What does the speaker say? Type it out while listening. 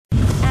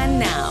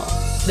now,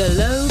 the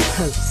Lowe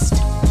Post.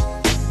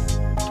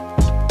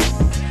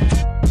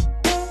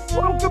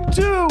 Welcome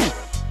to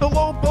the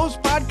Lowe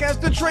Post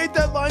podcast. The trade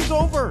deadline's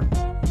over.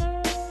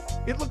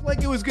 It looked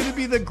like it was going to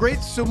be the great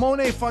Simone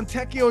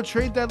Fontecchio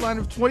trade deadline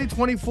of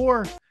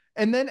 2024.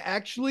 And then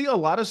actually a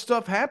lot of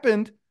stuff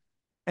happened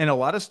and a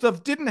lot of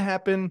stuff didn't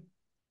happen,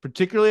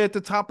 particularly at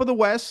the top of the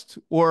West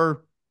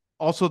or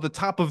also the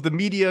top of the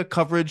media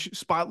coverage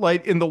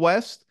spotlight in the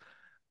West.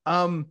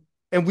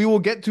 And we will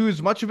get to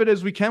as much of it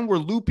as we can. We're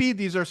loopy.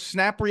 These are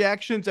snap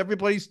reactions.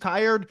 Everybody's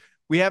tired.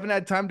 We haven't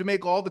had time to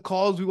make all the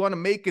calls we want to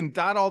make and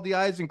dot all the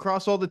I's and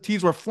cross all the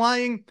T's. We're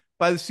flying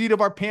by the seat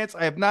of our pants.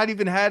 I have not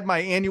even had my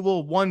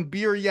annual one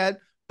beer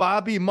yet.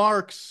 Bobby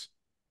Marks,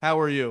 how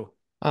are you?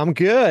 I'm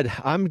good.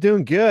 I'm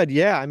doing good.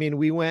 Yeah. I mean,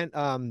 we went,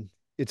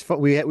 it's fun.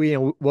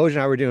 Woj and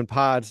I were doing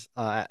pods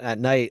at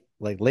night,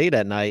 like late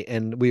at night.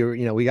 And we were,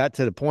 we got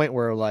to the point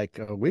where like,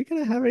 are we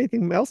going to have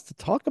anything else to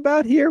talk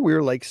about here? We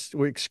were like,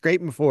 we're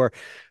scraping for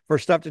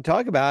stuff to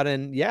talk about.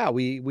 And yeah,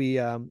 we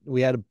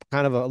had a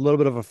kind of a little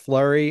bit of a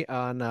flurry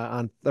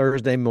on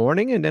Thursday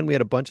morning. And then we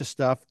had a bunch of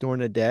stuff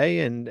during the day.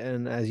 And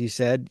as you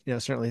said,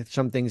 certainly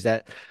some things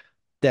that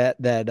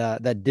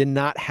did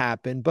not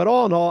happen, but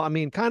all in all, I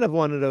mean, kind of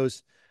one of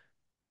those,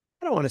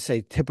 I don't want to say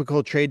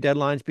typical trade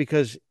deadlines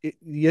because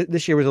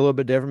this year was a little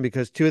bit different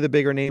because two of the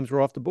bigger names were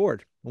off the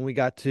board when we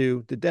got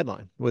to the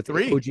deadline with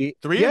three of the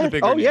bigger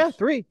names. Yeah,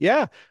 three.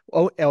 Yeah.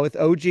 With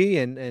OG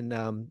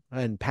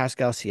and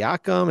Pascal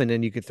Siakam. And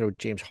then you could throw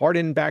James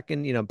Harden back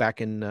in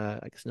I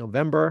guess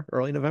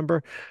early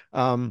November.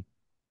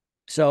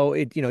 So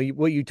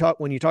when you talk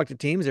to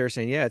teams, they're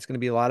saying, yeah, it's going to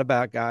be a lot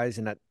about guys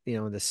in that,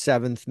 the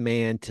seventh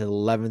man to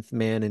 11th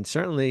man. And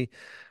certainly,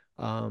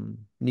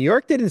 New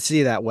York didn't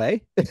see that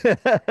way.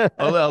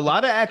 A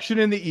lot of action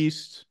in the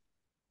East.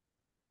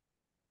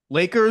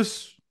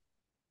 Lakers,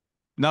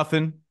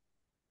 nothing.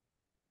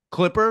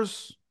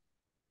 Clippers,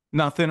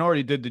 nothing.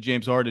 Already did the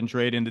James Harden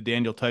trade into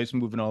Daniel Tyson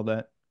moving all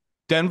that.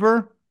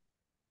 Denver,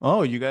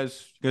 oh, you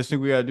guys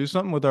think we got to do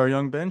something with our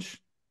young bench?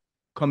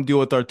 Come deal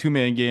with our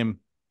two-man game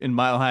in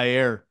Mile High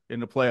Air in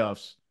the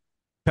playoffs.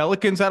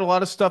 Pelicans had a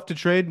lot of stuff to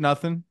trade,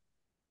 nothing.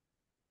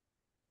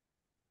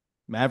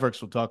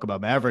 Mavericks, we'll talk about.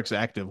 Mavericks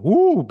active.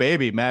 Woo,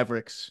 baby,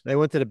 Mavericks. They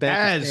went to the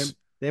bank.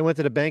 They went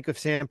to the bank of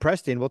Sam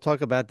Presti. We'll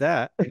talk about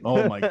that.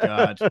 Oh my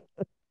God,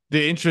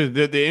 the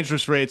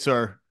interest rates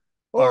are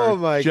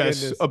my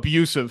just goodness.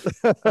 Abusive.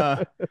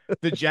 The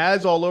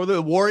Jazz all over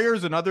the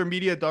Warriors, another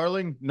media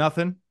darling.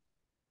 Nothing.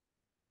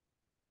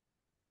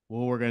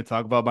 Well, we're going to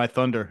talk about my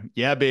Thunder.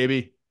 Yeah,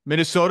 baby.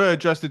 Minnesota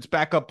addressed its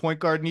backup point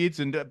guard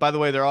needs. And by the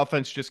way, their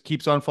offense just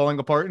keeps on falling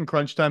apart in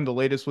crunch time. The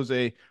latest was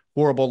a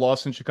horrible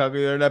loss in Chicago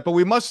the other night. But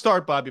we must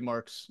start, Bobby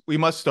Marks. We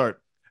must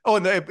start. Oh,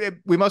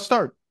 and we must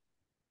start.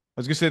 I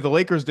was going to say the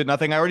Lakers did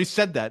nothing. I already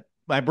said that.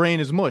 My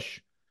brain is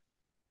mush.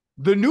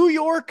 The New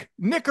York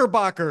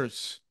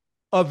Knickerbockers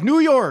of New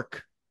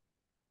York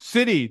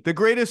City, the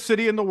greatest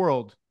city in the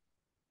world.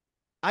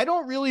 I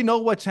don't really know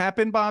what's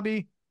happened,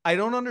 Bobby. I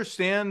don't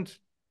understand.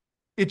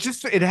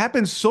 It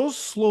happens so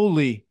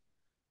slowly.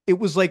 It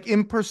was like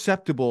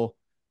imperceptible.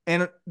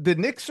 And the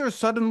Knicks are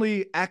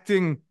suddenly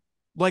acting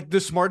like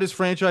the smartest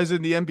franchise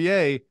in the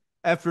NBA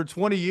after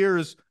 20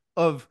 years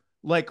of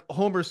like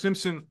Homer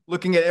Simpson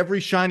looking at every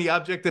shiny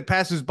object that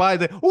passes by,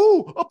 a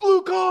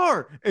blue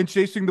car, and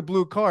chasing the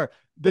blue car.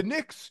 The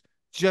Knicks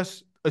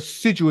just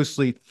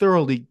assiduously,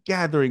 thoroughly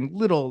gathering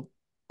little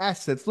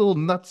assets, little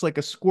nuts like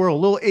a squirrel,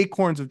 little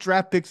acorns of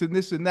draft picks and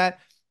this and that,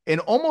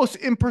 and almost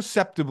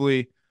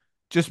imperceptibly,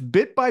 just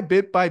bit by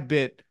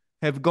bit,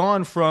 have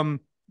gone from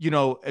a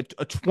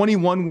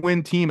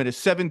 21-win team and a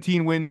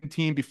 17-win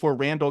team before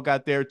Randall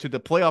got there to the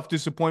playoff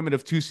disappointment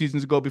of 2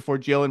 seasons ago before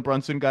Jalen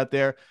Brunson got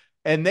there.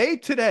 And they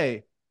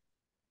today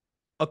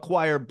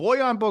acquire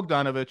Bojan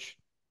Bogdanovic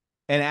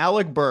and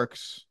Alec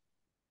Burks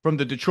from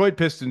the Detroit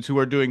Pistons, who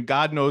are doing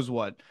God knows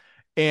what.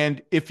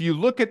 And if you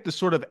look at the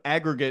sort of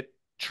aggregate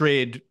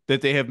trade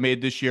that they have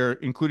made this year,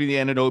 including the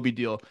Anunoby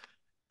deal,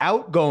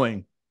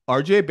 outgoing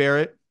RJ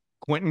Barrett,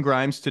 Quentin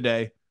Grimes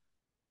today,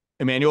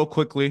 Emmanuel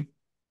Quickley,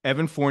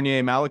 Evan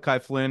Fournier, Malachi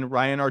Flynn,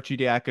 Ryan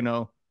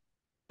Arcidiacono,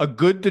 a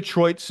good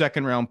Detroit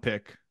second-round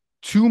pick,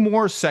 2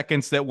 more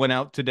seconds that went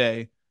out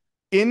today,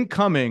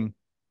 incoming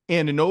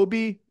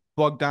Anunoby,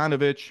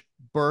 Bogdanovic,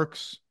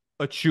 Burks,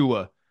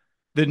 Achua.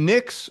 The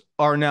Knicks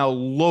are now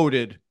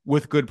loaded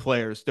with good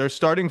players. Their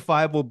starting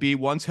 5 will be,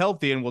 once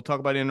healthy, and we'll talk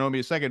about Anunoby in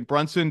a second,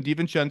 Brunson,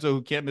 DiVincenzo,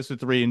 who can't miss a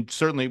 3 and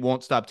certainly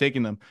won't stop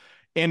taking them.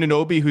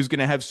 Anunoby, who's going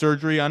to have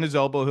surgery on his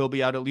elbow. He'll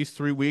be out at least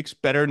 3 weeks.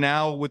 Better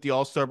now with the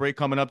All-Star break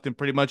coming up than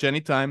pretty much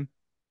any time.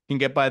 Can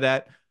get by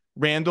that.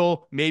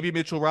 Randall, maybe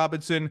Mitchell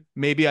Robinson,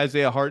 maybe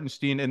Isaiah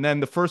Hartenstein. And then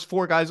the first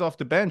 4 guys off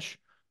the bench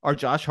are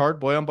Josh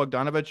Hart, Bojan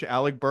Bogdanovic,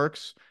 Alec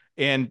Burks,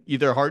 and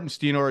either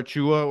Hartenstein or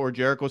Achua or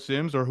Jericho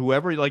Sims or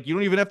whoever. Like, you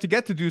don't even have to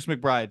get to Deuce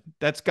McBride.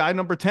 That's guy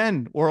number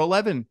 10 or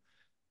 11.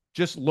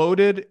 Just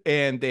loaded,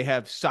 and they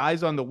have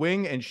size on the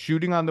wing and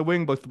shooting on the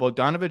wing. Both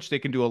Bogdanovic, they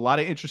can do a lot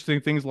of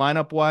interesting things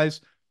lineup-wise.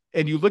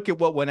 And you look at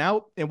what went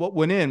out and what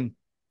went in,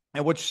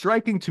 and what's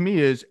striking to me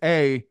is,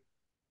 A,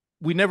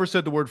 we never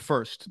said the word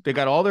first. They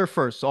got all their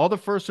firsts. All the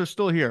firsts are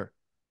still here.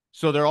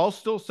 So they're all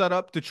still set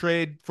up to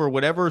trade for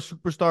whatever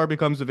superstar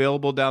becomes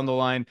available down the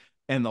line.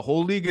 And the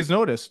whole league has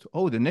noticed,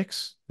 oh, the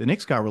Knicks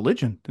got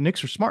religion. The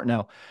Knicks are smart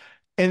now.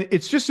 And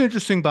it's just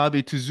interesting,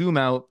 Bobby, to zoom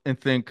out and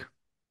think,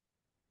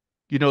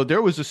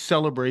 there was a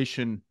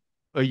celebration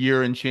a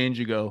year and change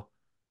ago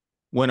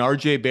when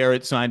RJ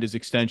Barrett signed his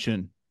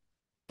extension,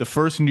 the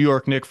first New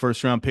York Knicks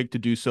first round pick to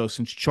do so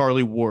since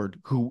Charlie Ward,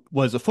 who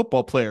was a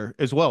football player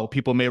as well.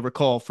 People may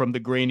recall from the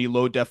grainy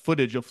low def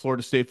footage of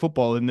Florida State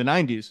football in the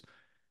 90s.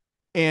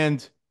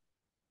 And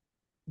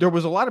there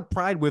was a lot of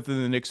pride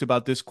within the Knicks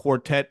about this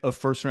quartet of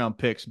first round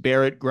picks: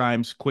 Barrett,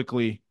 Grimes,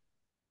 Quickly,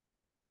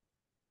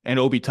 and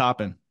Obi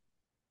Toppin.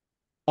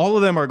 All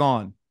of them are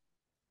gone.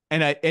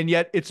 And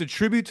yet it's a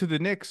tribute to the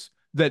Knicks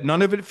that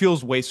none of it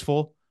feels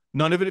wasteful.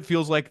 None of it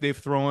feels like they've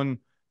thrown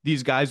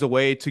these guys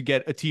away to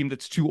get a team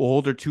that's too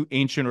old or too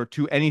ancient or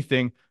too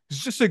anything.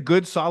 It's just a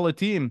good, solid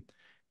team.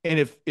 And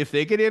if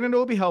they get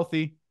Anunoby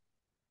healthy,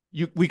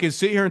 we can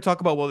sit here and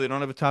talk about, well, they don't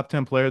have a top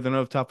 10 player, they don't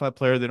have a top 5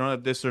 player, they don't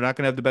have this, they're not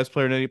going to have the best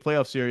player in any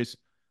playoff series.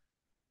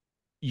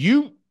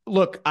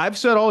 Look, I've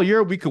said all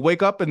year we could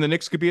wake up and the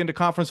Knicks could be into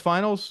conference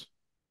finals.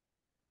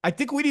 I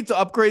think we need to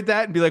upgrade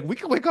that and be like, we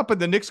could wake up and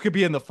the Knicks could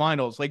be in the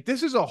finals. Like,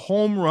 this is a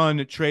home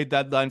run trade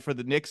deadline for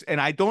the Knicks, and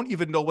I don't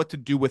even know what to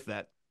do with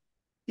that.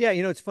 Yeah,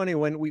 it's funny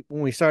when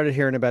we started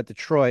hearing about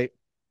Detroit,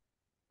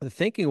 the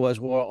thinking was,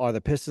 well, are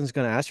the Pistons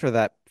going to ask for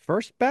that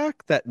first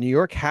back that New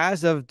York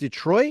has of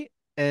Detroit?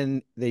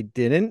 And they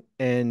didn't,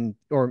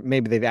 or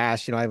maybe they've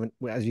asked. I haven't,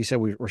 as you said,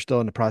 we're still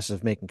in the process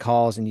of making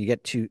calls, and you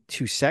get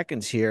 2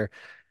 seconds here,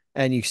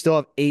 and you still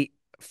have 8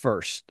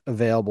 first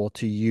available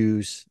to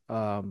use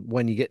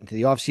when you get into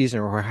the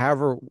offseason or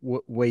however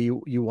way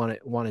you want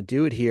to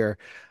do it here.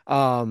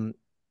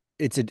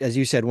 As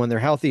you said, when they're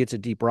healthy, it's a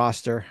deep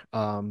roster.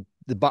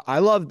 I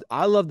love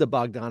the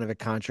Bogdanovic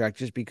contract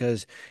just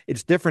because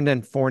it's different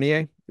than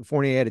Fournier.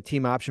 Fournier had a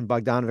team option.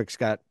 Bogdanovic's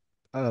got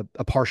a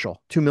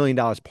partial $2 million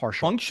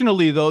partial.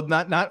 Functionally, though,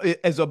 not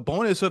as a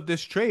bonus of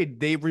this trade,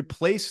 they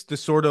replaced the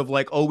sort of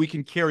like, oh, we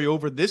can carry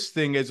over this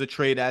thing as a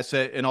trade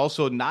asset and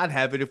also not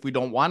have it if we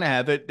don't want to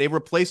have it. They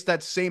replaced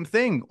that same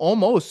thing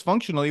almost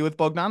functionally with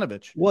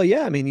Bogdanovic. Well,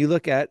 yeah, I mean, you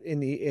look at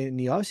in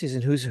the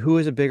offseason, who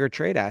is a bigger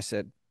trade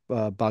asset,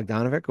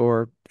 Bogdanovic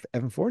or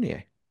Evan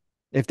Fournier?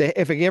 If it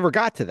ever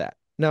got to that.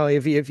 No,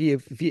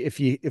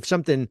 if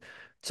something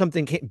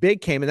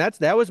big came, and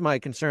that was my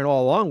concern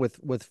all along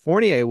with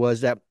Fournier,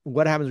 was that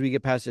what happens when we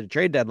get past the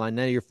trade deadline?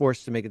 Now you're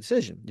forced to make a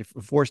decision.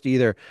 You're forced to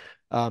either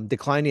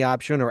decline the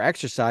option or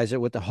exercise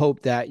it with the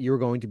hope that you're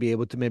going to be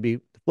able to maybe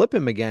flip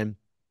him again.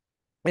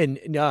 And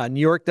New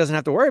York doesn't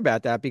have to worry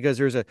about that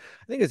because I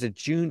think it's a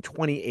June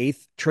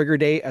 28th trigger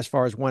date as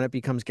far as when it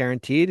becomes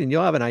guaranteed, and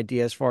you'll have an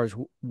idea as far as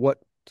what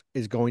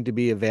is going to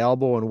be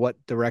available and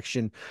what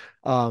direction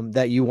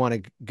that you want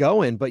to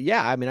go in. But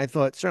yeah, I mean, I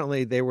thought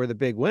certainly they were the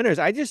big winners.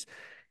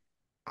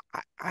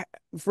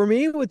 For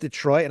me with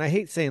Detroit, and I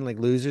hate saying like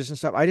losers and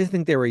stuff, I just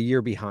think they were a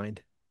year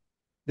behind.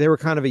 They were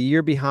kind of a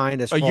year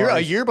behind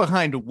a year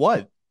behind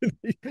what?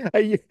 a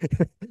year,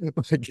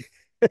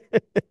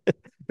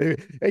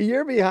 a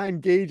year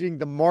behind gauging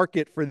the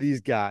market for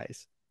these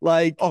guys.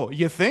 Like, oh,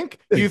 you think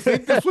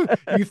this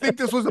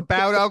was a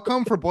bad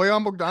outcome for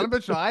Bojan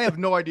Bogdanovic? No, I have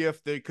no idea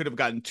if they could have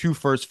gotten 2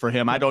 firsts for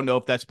him. I don't know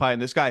if that's pie in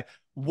this guy.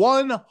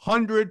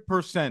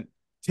 100%.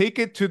 Take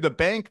it to the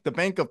bank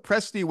of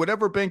Presti,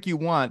 whatever bank you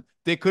want.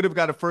 They could have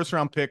got a first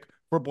round pick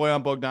for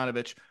Bojan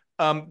Bogdanovic.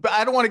 But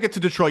I don't want to get to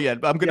Detroit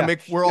yet.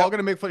 We're all going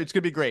to make fun. It's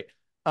going to be great.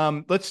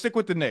 Let's stick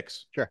with the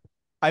Knicks. Sure.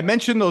 I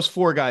mentioned those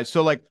 4 guys.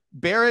 So like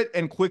Barrett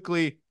and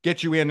Quickly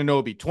get you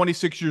Anunoby,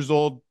 26 years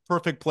old,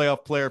 perfect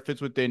playoff player,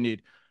 fits what they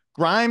need.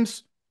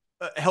 Grimes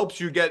helps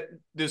you get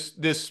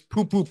this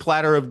poo-poo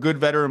platter of good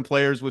veteran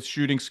players with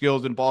shooting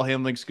skills and ball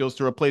handling skills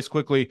to replace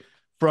Quickly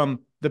from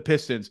the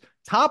Pistons.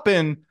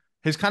 Toppin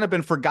has kind of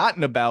been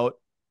forgotten about.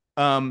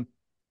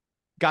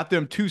 Got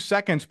them 2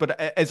 seconds, but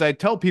as I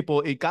tell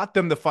people, it got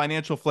them the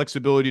financial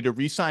flexibility to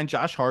re-sign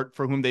Josh Hart,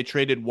 for whom they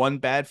traded 1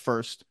 bad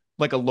first,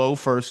 like a low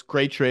first,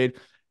 great trade,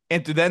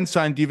 and to then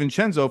sign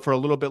DiVincenzo for a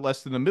little bit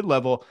less than the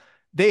mid-level.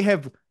 These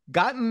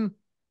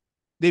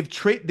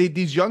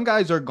young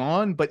guys are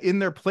gone, but in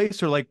their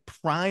place are like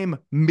prime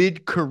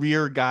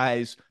mid-career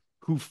guys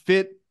who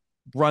fit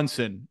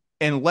Brunson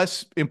and,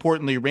 less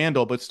importantly,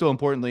 Randall, but still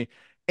importantly.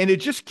 And it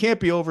just can't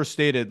be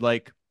overstated.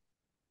 Like,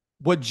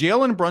 what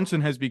Jalen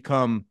Brunson has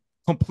become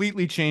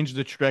completely changed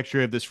the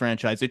trajectory of this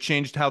franchise. It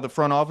changed how the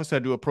front office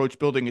had to approach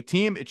building a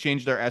team. It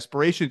changed their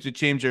aspirations. It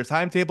changed their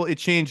timetable. It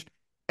changed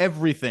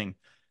everything.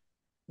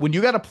 When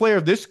you got a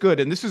player this good,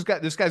 and this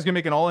guy's going to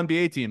make an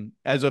all-NBA team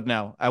as of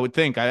now, I would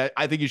think. I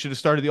think he should have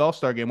started the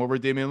All-Star game over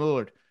Damian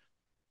Lillard.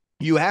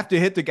 You have to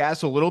hit the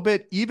gas a little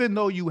bit, even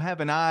though you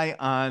have an eye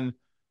on,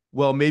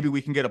 well, maybe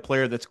we can get a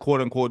player that's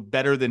quote-unquote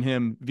better than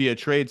him via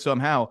trade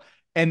somehow.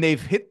 And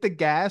they've hit the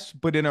gas,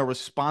 but in a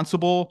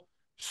responsible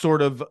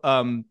sort of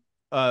a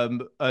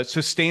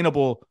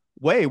sustainable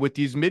way with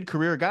these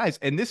mid-career guys.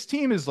 And this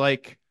team is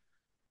like,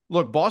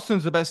 look,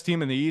 Boston's the best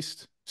team in the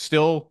East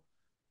still.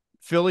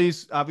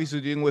 Philly's obviously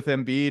dealing with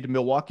Embiid.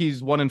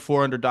 Milwaukee's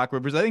 1-4 under Doc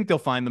Rivers. I think they'll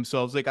find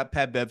themselves. They got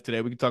Pat Bev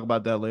today. We can talk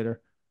about that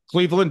later.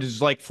 Cleveland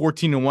is like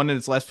 14-1 in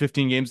its last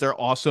 15 games. They're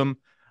awesome.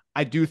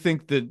 I do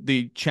think that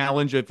the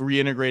challenge of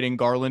reintegrating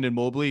Garland and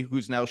Mobley,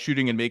 who's now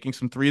shooting and making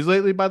some threes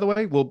lately, by the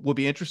way, will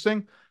be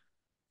interesting.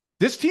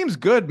 This team's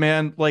good,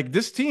 man. Like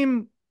this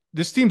team's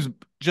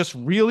just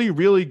really,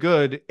 really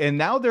good. And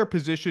now they're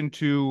positioned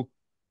to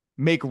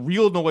make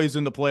real noise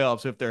in the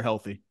playoffs if they're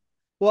healthy.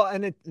 Well,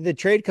 and the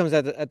trade comes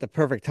at the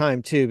perfect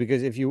time too,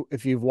 because if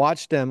you've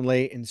watched them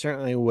late, and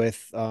certainly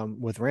with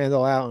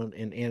Randall out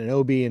and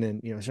Anunoby,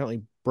 and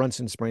certainly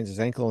Brunson sprains his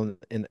ankle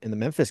in the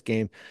Memphis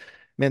game,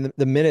 man,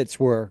 the minutes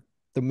were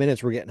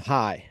getting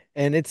high,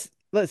 and it's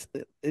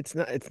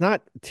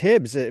not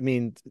Tibbs. I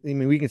mean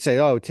we can say,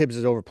 oh, Tibbs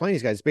is overplaying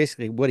these guys. It's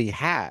basically what he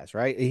has,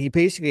 right? He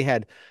basically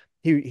had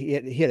he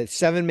had a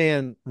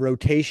 7-man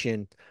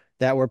rotation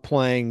that were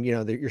playing,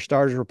 your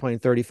starters were playing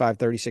 35,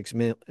 36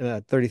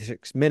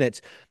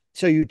 minutes.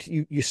 So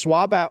you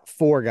swab out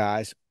 4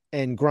 guys,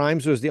 and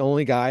Grimes was the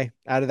only guy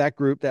out of that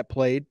group that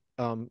played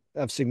of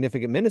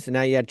significant minutes. And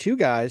now you had 2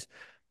 guys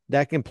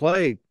that can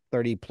play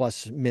 30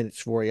 plus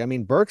minutes for you. I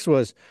mean, Burks,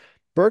 I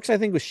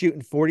think, was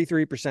shooting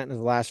 43% in his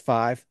last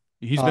 5.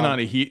 He's been on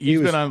he's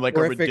been on like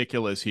terrific, a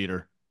ridiculous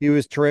heater. He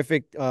was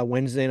terrific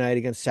Wednesday night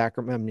against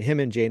Sacramento.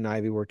 Him and Jaden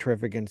Ivey were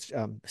terrific against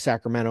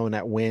Sacramento in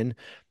that win.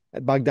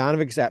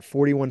 Bogdanovic's at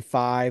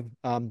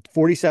 41.5,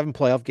 47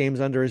 playoff games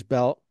under his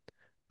belt.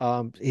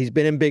 He's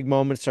been in big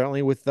moments,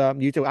 certainly with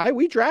Utah.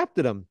 We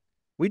drafted him.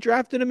 We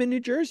drafted him in New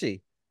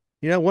Jersey.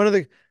 One of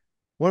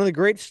the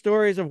great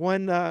stories of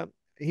when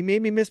he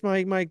made me miss my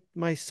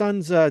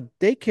son's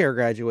daycare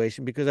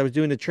graduation because I was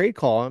doing the trade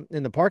call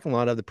in the parking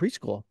lot of the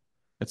preschool.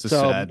 It's a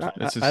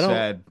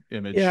sad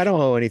image. Yeah, I don't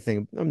owe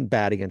anything. I'm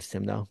bad against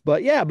him though.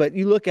 But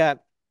you look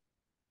at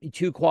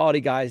 2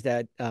 quality guys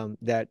that have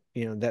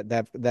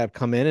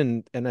come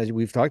in and as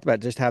we've talked about,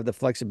 just have the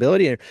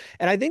flexibility. And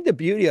I think the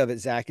beauty of it,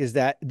 Zach, is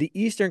that the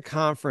Eastern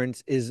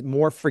Conference is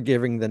more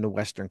forgiving than the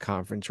Western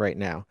Conference right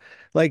now.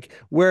 Like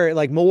where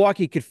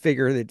Milwaukee could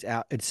figure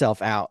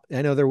itself out.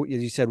 I know they're,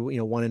 as you said,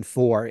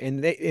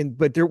 1-4,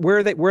 but where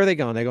are they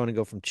going? They're going to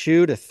go from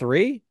 2 to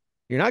 3.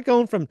 You're not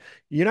going from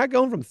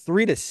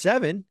 3 to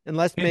 7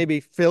 unless maybe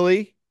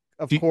Philly.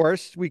 Of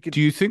course, we could.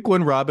 Do you think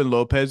when Robin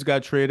Lopez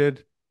got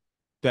traded,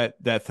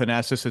 that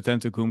Thanasis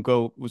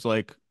Antetokounmpo was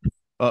like,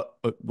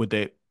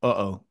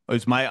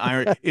 is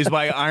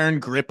my iron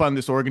grip on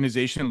this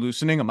organization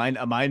loosening? Am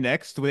I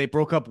next? They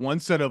broke up one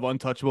set of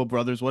untouchable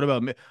brothers. What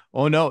about me?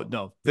 Oh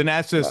no.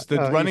 Thanasis, the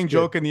running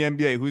joke in the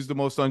NBA. Who's the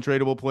most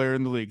untradeable player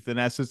in the league?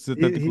 Thanasis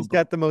Antetokounmpo. He's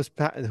got the most.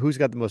 Who's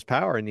got the most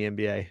power in the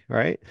NBA,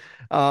 right?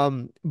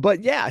 But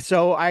yeah.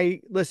 So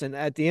listen.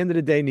 At the end of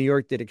the day, New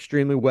York did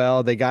extremely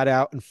well. They got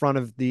out in front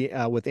of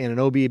with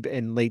Anunoby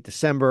in late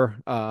December.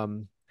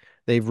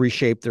 They've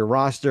reshaped their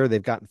roster.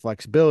 They've gotten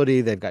flexibility.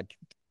 They've got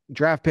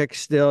draft picks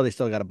still. They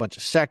still got a bunch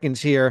of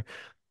seconds here,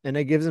 and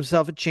it gives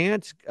themselves a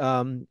chance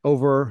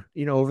over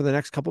the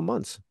next couple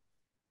months.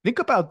 Think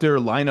about their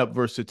lineup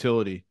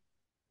versatility.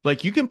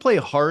 Like you can play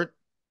Hart,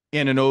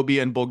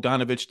 Anunoby, and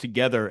Bogdanovic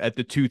together at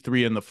the 2,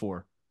 3, and the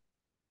 4.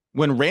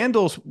 When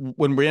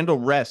Randall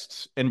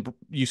rests and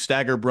you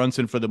stagger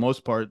Brunson for the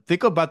most part,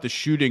 think about the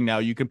shooting now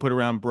you can put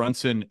around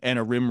Brunson and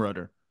a rim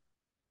runner.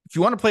 If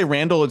you want to play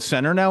Randall at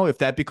center now, if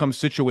that becomes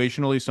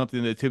situationally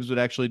something that Tibbs would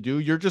actually do,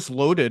 you're just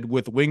loaded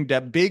with wing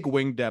depth, big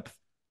wing depth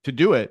to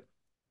do it.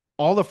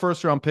 All the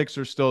first round picks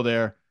are still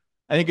there.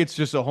 I think it's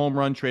just a home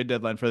run trade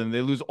deadline for them. They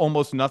lose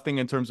almost nothing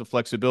in terms of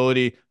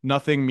flexibility,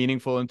 nothing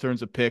meaningful in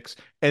terms of picks,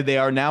 and they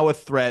are now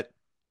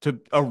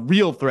a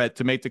real threat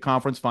to make the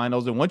conference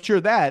finals. And once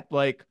you're that,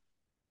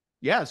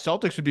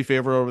 Celtics should be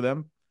favored over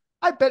them.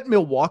 I bet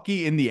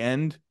Milwaukee in the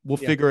end will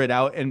figure it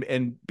out,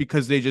 and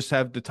because they just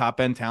have the top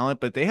end talent,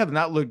 but they have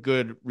not looked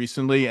good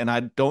recently. And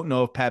I don't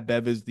know if Pat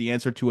Bev is the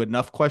answer to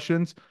enough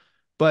questions,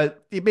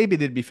 but maybe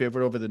they'd be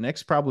favored over the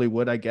Knicks. Probably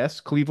would, I guess.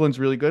 Cleveland's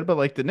really good,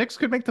 but the Knicks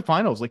could make the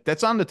finals.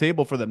 That's on the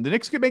table for them. The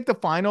Knicks could make the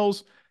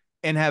finals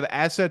and have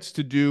assets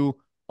to do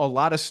a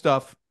lot of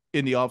stuff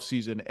in the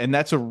offseason, and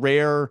that's a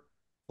rare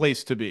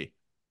place to be.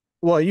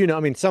 Well,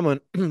 someone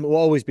will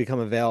always become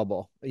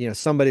available.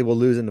 Somebody will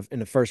lose in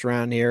the first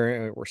round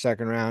here or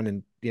second round,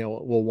 and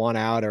will want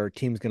out, or a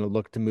team's going to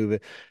look to move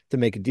it to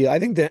make a deal. I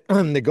think that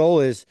the goal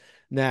is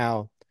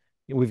now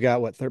we've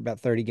got about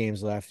 30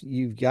 games left.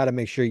 You've got to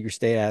make sure you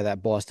stay out of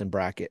that Boston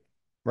bracket,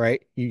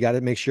 right? You got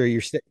to make sure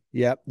you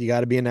got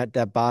to be in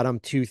that bottom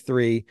 2,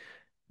 3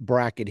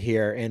 bracket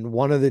here, and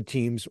one of the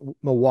teams,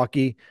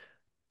 Milwaukee,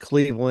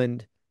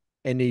 Cleveland,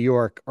 and New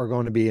York, are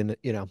going to be they're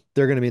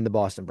going to be in the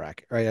Boston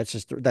bracket, right?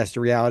 That's the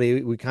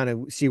reality. We kind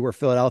of see where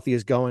Philadelphia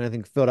is going. I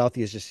think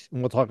Philadelphia is just,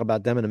 and we'll talk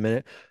about them in a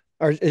minute,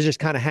 is just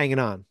kind of hanging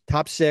on.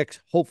 Top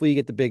 6. Hopefully you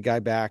get the big guy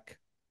back.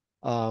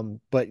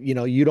 But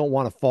you don't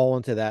want to fall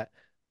into that.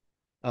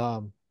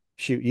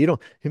 You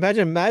don't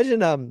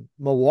imagine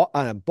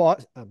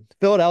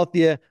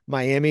Philadelphia,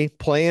 Miami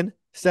playing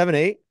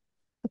 7-8.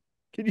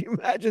 Can you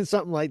imagine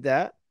something like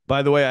that?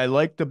 By the way, I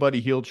like the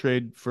Buddy Hield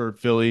trade for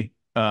Philly.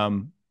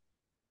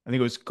 I think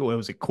it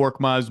was a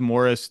Korkmaz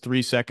Morris,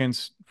 3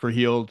 seconds for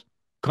Hield.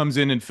 Comes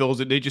in and fills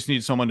it. They just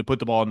need someone to put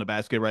the ball in the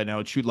basket right now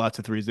and shoot lots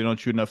of threes. They don't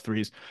shoot enough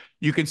threes.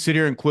 You can sit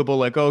here and quibble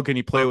like, oh, can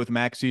he play with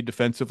Maxey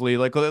defensively?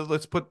 Like,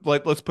 let's put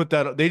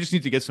that. They just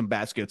need to get some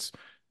baskets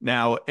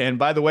now. And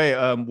by the way,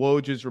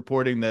 Woj is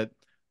reporting that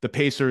the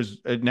Pacers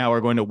now are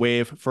going to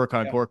waive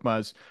Furkan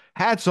Korkmaz.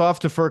 Hats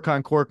off to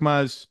Furkan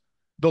Korkmaz,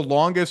 the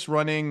longest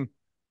running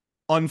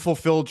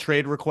unfulfilled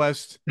trade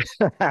request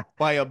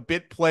by a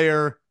bit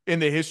player in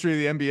the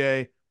history of the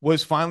NBA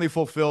was finally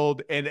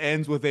fulfilled and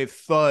ends with a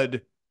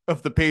thud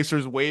of the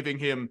Pacers waiving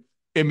him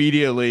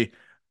immediately.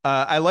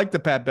 I like the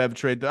Pat Bev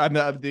trade. I'm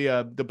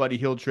the Buddy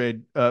Hield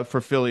trade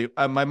for Philly.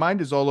 My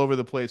mind is all over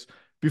the place.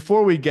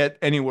 Before we get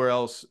anywhere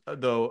else,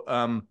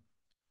 though,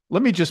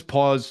 let me just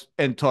pause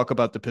and talk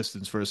about the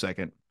Pistons for a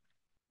second.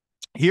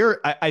 Here,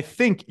 I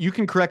think you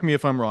can correct me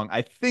if I'm wrong.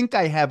 I think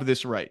I have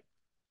this right.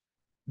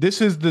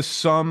 This is the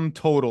sum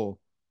total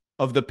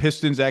of the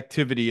Pistons'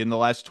 activity in the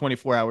last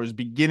 24 hours,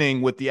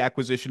 beginning with the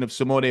acquisition of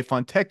Simone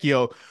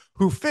Fontecchio,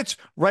 who fits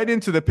right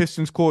into the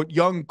Pistons' quote,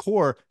 young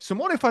core.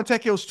 Simone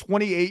Fontecchio is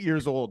 28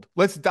 years old.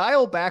 Let's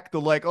dial back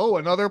the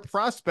another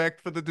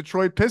prospect for the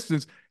Detroit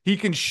Pistons. He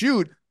can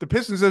shoot. The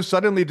Pistons have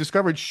suddenly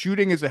discovered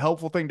shooting is a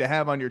helpful thing to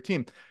have on your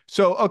team.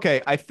 So,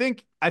 okay, I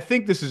think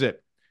this is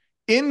it.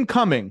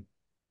 Incoming,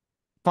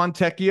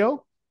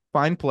 Fontecchio,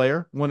 fine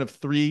player, one of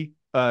three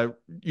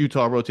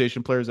Utah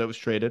rotation players that was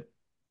traded.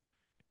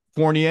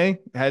 Fournier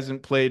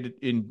hasn't played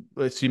in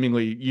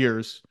seemingly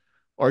years.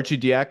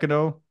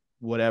 Arcidiacono,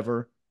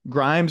 whatever.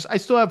 Grimes, I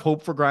still have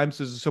hope for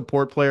Grimes as a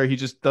support player. He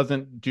just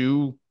doesn't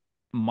do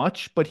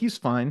much, but he's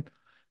fine.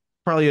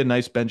 Probably a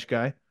nice bench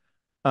guy.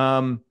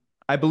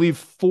 I believe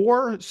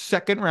 4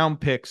 second-round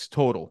picks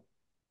total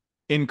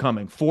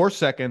incoming. 4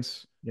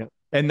 seconds. Yep.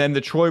 And then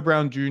the Troy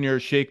Brown Jr.,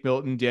 Shake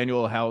Milton,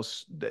 Daniel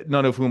House,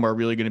 none of whom are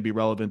really going to be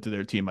relevant to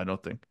their team, I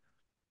don't think.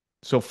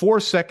 So 4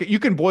 seconds, you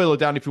can boil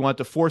it down if you want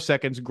to 4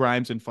 seconds,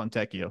 Grimes and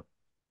Fontecchio.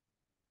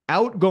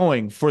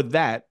 Outgoing for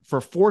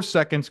 4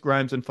 seconds,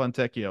 Grimes and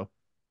Fontecchio.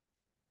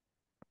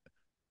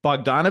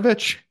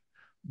 Bogdanovich,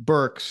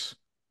 Burks,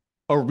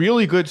 a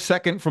really good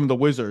second from the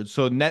Wizards,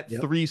 so net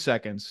 3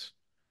 seconds.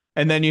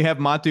 And then you have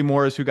Monte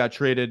Morris, who got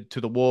traded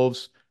to the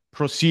Wolves,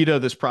 Procida,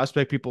 this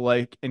prospect people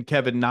like, and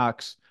Kevin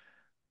Knox.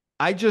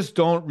 I just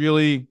don't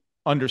really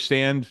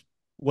understand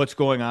what's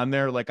going on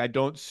there. Like, I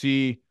don't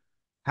see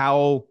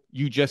how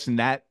you just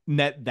net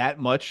that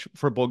much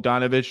for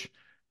Bogdanovich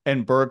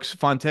and Burks.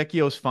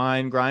 Fontecchio's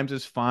fine. Grimes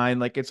is fine.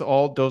 Like, it's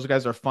all, those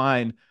guys are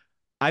fine.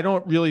 I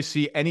don't really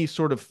see any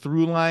sort of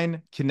through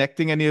line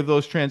connecting any of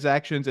those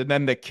transactions. And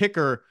then the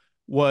kicker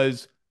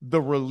was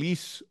the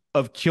release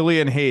of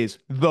Killian Hayes.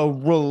 The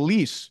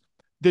release.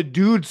 The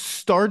dude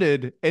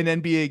started an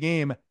NBA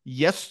game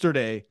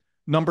yesterday,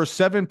 number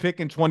 7 pick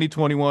in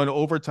 2021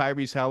 over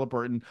Tyrese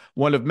Halliburton,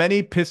 one of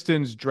many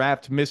Pistons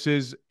draft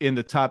misses in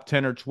the top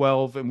 10 or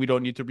 12, and we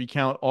don't need to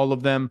recount all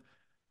of them.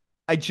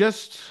 I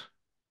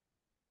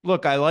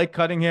like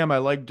Cunningham. I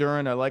like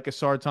Duren. I like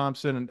Asar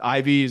Thompson. And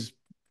Ivy's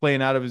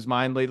playing out of his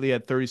mind lately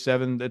at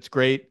 37. That's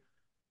great.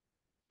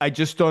 I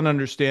just don't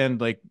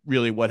understand,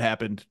 really what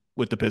happened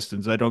with the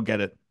Pistons. I don't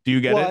get it. Do you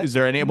get it? Is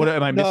there any, am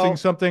I missing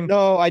something?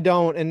 No, I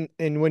don't.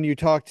 And when you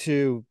talk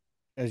to,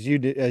 as you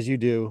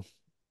do,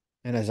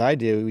 and as I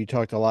do, we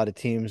talked to a lot of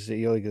teams that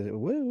you're like,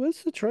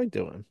 what's Detroit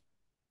doing?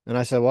 And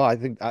I said, well,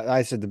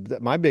 I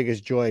said my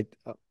biggest joy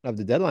of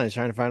the deadline is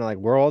trying to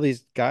find where all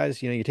these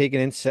guys, you're taking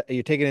in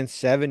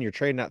 7, you're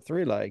trading out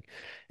 3,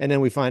 and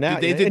then we find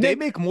out. Did they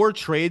make more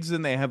trades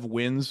than they have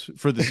wins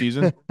for the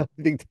season? I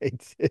think they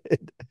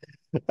did.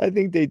 I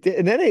think they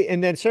did.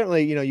 And then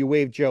certainly, you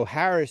waived Joe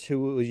Harris,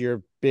 who was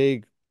your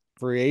big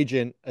free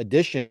agent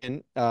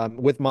addition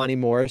with Monty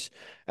Morris,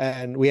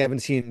 and we haven't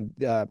seen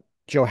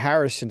Joe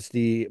Harris since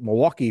the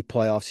Milwaukee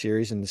playoff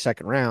series in the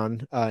second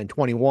round in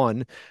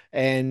 21.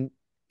 And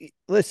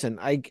listen,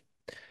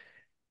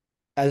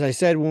 as I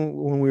said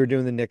when we were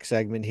doing the Knicks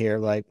segment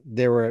here,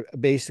 they were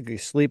basically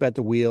asleep at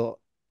the wheel,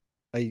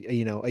 a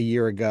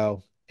year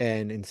ago,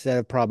 and instead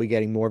of probably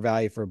getting more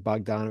value for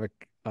Bogdanovic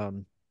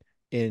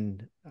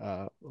in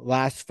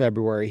last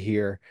February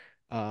here,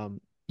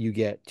 you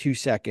get 2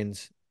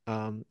 seconds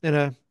and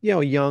a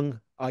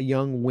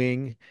young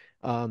wing,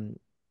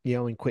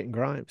 in Quentin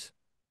Grimes.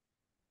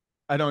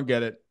 I don't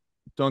get it.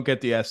 Don't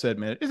get the asset,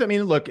 man. I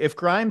mean, look, if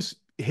Grimes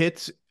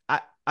hits,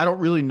 I don't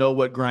really know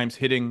what Grimes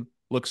hitting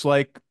looks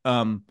like.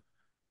 I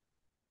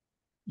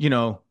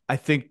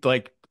think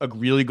a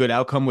really good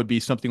outcome would be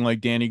something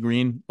like Danny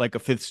Green, like a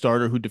 5th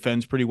starter who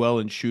defends pretty well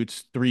and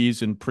shoots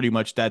threes, and pretty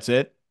much that's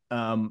it.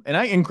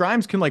 And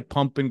Grimes can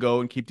pump and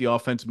go and keep the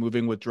offense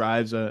moving with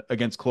drives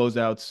against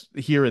closeouts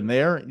here and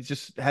there. He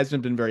just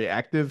hasn't been very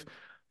active.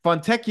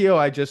 Fontecchio,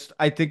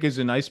 I think is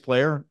a nice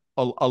player.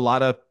 A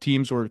lot of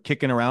teams were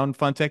kicking around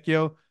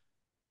Fontecchio.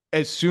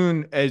 As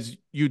soon as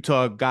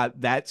Utah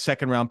got that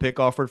 2nd-round pick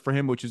offered for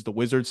him, which is the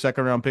Wizards'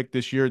 2nd-round pick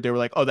this year, they were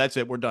like, oh, that's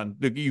it. We're done.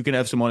 You can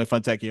have Simone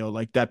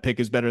Fontecchio. That pick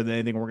is better than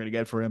anything we're going to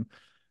get for him.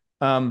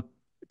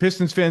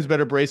 Pistons fans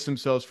better brace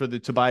themselves for the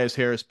Tobias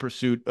Harris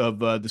pursuit of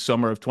the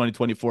summer of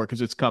 2024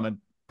 because it's coming.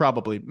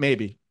 Probably,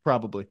 maybe,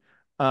 probably.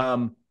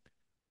 Um,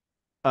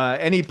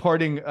 any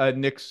parting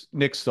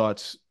Knicks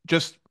thoughts?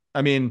 Just,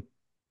 I mean,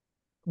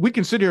 we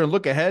can sit here and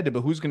look ahead,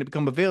 but who's going to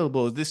become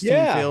available? If this team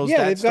Yeah, fails, yeah,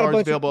 that they've got a star's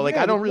bunch of available. Like,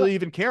 I don't really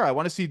even care. I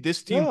want to see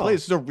this team play. no.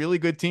 This is a really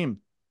good team.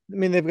 I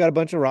mean, they've got a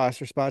bunch of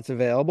roster spots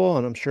available,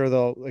 and I'm sure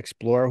they'll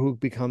explore who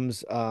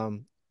becomes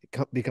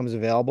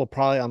available.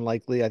 Probably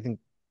unlikely. I think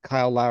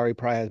Kyle Lowry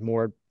probably has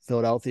more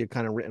Philadelphia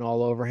kind of written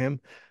all over him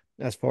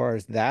as far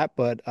as that.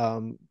 But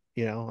I'm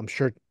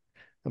sure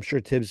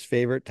Tibbs'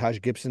 favorite, Taj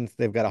Gibson,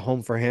 they've got a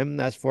home for him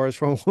as far as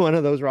from one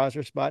of those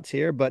roster spots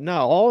here. But no,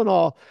 all in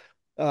all,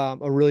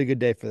 a really good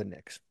day for the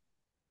Knicks.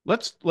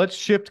 Let's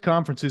shift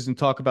conferences and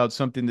talk about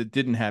something that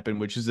didn't happen,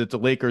 which is that the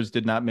Lakers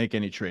did not make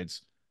any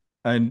trades.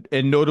 And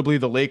notably,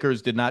 the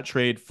Lakers did not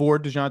trade for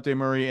DeJounte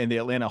Murray, and the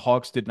Atlanta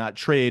Hawks did not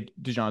trade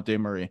DeJounte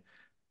Murray.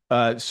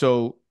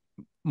 So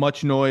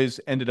much noise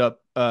ended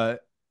up not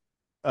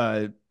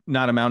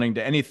amounting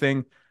to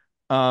anything.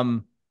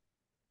 Um,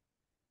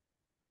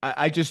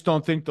 I just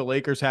don't think the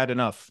Lakers had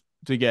enough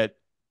to get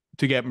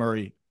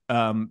Murray.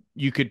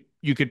 You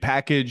could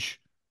package,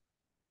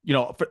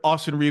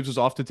 Austin Reeves was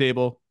off the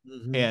table,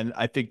 and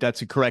I think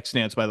that's a correct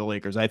stance by the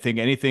Lakers. I think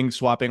anything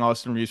swapping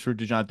Austin Reeves for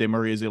DeJounte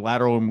Murray is a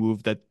lateral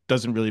move that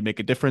doesn't really make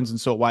a difference,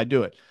 and so why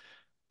do it?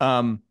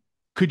 Um,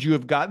 could you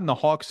have gotten the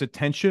Hawks'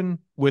 attention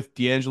with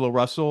D'Angelo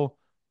Russell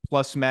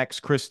plus Max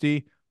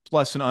Christie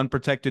plus an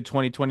unprotected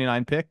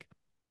 2029 pick? I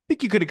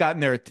think you could have gotten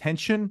their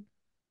attention.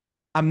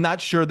 I'm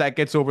not sure that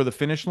gets over the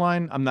finish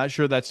line. I'm not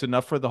sure that's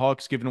enough for the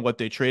Hawks, given what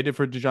they traded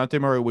for DeJounte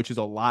Murray, which is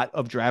a lot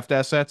of draft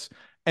assets.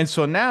 And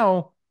so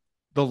now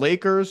the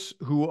Lakers,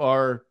 who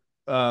are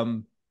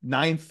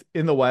ninth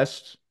in the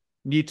West,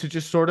 need to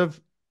just sort of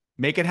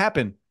make it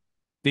happen.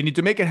 They need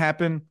to make it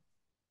happen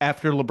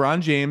after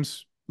LeBron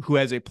James, who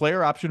has a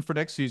player option for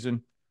next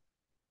season,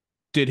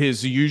 did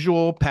his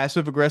usual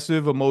passive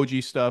aggressive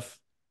emoji stuff,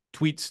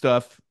 tweet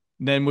stuff,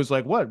 and then was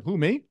like, "What? Who,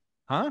 me?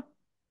 Huh?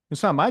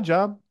 It's not my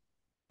job."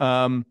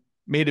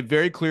 Made it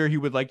very clear he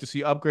would like to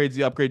see upgrades.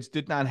 The upgrades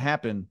did not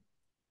happen.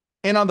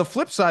 And on the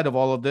flip side of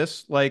all of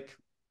this, like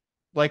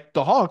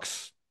the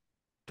Hawks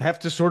have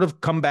to sort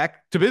of come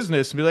back to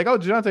business and be like, "Oh,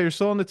 DeJounte, you're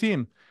still on the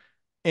team."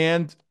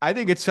 And I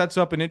think it sets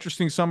up an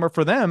interesting summer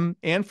for them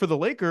and for the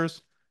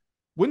Lakers.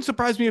 Wouldn't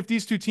surprise me if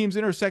these two teams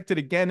intersected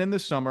again in the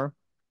summer.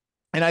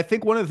 And I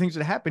think one of the things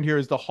that happened here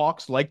is the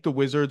Hawks, like the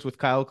Wizards with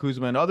Kyle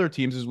Kuzma and other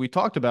teams, as we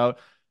talked about,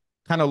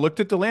 kind of looked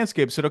at the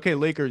landscape, said, "Okay,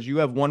 Lakers, you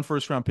have one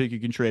first round pick you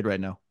can trade right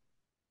now.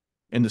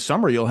 In the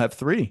summer, you'll have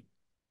three.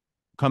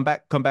 Come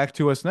back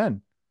to us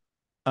then."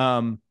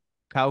 Um,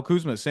 Kyle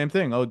Kuzma, same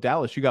thing. "Oh,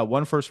 Dallas, you got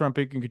one first round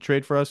pick you can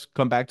trade for us.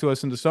 Come back to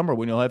us in the summer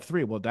when you'll have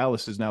three." Well,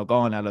 Dallas is now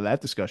gone out of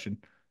that discussion,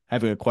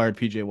 having acquired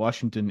PJ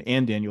Washington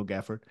and Daniel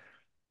Gafford.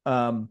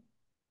 Um,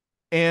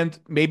 and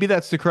maybe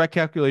that's the correct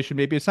calculation.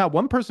 Maybe it's not.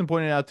 One person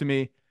pointed out to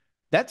me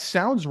that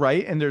sounds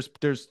right, and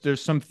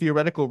there's some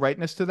theoretical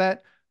rightness to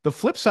that. The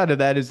flip side of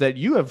that is that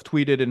you have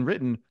tweeted and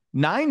written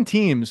 9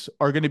 teams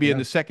are going to be in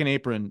the second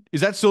apron.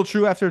 Is that still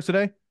true after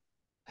today?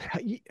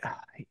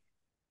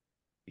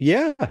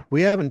 Yeah,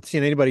 we haven't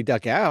seen anybody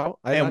duck out.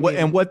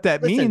 What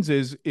that listen, means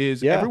is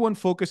everyone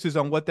focuses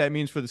on what that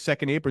means for the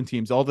second apron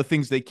teams, all the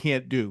things they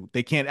can't do.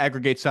 They can't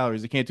aggregate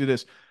salaries. They can't do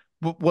this.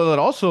 But well, it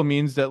also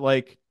means that,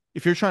 like,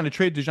 if you're trying to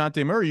trade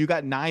DeJounte Murray, you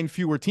got 9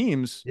 fewer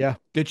teams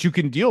that you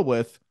can deal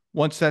with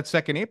once that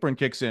second apron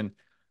kicks in.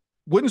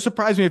 Wouldn't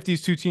surprise me if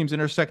these two teams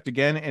intersect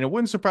again, and it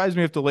wouldn't surprise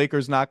me if the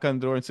Lakers knock on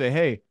the door and say,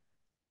 "Hey,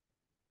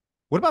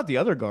 what about the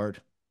other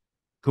guard?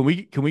 Can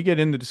we get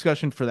in the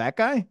discussion for that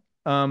guy?"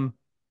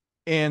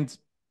 And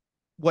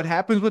what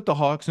happens with the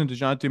Hawks and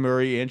DeJounte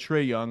Murray and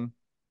Trae Young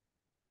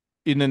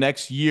in the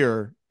next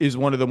year is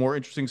one of the more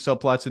interesting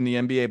subplots in the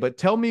NBA. But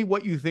tell me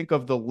what you think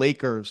of the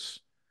Lakers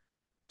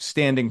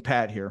standing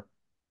pat here.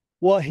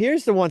 Well,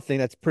 here's the one thing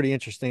that's pretty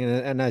interesting,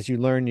 and as you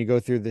learn, you go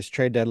through this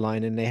trade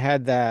deadline, and they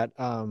had that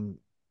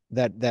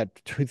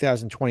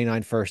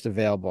 2029 first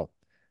available.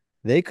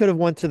 They could have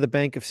went to the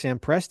bank of Sam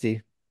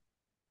Presti,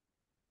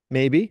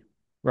 maybe,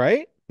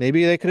 right?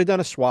 Maybe they could have done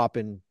a swap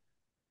in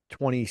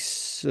 20,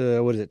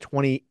 what is it,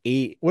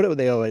 28? What do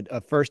they owe it?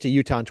 A first to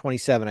Utah in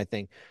 27, I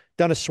think.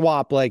 Done a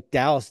swap like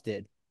Dallas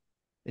did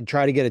and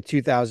try to get a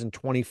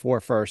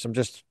 2024 first. I'm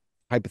just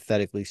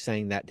hypothetically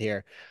saying that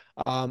here.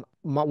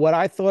 What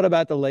I thought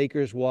about the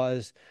Lakers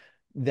was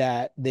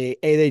that they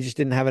just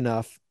didn't have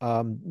enough.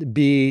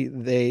 B,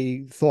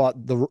 they thought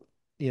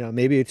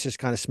maybe it's just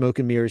kind of smoke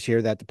and mirrors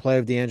here, that the play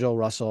of D'Angelo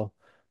Russell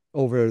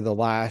over the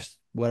last,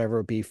 whatever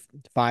it be,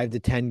 5 to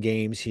 10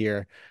 games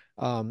here,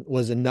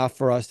 was enough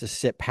for us to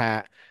sit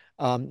pat.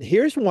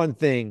 Here's one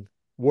thing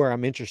where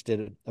I'm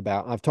interested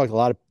about. I've talked to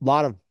a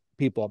lot of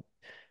people.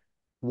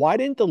 Why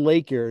didn't the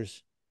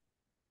Lakers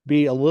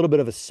be a little bit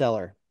of a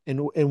seller? And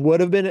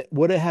would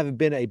it have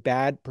been a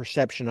bad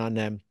perception on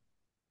them?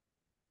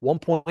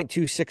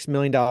 $1.26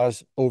 million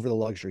over the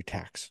luxury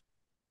tax.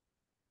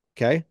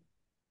 Okay.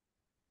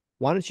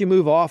 Why don't you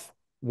move off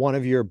one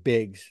of your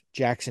bigs,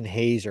 Jackson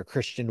Hayes or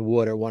Christian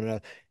Wood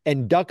or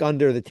and duck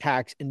under the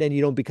tax, and then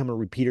you don't become a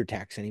repeater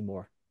tax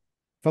anymore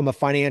from a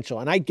financial.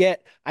 And I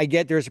get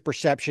there's a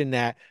perception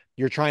that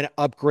you're trying to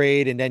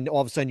upgrade and then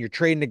all of a sudden you're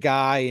trading a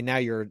guy and now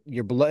you're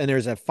below and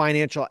there's a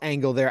financial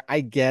angle there.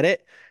 I get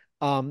it.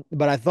 But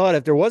I thought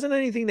if there wasn't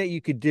anything that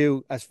you could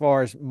do as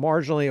far as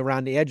marginally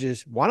around the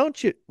edges, why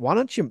don't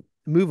you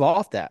move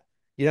off that?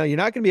 You're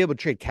not going to be able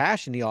to trade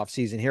cash in the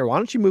offseason here. Why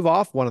don't you move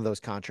off one of those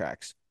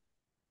contracts?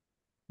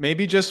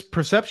 Maybe just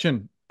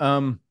perception.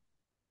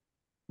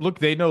 Look,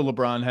 they know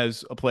LeBron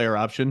has a player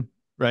option,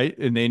 right?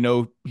 And they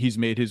know he's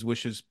made his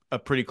wishes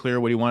pretty clear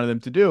what he wanted them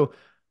to do.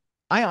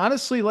 I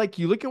honestly, like,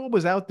 you look at what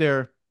was out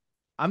there.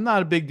 I'm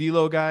not a big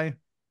D'Lo guy.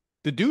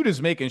 The dude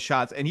is making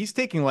shots and he's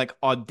taking like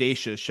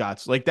audacious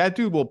shots. Like that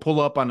dude will pull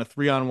up on a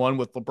 3-on-1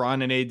 with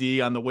LeBron and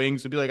AD on the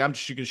wings and be like, I'm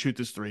just going to shoot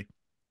this three.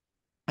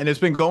 And it's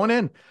been going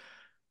in.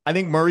 I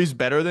think Murray's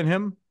better than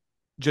him.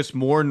 Just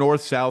more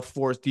north-south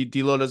force.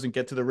 D'Lo doesn't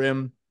get to the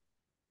rim.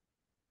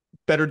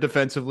 Better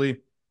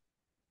defensively.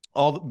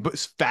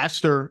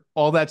 Faster.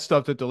 All that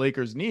stuff that the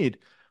Lakers need.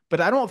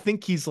 But I don't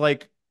think he's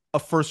like a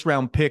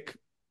first-round pick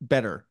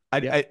better.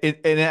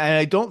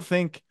 I don't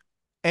think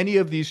any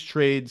of these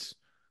trades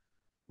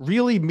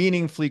really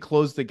meaningfully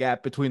close the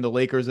gap between the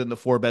Lakers and the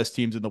four best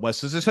teams in the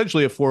West. It's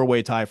essentially a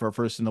four-way tie for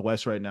first in the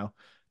West right now.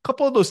 A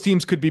couple of those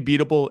teams could be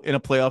beatable in a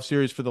playoff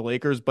series for the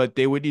Lakers, but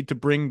they would need to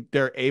bring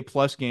their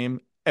A-plus game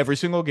every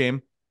single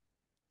game.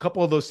 A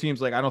couple of those teams,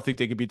 like, I don't think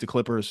they could beat the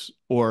Clippers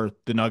or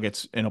the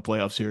Nuggets in a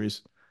playoff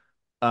series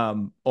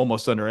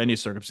almost under any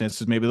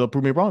circumstances. Maybe they'll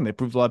prove me wrong. They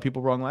proved a lot of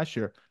people wrong last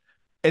year.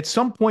 At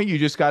some point, you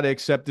just got to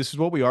accept this is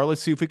what we are.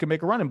 Let's see if we can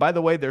make a run. And by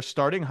the way, they're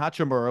starting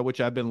Hachimura,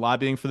 which I've been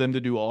lobbying for them to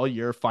do all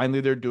year.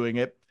 Finally, they're doing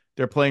it.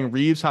 They're playing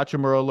Reeves,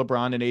 Hachimura,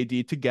 LeBron, and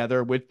AD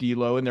together with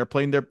D'Lo, and they're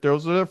playing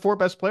those are their four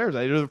best players.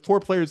 They're the four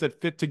players that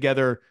fit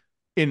together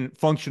in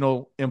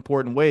functional,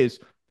 important ways.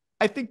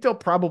 I think they'll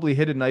probably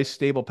hit a nice,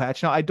 stable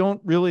patch. Now, I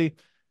don't really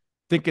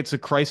think it's a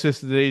crisis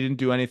that they didn't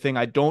do anything.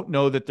 I don't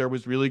know that there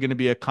was really going to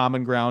be a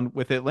common ground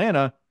with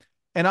Atlanta.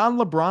 And on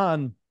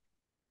LeBron,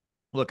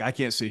 look, I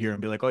can't sit here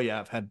and be like, oh,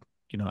 yeah,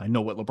 I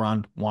know what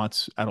LeBron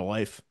wants out of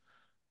life.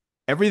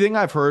 Everything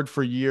I've heard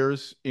for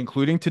years,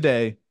 including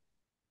today,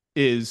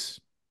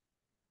 is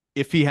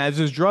if he has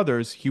his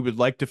druthers, he would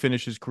like to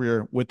finish his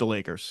career with the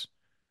Lakers.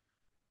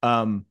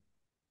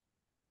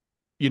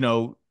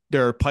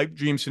 There are pipe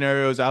dream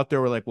scenarios out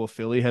there where like, well,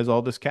 Philly has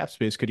all this cap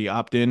space. Could he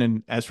opt in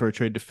and ask for a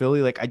trade to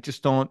Philly? Like,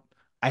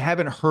 I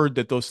haven't heard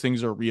that those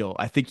things are real.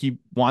 I think he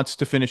wants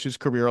to finish his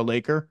career a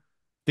Laker.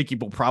 I think he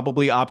will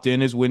probably opt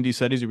in, as Wendy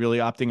said. He's really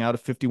opting out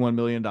of $51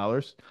 million.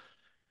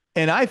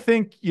 And I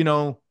think,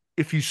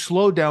 if you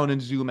slow down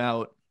and zoom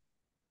out,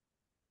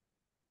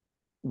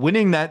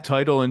 winning that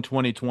title in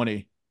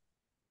 2020,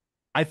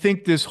 I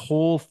think this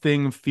whole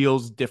thing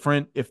feels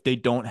different if they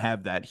don't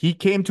have that. He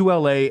came to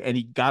LA and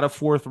he got a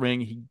fourth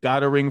ring. He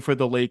got a ring for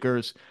the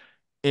Lakers.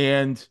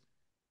 And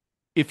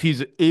if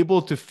he's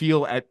able to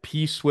feel at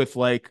peace with,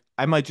 like,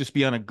 I might just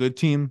be on a good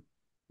team,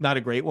 not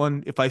a great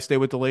one, if I stay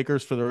with the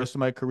Lakers for the rest of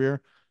my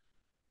career,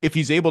 if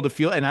he's able to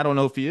feel, and I don't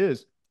know if he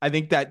is, I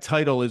think that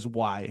title is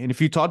why. And if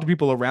you talk to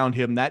people around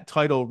him, that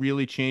title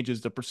really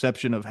changes the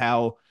perception of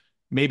how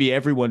maybe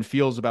everyone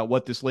feels about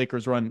what this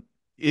Lakers run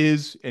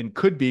is and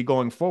could be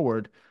going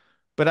forward.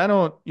 But I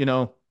don't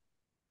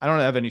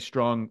have any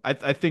strong,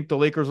 I think the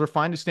Lakers are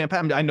fine to stand pat.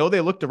 I mean, I know they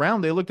looked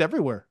around, they looked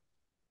everywhere.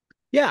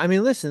 Yeah, I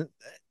mean, listen,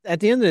 at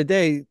the end of the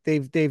day,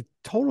 they've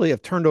totally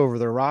have turned over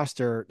their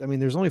roster. I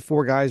mean, there's only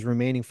four guys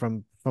remaining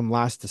from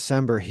last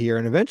December here,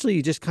 and eventually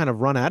you just kind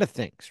of run out of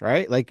things,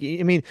 right? Like,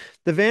 I mean,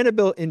 the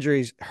Vanderbilt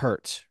injuries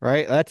hurts,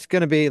 right? That's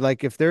going to be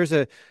like if there's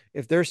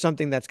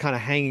something that's kind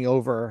of hanging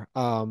over,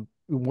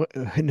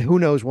 who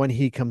knows when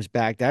he comes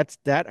back.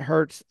 That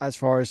hurts as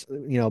far as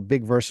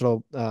big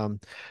versatile,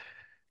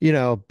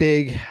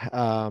 big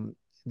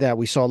that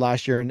we saw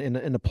last year in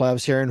the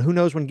playoffs here, and who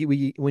knows when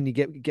you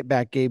get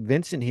back Gabe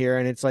Vincent here,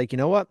 and it's like, you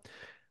know what?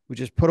 We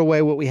just put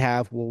away what we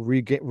have. We'll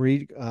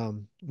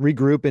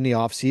regroup in the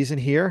offseason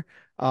here.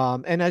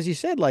 And as you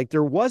said, like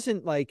there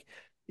wasn't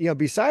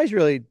besides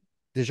really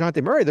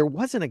DeJounte Murray, there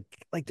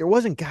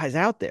wasn't guys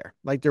out there.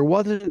 Like there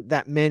wasn't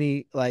that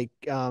many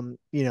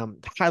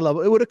high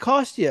level. It would have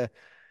cost you.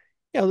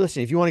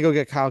 Listen, if you want to go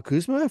get Kyle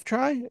Kuzma,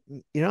 it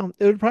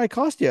would probably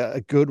cost you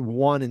a good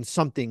one and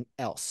something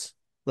else.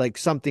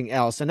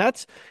 And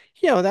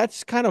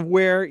that's kind of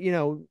where,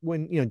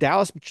 when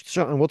Dallas,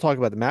 and we'll talk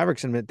about the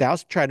Mavericks in a minute,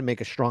 Dallas tried to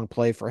make a strong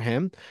play for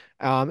him.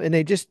 And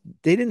they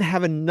didn't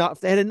have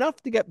enough. They had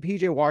enough to get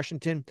PJ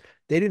Washington.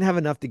 They didn't have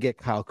enough to get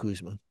Kyle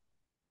Kuzma.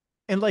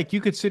 And like,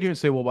 you could sit here and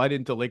say, well, why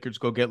didn't the Lakers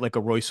go get like a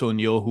Royce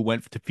O'Neal who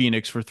went to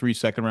Phoenix for 3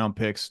 second-round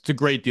picks? It's a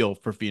great deal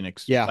for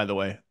Phoenix, by the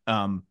way.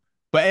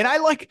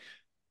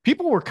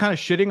 People were kind of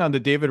shitting on the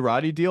David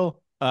Roddy deal.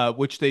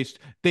 Which they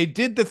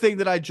did the thing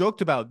that I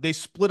joked about. They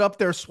split up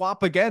their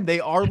swap again.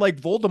 They are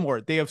like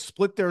Voldemort. They have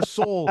split their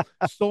soul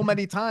so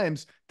many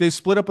times. They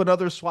split up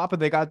another swap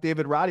and they got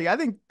David Roddy. I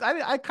think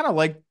I kind of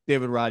like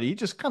David Roddy. He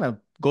just kind of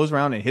goes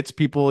around and hits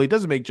people. He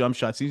doesn't make jump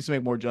shots. He needs to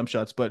make more jump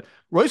shots. But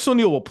Royce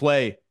O'Neal will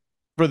play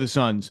for the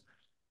Suns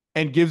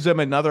and gives them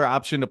another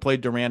option to play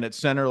Durant at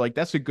center. Like,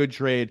 that's a good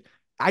trade.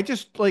 I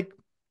just like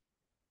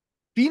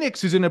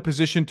Phoenix is in a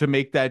position to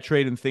make that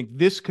trade and think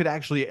this could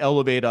actually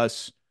elevate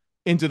us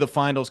into the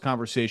finals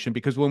conversation,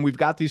 because when we've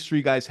got these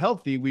three guys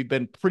healthy, we've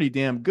been pretty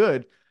damn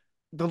good.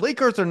 The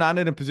Lakers are not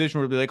in a position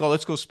where they're like, oh,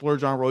 let's go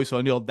splurge on Royce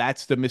O'Neal.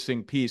 That's the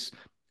missing piece.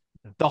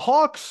 The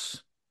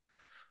Hawks,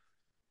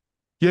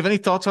 you have any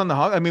thoughts on the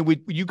Hawks? I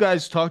mean, you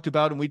guys talked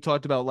about, and we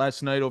talked about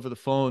last night over the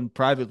phone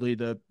privately,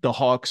 the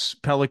Hawks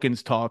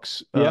Pelicans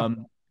talks. Yeah.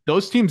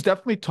 Those teams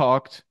definitely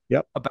talked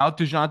Yep. about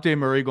DeJounte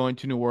Murray going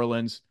to New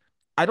Orleans.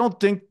 I don't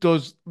think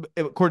those,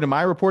 according to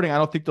my reporting, I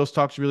don't think those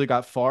talks really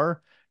got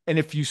far. And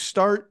if you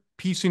start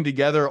piecing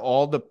together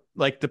all the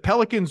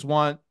Pelicans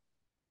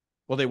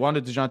they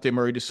wanted DeJounte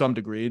Murray to some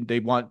degree.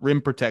 They want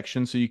rim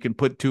protection, so you can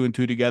put two and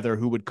two together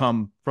who would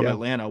come from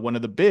Atlanta, one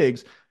of the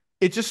bigs.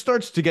 It just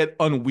starts to get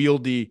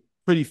unwieldy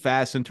pretty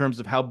fast in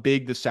terms of how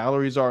big the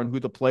salaries are and who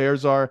the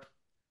players are.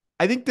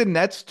 I think the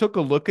Nets took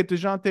a look at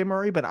DeJounte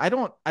Murray, but I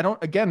don't,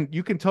 again,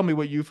 you can tell me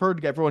what you've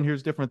heard. Everyone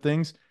hears different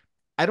things.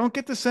 I don't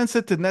get the sense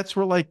that the Nets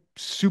were like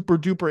super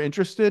duper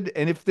interested.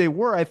 And if they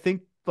were, I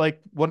think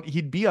like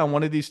he'd be on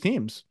one of these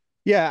teams.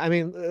 Yeah. I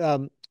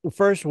mean,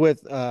 first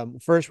with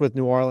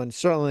New Orleans,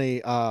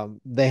 certainly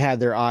they had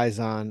their eyes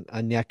on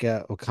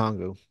Onyeka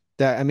Okongwu.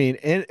 That, I mean,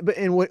 and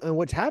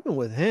what's happened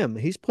with him,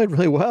 he's played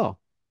really well.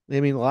 I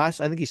mean, I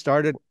think he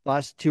started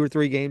last 2 or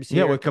 3 games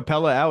here. Yeah, with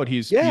Capella out,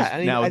 he's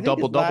now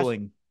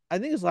double-doubling. I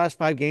think his last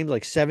 5 games,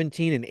 like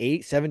 17-8,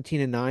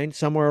 17-9,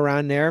 somewhere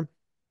around there.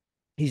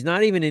 He's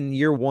not even in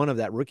year 1 of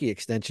that rookie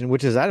extension,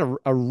 which is at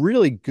a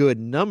really good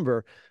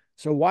number.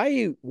 So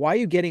why are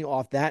you getting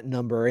off that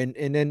number?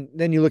 And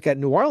then you look at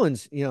New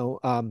Orleans,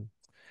 CJ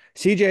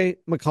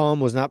McCollum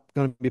was not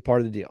going to be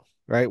part of the deal,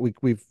 right?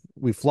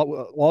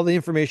 All the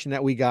information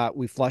that we got,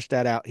 we flushed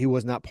that out. He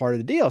was not part of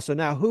the deal. So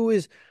now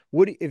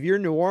if you're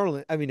New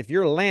Orleans, I mean, if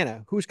you're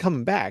Atlanta, who's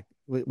coming back?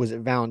 Was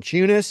it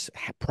Valanciunas?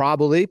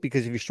 Probably,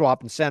 because if you're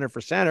swapping center for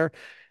center.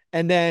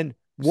 And then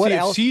what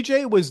else? If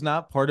CJ was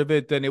not part of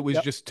it, then it was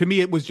just, to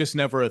me, it was just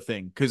never a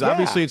thing. Because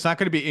obviously it's not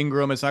going to be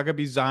Ingram. It's not going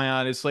to be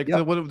Zion. It's like,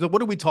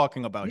 what are we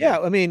talking about here?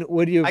 I mean,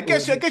 I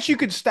guess you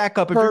could stack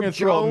up if you're going to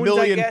throw a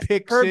million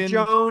picks Herb in.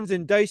 Jones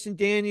and Dyson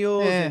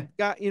Daniels and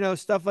got,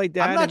 stuff like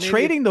that. I'm not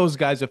trading those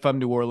guys if I'm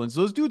New Orleans.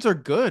 Those dudes are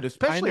good,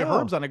 especially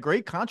Herb's on a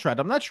great contract.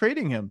 I'm not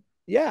trading him.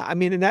 Yeah, I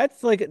mean, and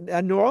that's like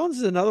New Orleans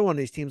is another one of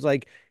these teams.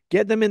 Like,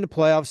 get them in the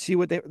playoffs, see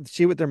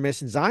what they're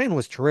missing. Zion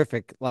was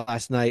terrific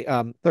last night.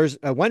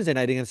 Wednesday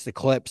night against the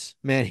Clips.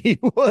 Man, he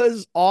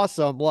was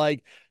awesome.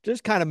 Like,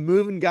 just kind of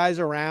moving guys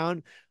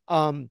around.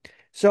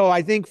 So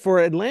I think for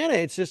Atlanta,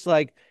 it's just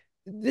like,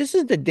 this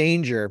is the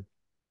danger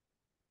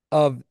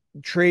of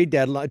trades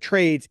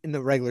in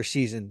the regular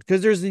season,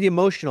 because there's the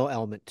emotional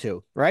element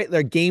too, right?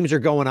 Their games are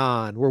going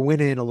on. We're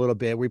winning a little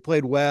bit. We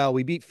played well.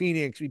 We beat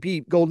Phoenix. We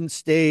beat Golden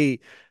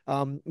State.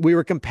 We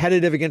were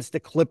competitive against the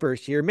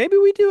Clippers here. Maybe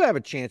we do have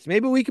a chance.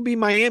 Maybe we could be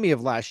Miami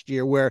of last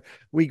year, where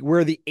we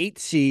were the 8th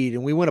seed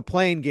and we win a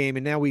playing game,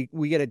 and now we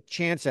get a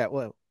chance at,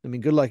 well, I mean,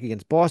 good luck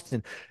against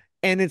Boston.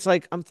 And it's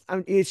like,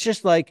 it's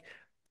just like,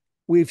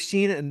 we've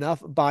seen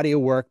enough body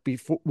of work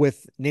before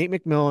with Nate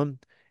McMillan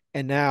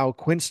and now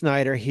Quinn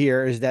Snyder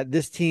here, is that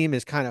this team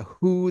is kind of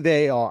who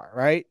they are,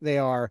 right? They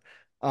are,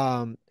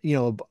 a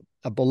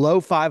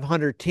below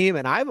 500 team.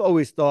 And I've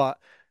always thought,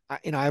 I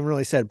haven't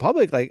really said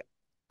public, like,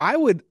 I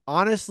would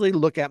honestly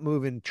look at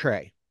moving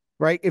Trey,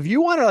 right? If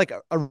you want to like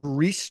a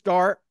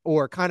restart,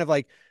 or kind of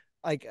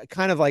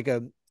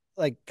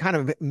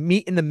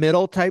meet in the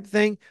middle type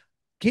thing,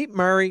 keep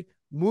Murray,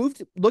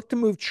 look to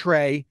move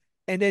Trey,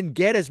 and then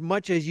get as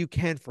much as you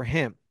can for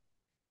him.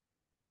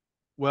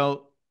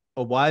 Well,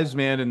 a wise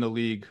man in the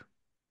league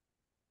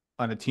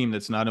on a team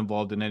that's not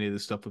involved in any of the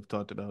stuff we've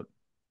talked about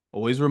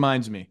always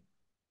reminds me,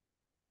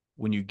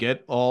 when you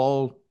get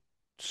all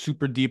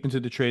super deep into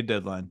the trade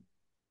deadline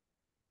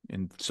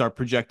and start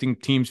projecting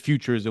teams'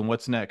 futures and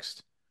what's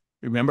next,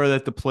 remember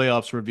that the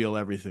playoffs reveal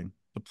everything.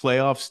 The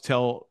playoffs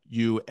tell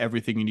you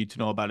everything you need to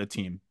know about a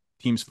team.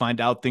 Teams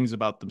find out things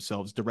about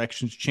themselves.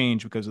 Directions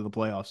change because of the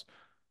playoffs.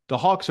 The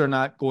Hawks are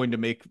not going to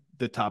make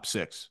the top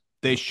 6.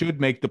 They should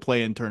make the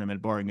play-in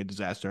tournament, barring a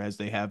disaster, as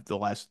they have the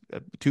last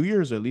 2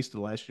 years, or at least the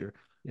last year.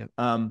 Yep.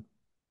 I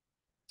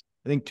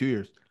think 2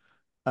 years.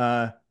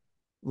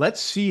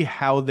 Let's see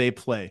how they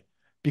play.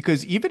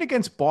 Because even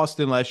against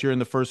Boston last year in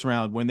the first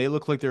round, when they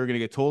looked like they were going to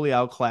get totally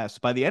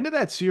outclassed, by the end of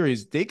that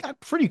series, they got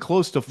pretty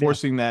close to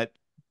forcing that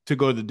to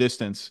go the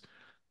distance.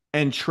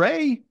 And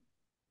Trey,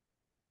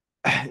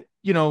 I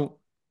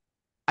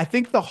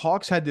think the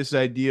Hawks had this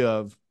idea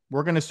of,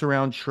 we're going to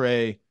surround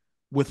Trey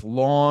with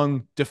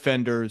long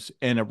defenders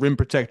and a rim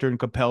protector in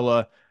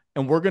Capella,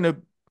 and we're going to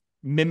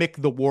mimic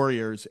the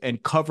Warriors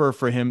and cover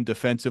for him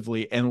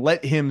defensively and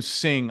let him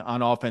sing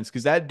on offense,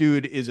 because that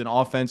dude is an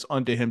offense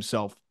unto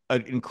himself,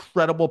 an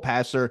incredible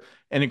passer,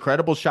 an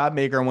incredible shot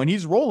maker. And when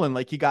he's rolling,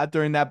 like he got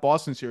during that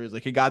Boston series,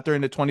 like he got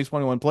during the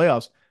 2021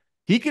 playoffs,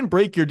 He can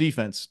break your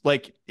defense.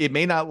 Like, it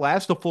may not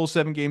last a full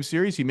 7-game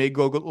series. He may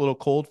go a little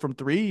cold from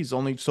three. He's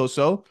only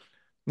so.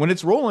 When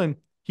it's rolling,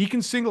 he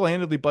can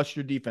single-handedly bust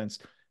your defense.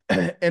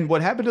 And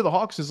what happened to the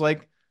Hawks is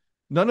like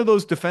none of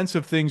those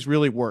defensive things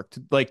really worked.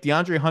 Like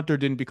DeAndre Hunter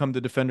didn't become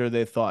the defender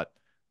they thought.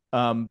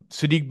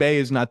 Sadiq Bey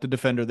is not the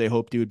defender they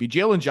hoped he would be.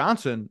 Jalen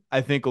Johnson,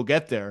 I think, will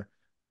get there.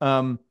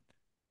 Um,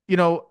 you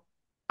know,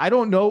 I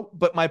don't know,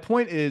 but my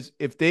point is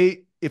if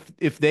they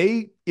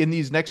in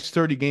these next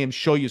 30 games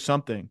show you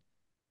something,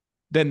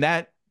 then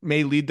that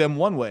may lead them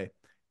one way.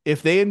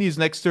 If they in these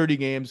next 30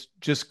 games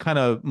just kind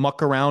of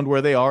muck around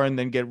where they are and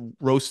then get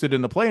roasted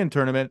in the play-in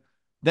tournament,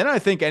 then I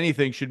think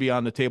anything should be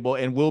on the table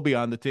and will be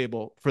on the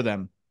table for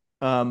them.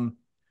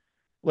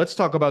 Let's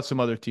talk about some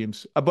other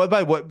teams. But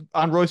by what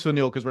on Royce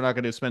O'Neal, because we're not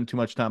going to spend too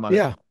much time on it.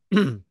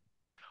 Yeah.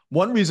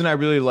 One reason I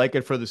really like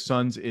it for the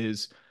Suns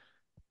is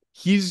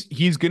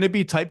he's going to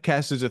be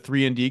typecast as a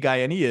 3-and-D guy,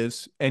 and he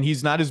is, and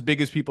he's not as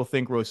big as people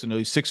think. Royce O'Neal,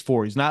 he's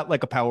 6'4". He's not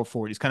like a power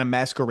forward. He's kind of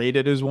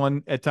masqueraded as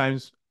one at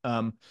times.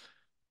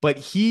 But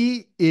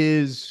he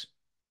is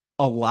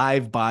a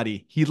live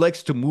body. He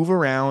likes to move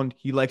around.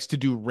 He likes to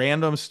do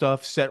random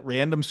stuff, set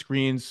random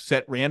screens,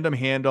 set random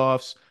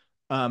handoffs.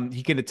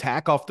 He can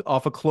attack off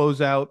a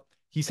closeout.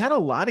 He's had a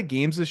lot of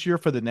games this year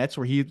for the Nets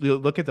where he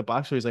look at the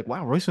box score. He's like,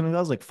 wow, Royce O'Neal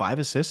has like 5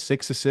 assists,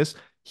 6 assists.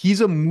 He's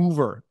a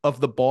mover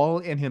of the ball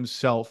in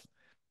himself.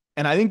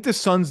 And I think the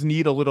Suns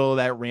need a little of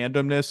that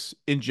randomness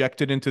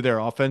injected into their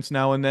offense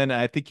now and then.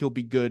 And I think he'll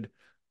be good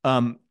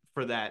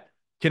for that.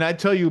 Can I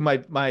tell you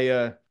my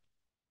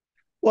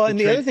Well, and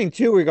the other thing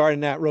too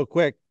regarding that real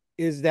quick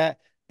is that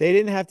they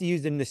didn't have to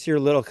use the Nasir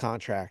Little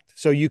contract.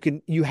 So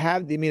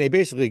they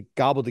basically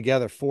gobbled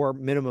together 4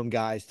 minimum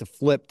guys to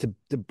flip to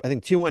I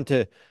think 2 went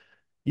to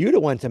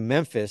went to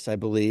Memphis, I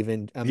believe.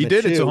 And he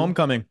did. It's a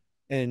homecoming.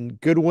 And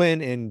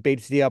Goodwin and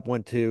Bates Diop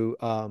went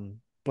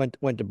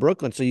to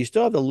Brooklyn. So you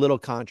still have the Little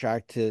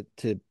contract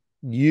to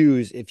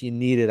use if you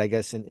need it, I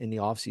guess, in the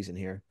offseason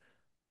here.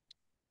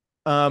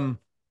 I'll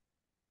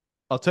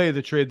tell you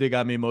the trade that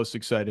got me most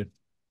excited.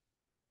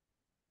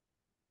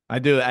 I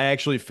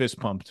actually fist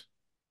pumped.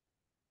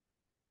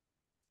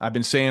 I've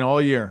been saying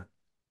all year,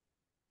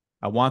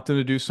 I want them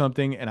to do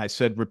something. And I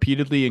said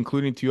repeatedly,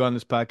 including to you on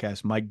this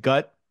podcast, my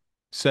gut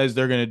says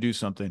they're going to do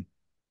something.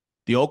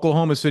 The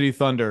Oklahoma City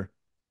Thunder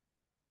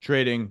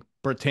trading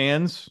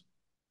Bertans,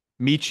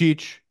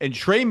 Micic, and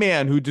Trey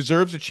Mann, who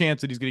deserves a chance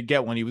that he's going to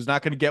get one. He was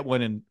not going to get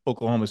one in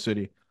Oklahoma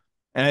City.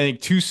 And I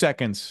think 2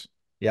 seconds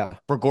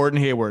for Gordon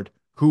Hayward,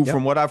 who,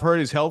 from what I've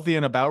heard, is healthy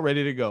and about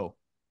ready to go,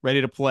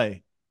 ready to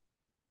play.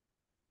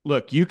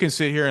 Look, you can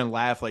sit here and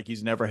laugh like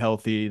he's never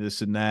healthy,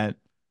 this and that.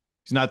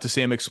 He's not the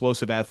same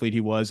explosive athlete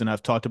he was. And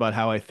I've talked about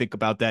how I think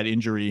about that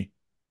injury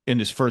in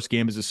his first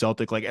game as a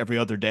Celtic, like every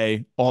other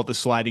day, all the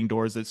sliding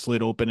doors that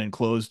slid open and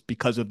closed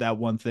because of that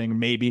one thing,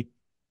 maybe.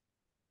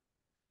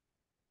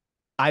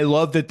 I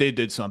love that they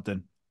did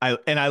something.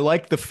 I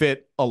like the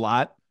fit a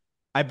lot.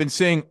 I've been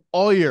saying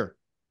all year,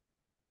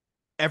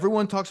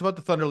 everyone talks about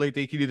the Thunder late.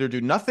 They could either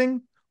do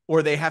nothing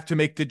or they have to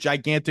make the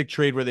gigantic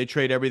trade where they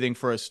trade everything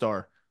for a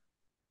star.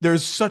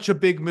 There's such a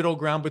big middle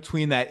ground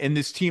between that. And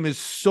this team is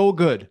so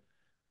good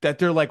that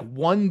they're like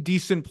one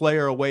decent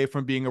player away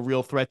from being a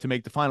real threat to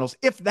make the finals.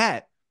 If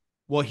that,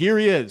 well, here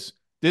he is.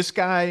 This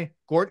guy,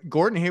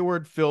 Gordon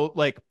Hayward,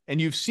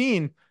 and you've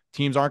seen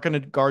teams aren't going to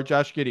guard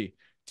Josh Giddey.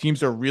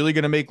 Teams are really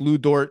going to make Lou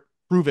Dort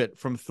prove it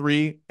from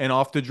 3 and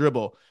off the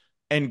dribble.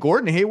 And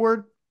Gordon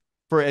Hayward,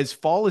 for as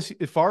far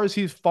as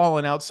he's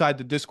fallen outside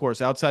the discourse,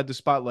 outside the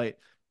spotlight,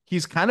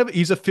 he's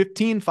a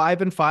 15,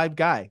 5-5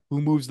 guy who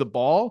moves the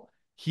ball.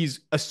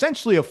 He's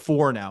essentially a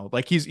 4 now.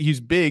 Like he's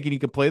big and he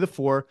can play the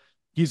 4.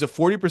 He's a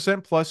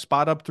 40% plus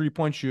spot up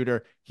 3-point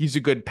shooter. He's a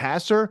good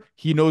passer.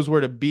 He knows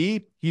where to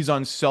be. He's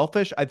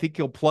unselfish. I think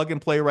he'll plug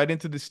and play right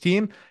into this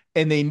team.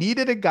 And they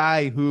needed a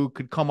guy who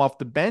could come off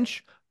the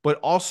bench, but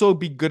also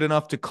be good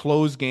enough to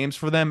close games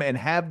for them and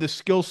have the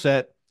skill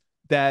set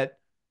that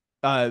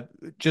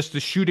just the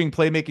shooting,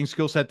 playmaking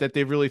skill set that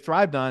they've really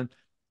thrived on.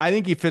 I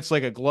think he fits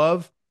like a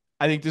glove.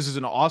 I think this is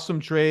an awesome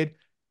trade.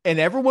 And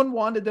everyone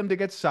wanted them to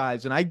get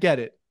size, and I get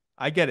it.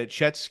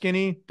 Chet's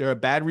skinny. They're a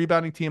bad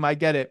rebounding team. I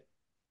get it.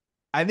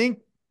 I think,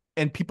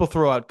 and people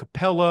throw out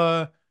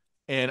Capella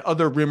and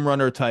other rim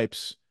runner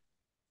types.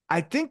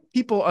 I think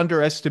people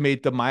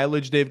underestimate the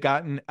mileage they've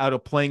gotten out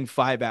of playing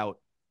 5 out,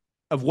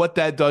 of what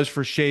that does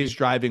for Shea's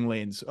driving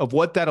lanes, of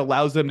what that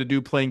allows them to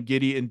do playing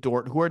Giddey and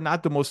Dort, who are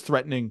not the most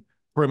threatening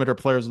perimeter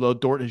players, although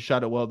Dort has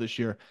shot it well this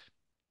year.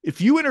 If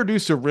you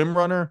introduce a rim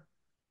runner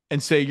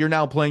and say you're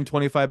now playing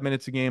 25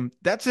 minutes a game,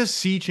 that's a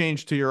sea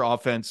change to your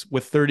offense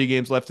with 30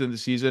 games left in the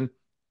season.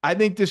 I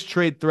think this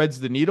trade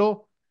threads the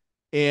needle,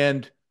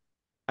 and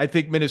I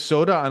think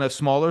Minnesota on a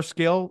smaller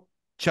scale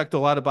checked a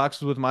lot of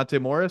boxes with Monte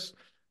Morris.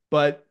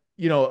 But,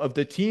 of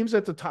the teams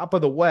at the top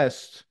of the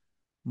West,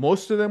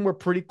 most of them were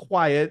pretty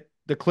quiet.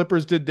 The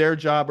Clippers did their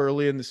job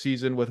early in the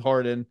season with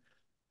Harden.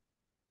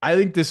 I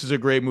think this is a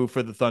great move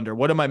for the Thunder.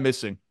 What am I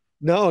missing?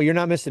 No, you're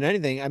not missing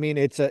anything. I mean,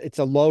 it's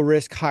a low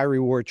risk, high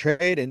reward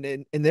trade.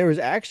 And there was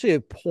actually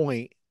a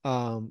point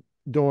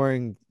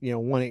during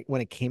when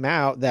it came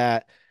out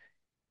that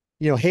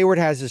Hayward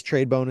has his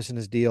trade bonus in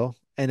his deal,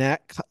 and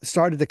that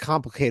started to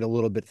complicate a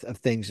little bit of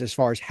things as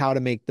far as how to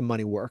make the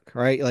money work,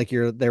 right? Like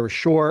they were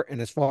short,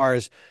 and as far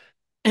as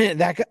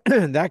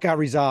that got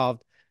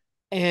resolved,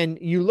 and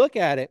you look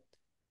at it,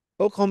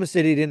 Oklahoma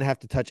City didn't have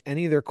to touch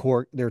any of their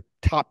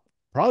top,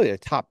 probably their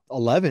top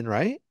 11,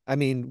 right? I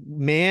mean,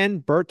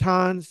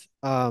 Bertans,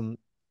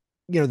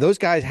 those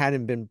guys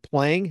hadn't been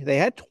playing. They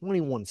had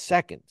 21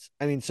 seconds.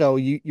 I mean, so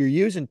you're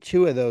using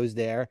two of those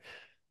there.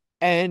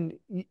 And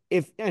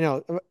if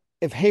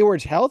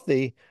Hayward's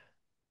healthy,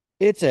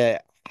 it's a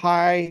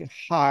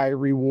high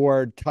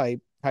reward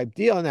type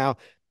deal. Now,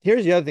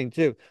 here's the other thing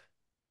too.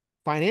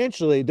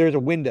 Financially, there's a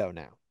window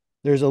now.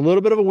 There's a little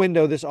bit of a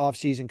window this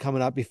offseason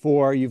coming up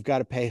before you've got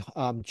to pay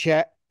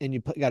Chet, and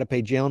you got to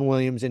pay Jalen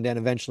Williams, and then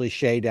eventually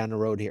Shea down the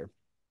road here.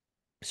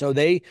 So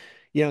they're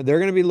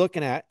going to be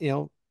looking at,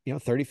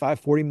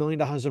 35, $40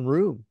 million in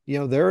room.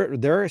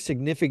 They're a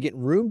significant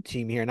room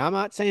team here. And I'm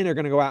not saying they're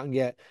going to go out and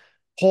get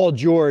Paul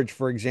George,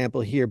 for example,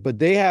 here, but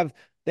they have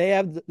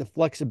the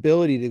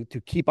flexibility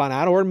to keep on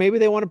out, or maybe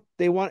they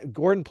want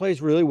Gordon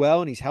plays really well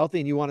and he's healthy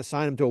and you want to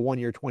sign him to a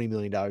 1-year, $20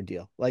 million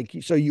deal. Like,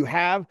 so you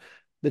have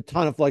the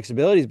ton of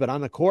flexibilities, but on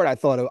the court, I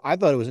thought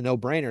it was a no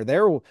brainer. They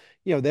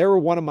were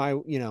one of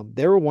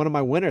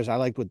my winners. I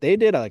liked what they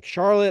did. I like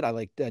Charlotte. I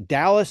like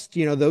Dallas,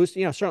 those,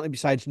 certainly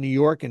besides New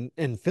York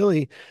and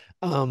Philly.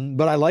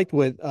 But I liked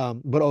what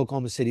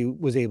Oklahoma City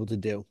was able to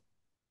do.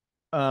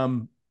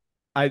 I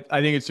think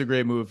it's a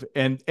great move.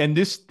 And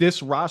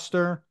this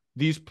roster,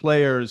 these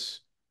players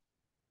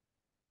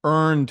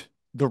earned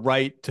the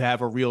right to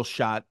have a real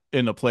shot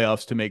in the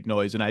playoffs to make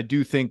noise. And I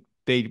do think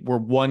they were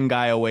one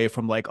guy away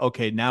from like,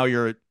 okay, now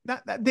you're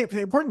not, they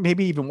weren't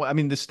maybe even, I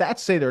mean, the stats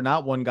say they're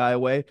not one guy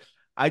away.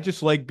 I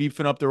just like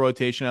beefing up the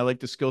rotation. I like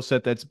the skill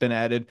set that's been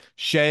added.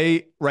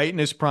 Shea, right in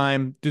his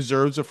prime,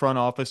 deserves a front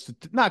office to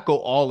not go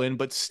all in,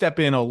 but step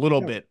in a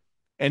little bit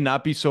and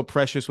not be so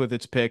precious with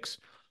its picks.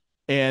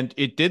 And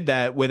it did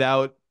that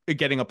without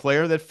getting a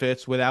player that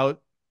fits,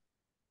 without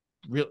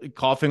really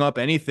coughing up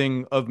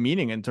anything of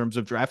meaning in terms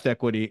of draft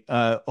equity.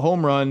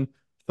 Home run,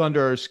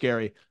 Thunder are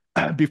scary.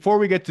 Before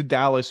we get to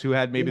Dallas, who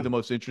had maybe the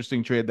most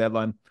interesting trade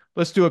deadline,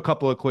 let's do a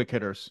couple of quick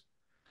hitters.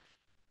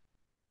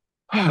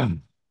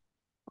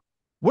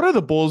 What are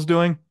the Bulls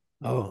doing?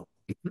 Oh,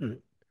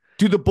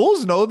 do the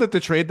Bulls know that the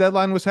trade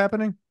deadline was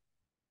happening?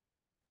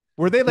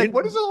 Were they like,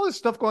 what is all this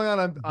stuff going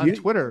on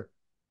Twitter?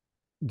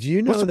 Do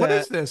you know what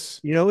is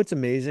this? It's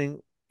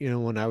amazing.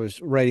 When I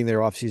was writing their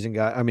offseason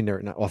guide, I mean,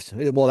 they're not off.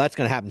 Well, that's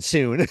going to happen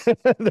soon.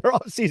 Their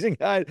offseason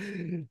guide,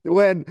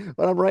 when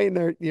I'm writing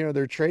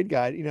their trade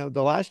guide,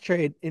 the last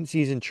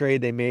in-season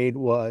trade they made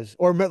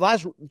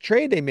last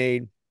trade they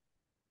made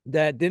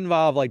that didn't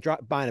involve like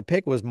buying a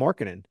pick was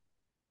marketing.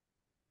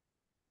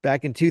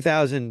 Back in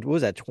 2000, what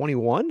was that,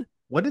 21?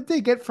 What did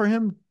they get for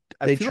him?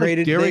 They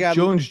traded Derek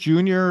Jones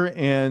Jr.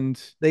 and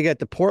they got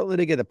the Portland.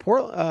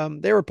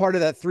 They were part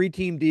of that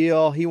 3-team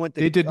deal.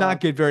 They did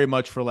not get very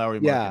much for Lauri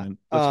Markkanen.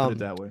 Let's put it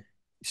that way.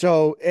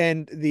 So,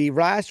 and the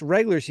last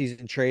regular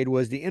season trade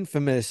was the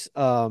infamous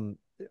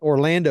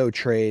Orlando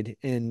trade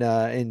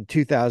in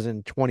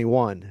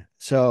 2021.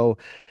 So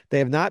they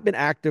have not been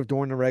active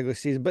during the regular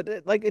season, but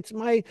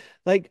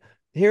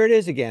here it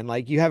is again.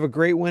 Like, you have a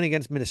great win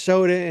against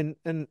Minnesota,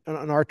 and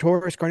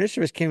Arturas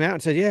Karnisovas came out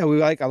and said, "Yeah,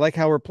 I like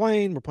how we're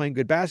playing. We're playing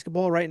good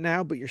basketball right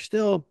now, but you're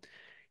still,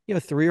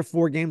 3 or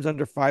 4 games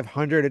under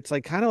 500. It's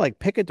like kind of like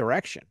pick a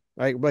direction,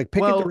 right? Like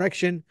pick a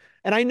direction."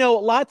 And I know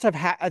lots of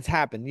it's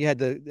happened. You had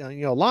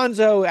the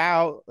Alonzo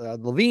out,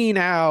 Levine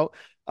out.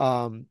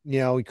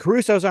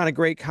 Caruso's on a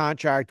great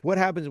contract. What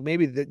happens?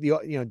 Maybe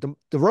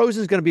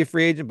DeRozan's going to be a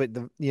free agent, but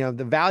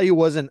the value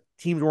wasn't.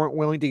 Teams weren't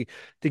willing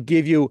to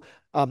give you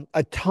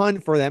a ton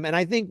for them. And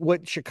I think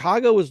what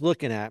Chicago was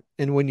looking at,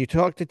 and when you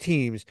talk to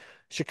teams,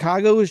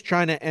 Chicago is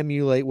trying to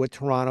emulate what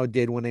Toronto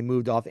did when they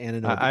moved off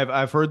Anunoby.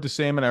 I've heard the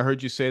same, and I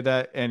heard you say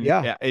that, and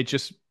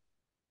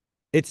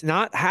it's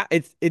not how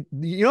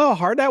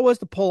hard that was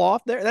to pull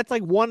off there. That's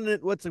like one in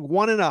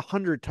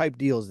 100 type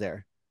deals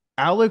there.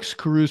 Alex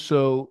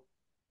Caruso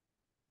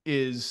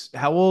is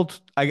how old?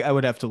 I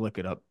would have to look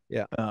it up.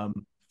 Yeah.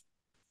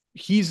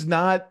 He's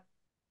not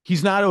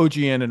OG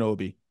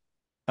Anunoby.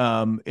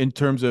 In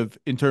terms of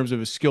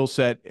his skill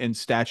set and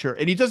stature,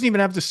 and he doesn't even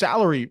have the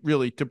salary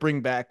really to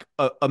bring back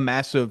a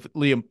massive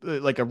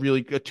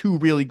two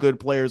really good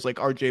players like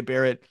RJ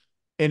Barrett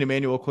and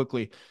Emmanuel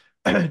Quickly.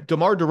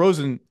 DeMar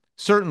DeRozan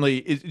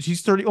certainly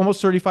he's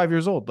almost 35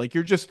 years old. Like,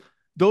 you're just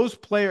those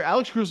players.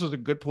 Alex Caruso is a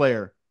good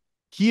player.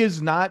 He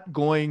is not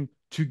going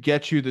to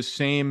get you the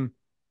same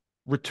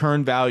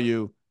return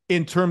value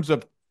in terms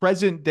of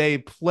present day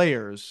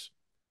players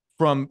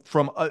from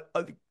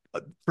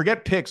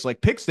forget picks.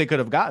 Like, picks they could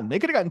have gotten. They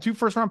could have gotten 2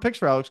 first-round picks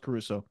for Alex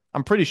Caruso,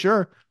 I'm pretty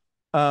sure.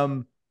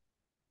 In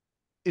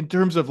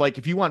terms of, like,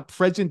 if you want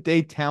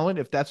present-day talent,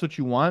 if that's what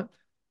you want,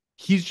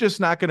 he's just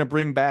not going to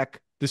bring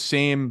back the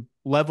same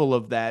level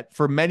of that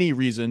for many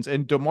reasons.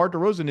 And DeMar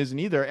DeRozan isn't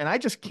either. And I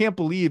just can't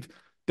believe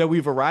that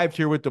we've arrived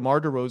here with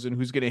DeMar DeRozan,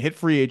 who's going to hit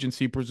free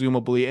agency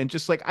presumably, and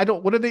just like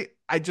what are they?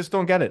 I just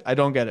don't get it. I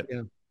don't get it.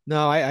 Yeah.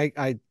 No,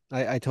 I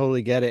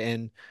totally get it.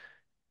 And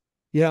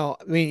I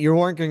mean, you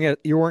weren't going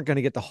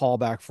to get the haul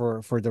back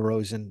for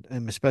DeRozan,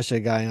 and especially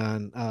a guy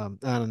on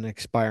an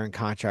expiring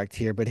contract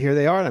here. But here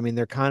they are. I mean,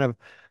 they're kind of,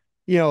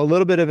 a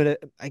little bit of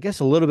I guess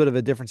a little bit of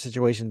a different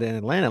situation than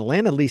Atlanta.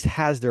 Atlanta at least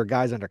has their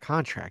guys under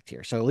contract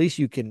here, so at least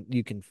you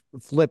can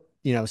flip,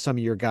 some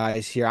of your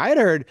guys here. I had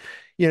heard,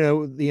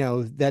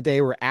 that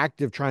they were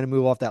active trying to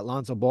move off that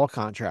Lonzo Ball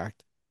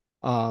contract.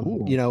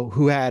 Ooh.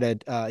 Who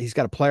had he's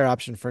got a player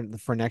option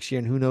for next year,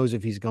 and who knows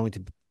if he's going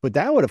to. But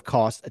that would have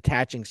cost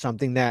attaching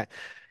something that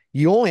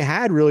you only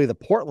had really the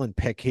Portland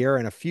pick here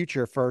and a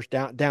future first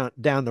down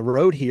the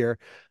road here.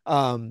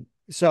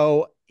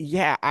 So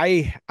yeah,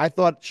 I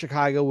thought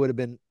Chicago would have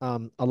been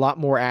a lot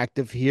more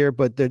active here,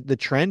 but the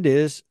trend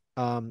is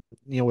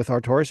with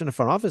Arturas in the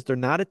front office, they're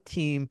not a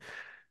team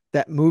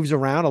that moves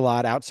around a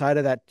lot outside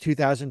of that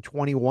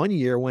 2021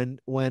 year when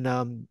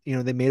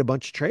they made a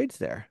bunch of trades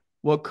there.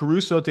 Well,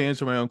 Caruso, to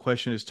answer my own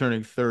question, is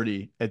turning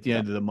 30 at the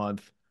end of the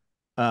month.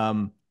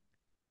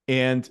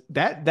 And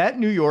that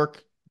New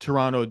York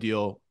Toronto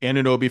deal,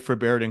 Anunoby for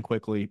Barrett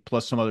quickly,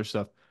 plus some other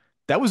stuff,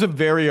 that was a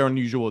very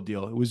unusual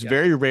deal. It was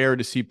very rare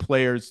to see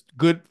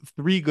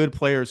three good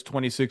players,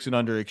 26 and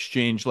under,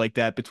 exchange like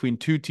that between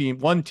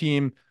one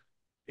team.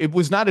 It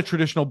was not a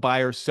traditional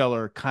buyer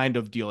seller kind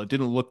of deal. It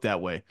didn't look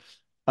that way.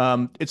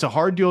 It's a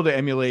hard deal to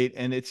emulate,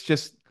 and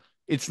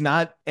it's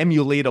not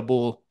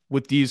emulatable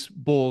with these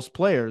Bulls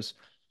players.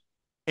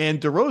 And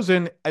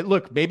DeRozan,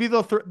 look, maybe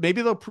they'll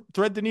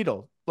thread the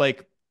needle,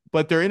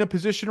 but they're in a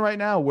position right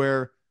now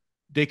where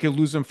they could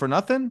lose him for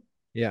nothing.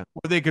 Yeah.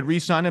 Or they could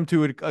re-sign him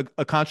to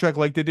a contract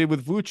like they did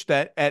with Vooch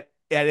that at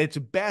its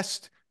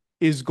best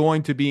is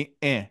going to be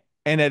and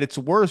at its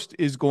worst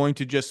is going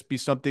to just be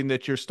something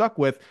that you're stuck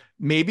with.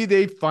 Maybe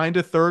they find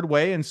a third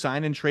way and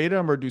sign and trade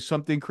him or do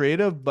something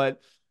creative,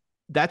 but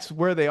that's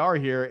where they are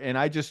here. And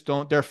I just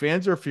don't, their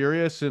fans are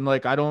furious. And I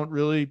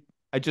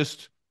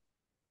just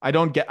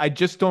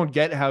don't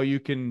get how you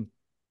can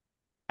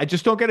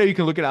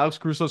look at Alex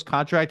Caruso's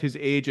contract, his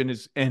age,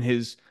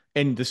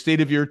 and the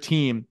state of your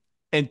team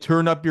and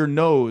turn up your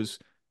nose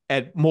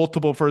at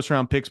multiple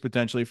first-round picks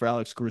potentially for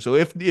Alex Caruso,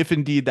 if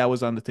indeed that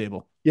was on the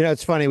table.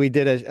 It's funny. We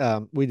did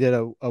a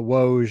Woj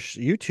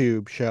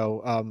YouTube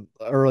show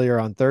earlier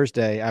on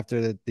Thursday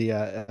after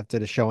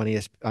the show on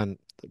on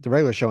the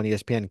regular show on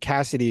ESPN.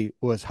 Cassidy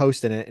was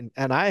hosting it,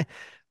 and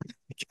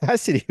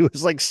Cassidy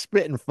was like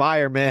spitting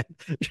fire, man.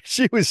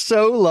 She was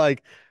so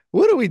like,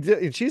 "What do we do?"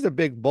 And she's a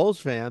big Bulls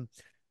fan.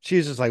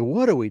 She's just like,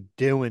 "What are we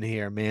doing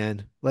here,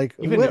 man? What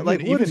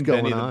is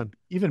going on?"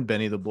 Even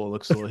Benny the Bull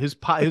looks a little his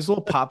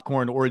little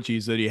popcorn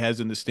orgies that he has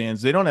in the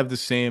stands. They don't have the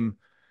same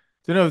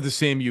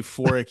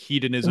euphoric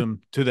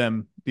hedonism to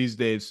them these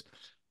days.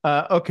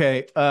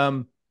 Okay.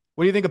 What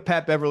do you think of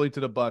Pat Beverley to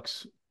the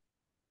Bucks?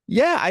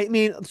 Yeah, I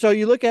mean, so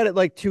you look at it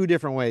like two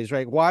different ways,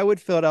 right? Why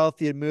would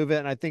Philadelphia move it?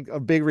 And I think a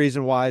big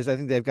reason why is I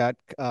think they've got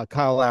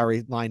Kyle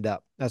Lowry lined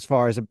up as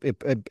far as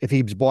if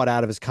he's bought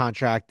out of his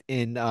contract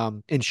in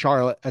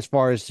Charlotte, as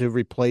far as to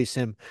replace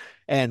him.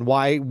 And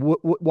why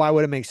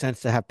would it make sense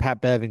to have Pat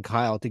Bev and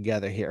Kyle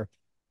together here?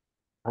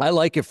 I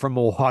like it from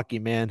Milwaukee,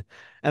 man.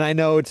 And I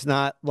know it's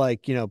not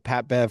like,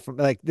 Pat Bev from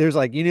there's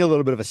you need a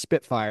little bit of a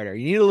spitfire there.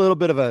 You need a little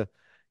bit of a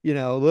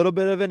little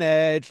bit of an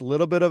edge, a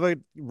little bit of a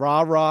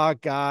rah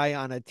guy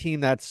on a team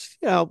that's,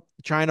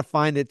 trying to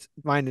find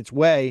its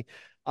way.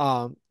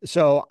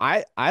 So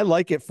I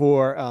like it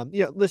for,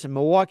 listen,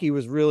 Milwaukee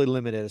was really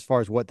limited as far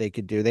as what they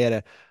could do.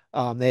 They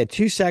had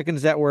 2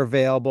 seconds that were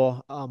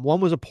available. One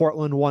was a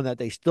Portland one that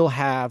they still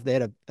have. They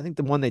had I think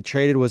the one they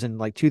traded was in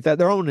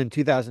their own in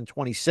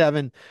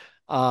 2027.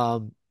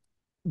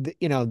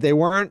 They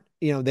weren't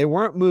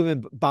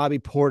moving Bobby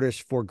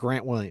Portis for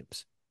Grant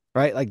Williams.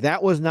 Right,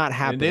 that was not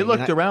happening. And they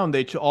looked around.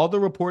 All the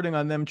reporting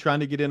on them trying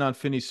to get in on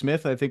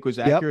Finney-Smith, I think, was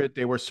accurate. Yep.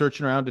 They were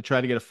searching around to try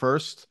to get a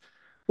first.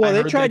 Well,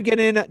 they tried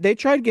getting in. They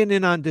tried getting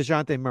in on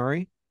DeJounte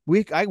Murray.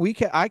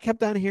 I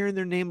kept on hearing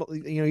their name.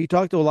 You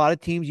talked to a lot of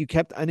teams. You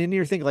kept and in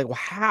your thinking well,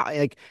 how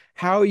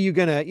are you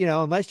gonna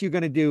unless you're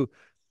gonna do,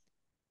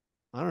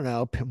 I don't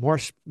know,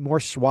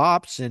 more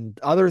swaps and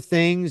other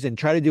things and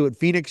try to do what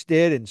Phoenix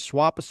did and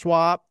swap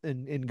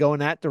and go in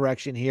that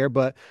direction here,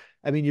 but.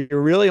 I mean,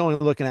 you're really only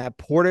looking at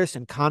Portis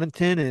and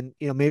Connaughton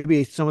and,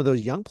 maybe some of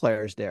those young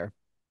players there.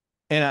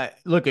 And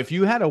look, if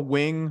you had a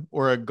wing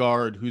or a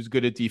guard who's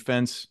good at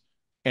defense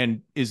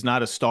and is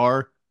not a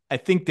star, I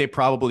think they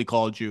probably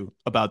called you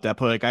about that.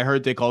 But I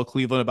heard they called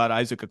Cleveland about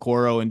Isaac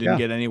Okoro and didn't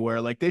get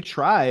anywhere. They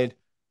tried.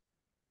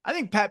 I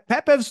think Pat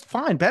Bev's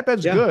fine. Pat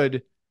Bev's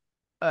good.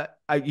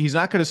 He's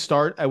not going to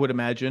start, I would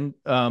imagine.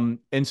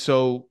 And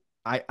so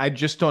I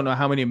just don't know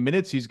how many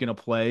minutes he's going to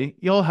play.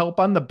 He'll help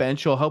on the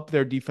bench. He'll help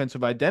their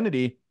defensive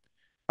identity.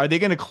 Are they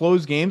going to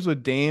close games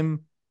with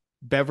Dame,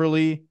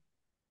 Beverley,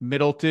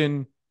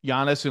 Middleton,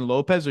 Giannis, and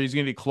Lopez? Or he's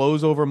going to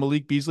close over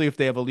Malik Beasley if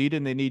they have a lead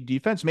and they need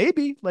defense?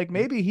 Maybe.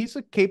 Maybe he's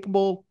a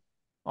capable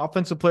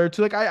offensive player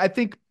too. I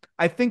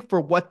think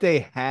for what they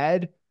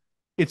had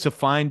it's a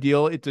fine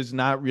deal. It does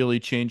not really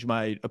change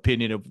my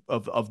opinion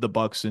of the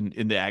Bucks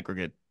in the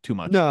aggregate too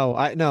much. No,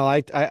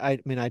 I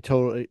mean, I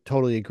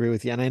totally agree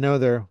with you. And I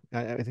know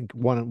I think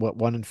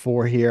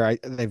 1-4 here.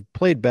 They've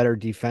played better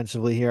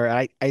defensively here.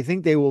 I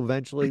think they will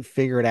eventually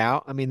figure it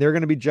out. I mean, they're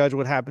going to be judged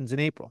what happens in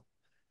April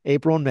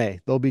and May.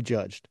 They'll be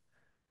judged.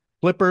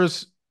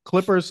 Clippers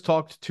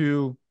talked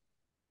to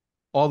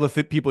all the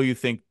people you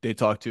think they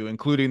talked to,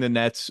 including the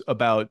Nets,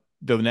 about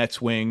the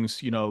Nets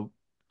wings.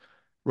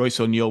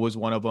 Royce O'Neal was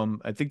one of them.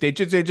 I think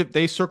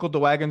they circled the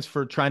wagons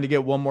for trying to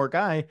get one more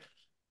guy.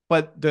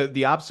 But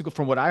the obstacle,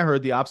 from what I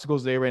heard, the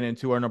obstacles they ran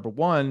into are, number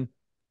one,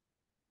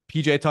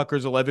 PJ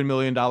Tucker's $11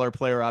 million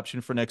player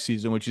option for next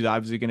season, which he's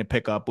obviously going to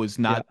pick up, was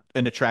not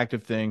an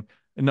attractive thing.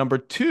 And number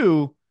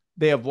two,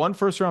 they have one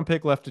first-round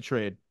pick left to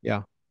trade.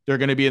 Yeah. They're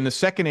going to be in the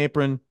second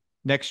apron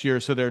next year,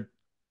 so their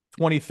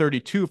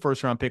 2032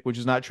 first-round pick, which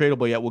is not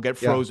tradable yet, will get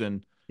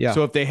frozen. Yeah.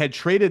 So if they had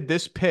traded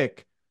this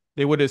pick,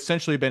 they would have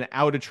essentially been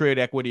out of trade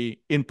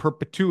equity in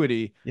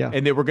perpetuity,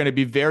 and they were going to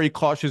be very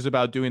cautious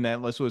about doing that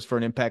unless it was for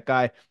an impact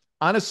guy.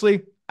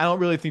 Honestly, I don't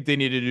really think they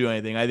need to do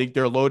anything. I think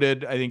they're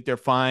loaded. I think they're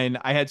fine.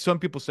 I had some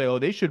people say, oh,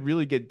 they should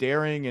really get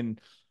daring and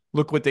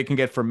look what they can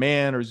get for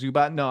Man or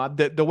Zubac. No,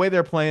 the way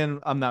they're playing,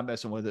 I'm not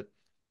messing with it.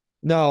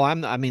 No,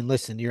 I mean,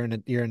 listen, you're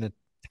in the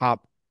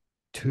top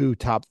 2,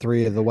 top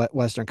 3 of the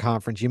Western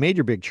Conference. You made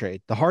your big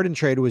trade. The Harden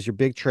trade was your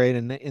big trade,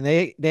 and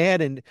they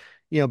had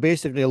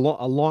basically a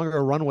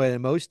longer runway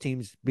than most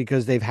teams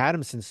because they've had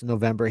him since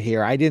November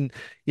here. I didn't,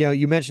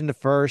 you mentioned the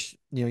first,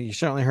 you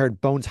certainly heard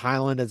Bones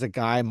Highland as a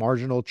guy,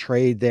 marginal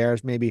trade there,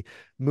 maybe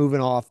moving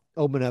off,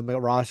 open up a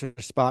roster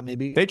spot.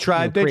 Maybe they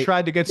tried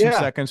to get some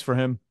seconds for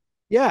him.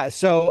 Yeah.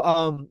 So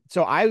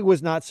I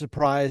was not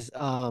surprised,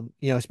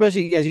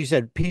 especially as you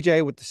said,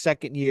 PJ with the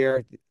second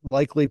year,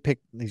 likely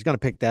he's going to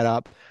pick that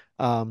up.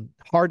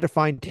 Hard to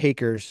find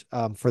takers,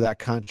 for that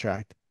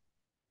contract.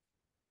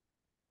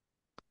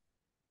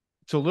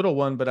 It's a little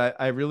one, but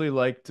I really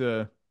liked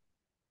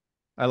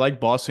I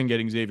like Boston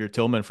getting Xavier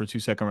Tillman for 2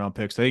 second-round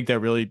picks. I think that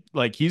really,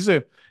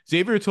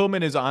 Xavier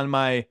Tillman is on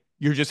my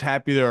you're just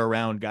happy they're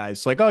around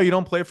guys. Like, oh, you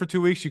don't play for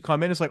 2 weeks, you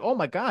come in, it's like, oh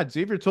my God,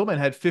 Xavier Tillman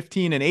had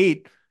 15 and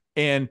 8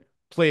 and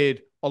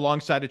played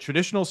alongside a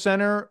traditional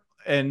center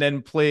and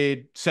then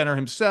played center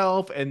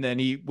himself. And then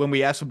when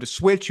we asked him to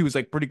switch, he was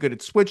like pretty good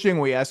at switching.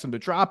 When we asked him to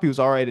drop, he was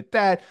all right at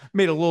that.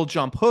 Made a little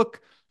jump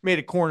hook. Made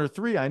a corner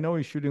 3. I know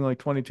he's shooting like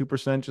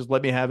 22%. Just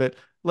let me have it.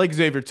 Like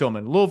Xavier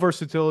Tillman. A little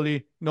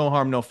versatility. No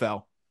harm, no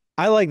foul.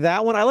 I like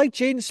that one. I like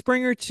Jaden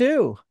Springer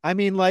too. I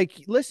mean,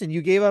 listen,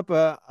 you gave up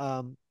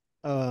a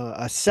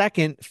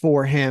second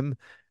for him.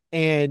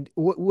 And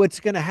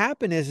what's going to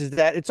happen is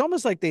that it's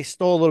almost like they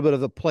stole a little bit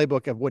of the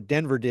playbook of what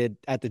Denver did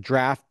at the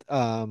draft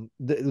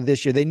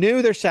this year. They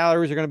knew their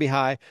salaries are going to be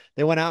high.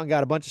 They went out and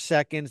got a bunch of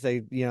seconds.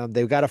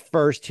 They've got a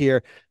first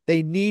here.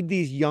 They need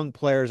these young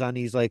players on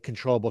these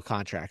controllable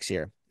contracts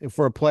here. And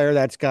for a player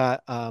that's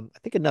got, I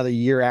think another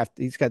year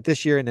after, he's got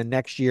this year and the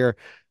next year,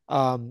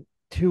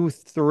 2,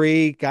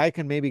 3 guy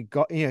can maybe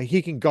go,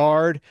 he can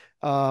guard.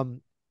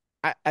 Some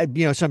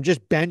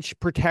just bench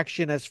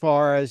protection as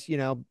far as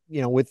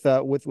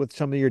with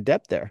some of your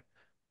depth there.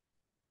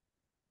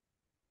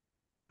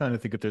 Trying to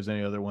think if there's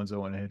any other ones I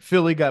want to hit.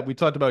 Philly we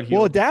talked about Hield.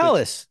 Well,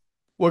 Dallas.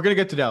 We're gonna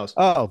get to Dallas.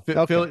 Oh,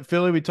 okay.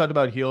 Philly. We talked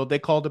about Hield. They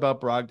called about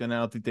Brogdon. I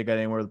don't think they got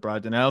anywhere with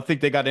Brogdon. I don't think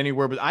they got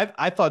anywhere. But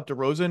I thought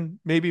DeRozan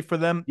maybe for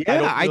them.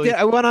 Yeah, I did.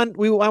 I went on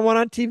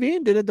TV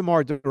and did a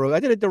DeMar DeRozan. I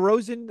did a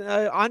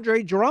DeRozan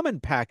Andre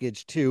Drummond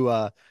package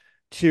to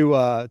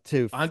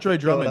Andre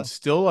Drummond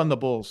still on the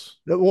Bulls.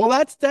 Well,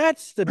 that's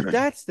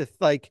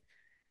the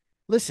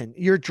listen,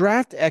 your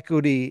draft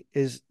equity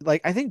is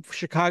I think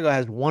Chicago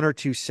has 1 or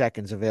 2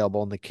 seconds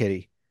available in the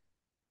kitty.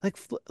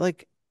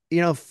 Flip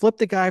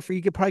the guy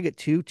you could probably get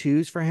 2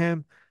 2s for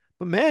him.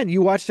 But man,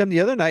 you watched them the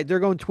other night. They're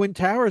going Twin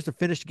Towers to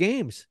finish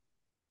games.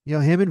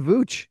 Him and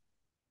Vooch.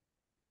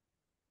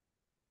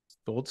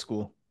 Old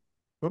school.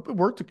 It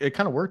worked. It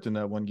kind of worked in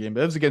that one game,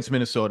 but it was against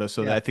Minnesota,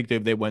 so I think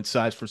they went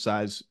size for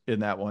size in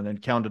that one and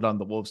counted on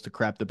the Wolves to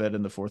crap the bed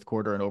in the fourth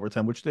quarter and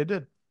overtime, which they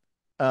did.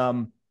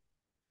 Brogdon,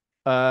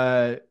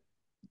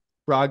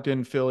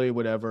 Philly,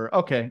 whatever.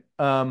 Okay.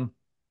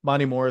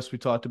 Monty Morris, we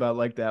talked about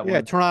that one. Yeah,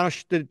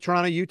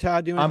 Toronto,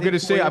 Utah doing. I'm gonna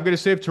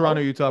save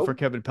Toronto, Utah for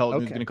Kevin Pelton,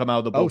 who's gonna come out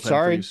of the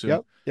bullpen pretty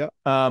soon. Yep.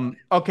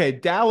 Okay,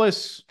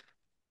 Dallas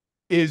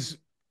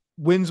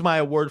wins my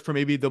award for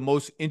maybe the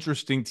most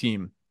interesting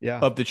team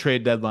of the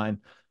trade deadline.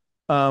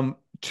 2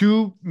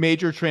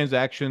 major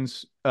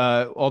transactions,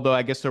 although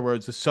I guess there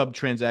was a sub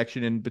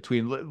transaction in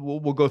between.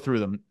 We'll go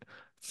through them.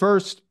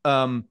 First,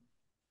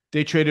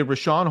 they traded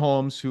Rashawn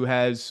Holmes, who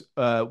has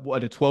a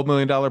 $12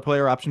 million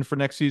player option for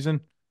next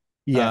season.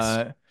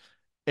 Yes.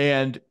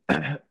 And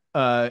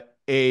a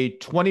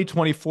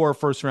 2024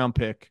 first round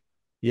pick.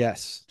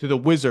 Yes. To the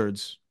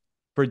Wizards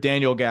for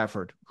Daniel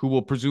Gafford, who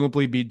will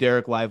presumably be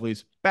Derek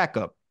Lively's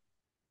backup.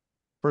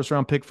 First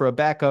round pick for a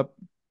backup.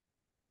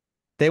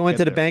 They went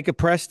to the Bank of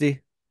Presti.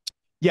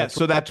 Yeah,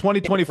 so that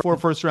 2024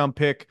 first round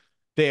pick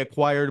they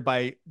acquired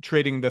by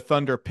trading the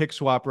Thunder pick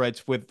swap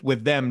rights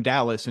with them,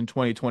 Dallas, in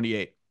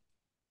 2028.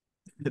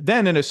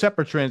 Then in a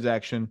separate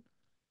transaction,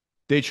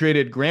 they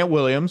traded Grant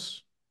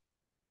Williams,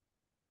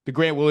 the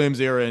Grant Williams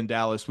era in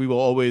Dallas. We will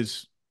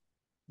always.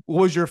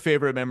 What was your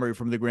favorite memory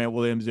from the Grant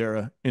Williams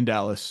era in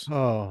Dallas?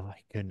 Oh my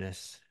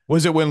goodness.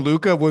 Was it when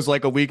Luka was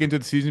like a week into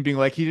the season being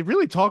like, he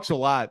really talks a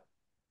lot?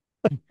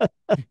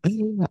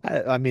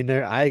 I mean,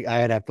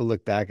 I'd have to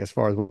look back as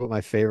far as what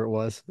my favorite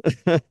was.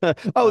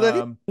 Oh, that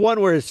Um, one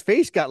where his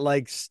face got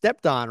like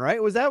stepped on,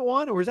 right? Was that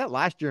one, or was that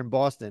last year in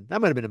Boston?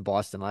 That might have been in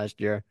Boston last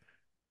year.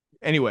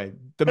 anyway,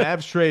 the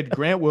Mavs trade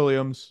Grant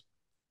Williams,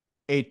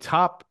 a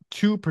top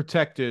two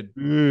protected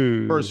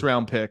first Ooh.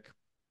 round pick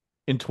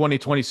in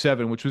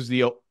 2027, which was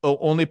the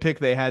only pick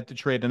they had to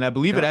trade. And I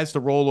believe it Yeah. has to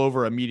roll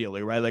over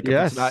immediately, right? Like if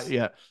it's not,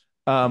 Yes.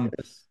 yeah. Um,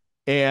 Yes.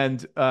 and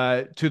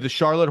to the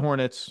Charlotte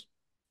Hornets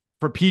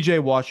for PJ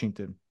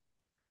Washington,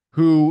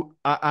 who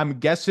I'm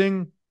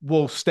guessing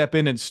will step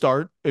in and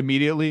start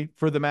immediately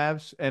for the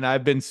Mavs. And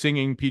I've been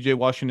singing PJ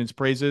Washington's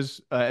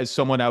praises as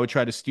someone I would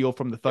try to steal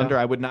from the Yeah. Thunder.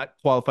 I would not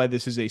qualify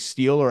this as a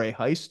steal or a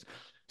heist.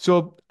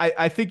 So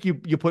I think you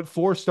put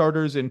four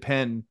starters in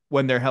Penn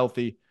when they're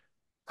healthy.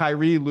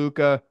 Kyrie,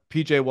 Luca,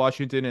 PJ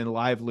Washington, and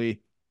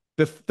Lively.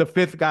 The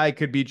fifth guy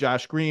could be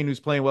Josh Green, who's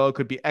playing well. It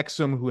could be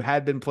Exum, who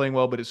had been playing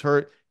well but is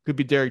hurt. Could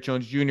be Derrick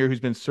Jones Jr., who's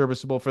been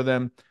serviceable for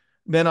them.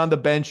 Then on the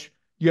bench,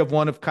 you have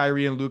one of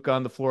Kyrie and Luca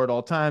on the floor at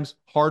all times.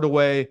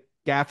 Hardaway,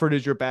 Gafford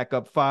is your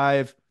backup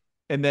five.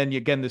 And then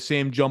again, the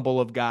same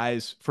jumble of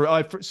guys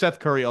for Seth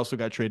Curry also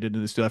got traded into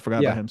this deal. I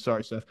forgot about Yeah. him.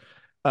 Sorry, Seth.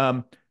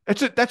 Um,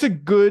 that's a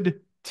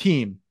good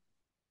team.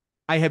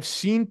 I have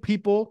seen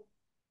people,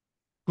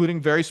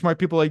 including very smart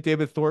people like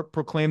David Thorpe,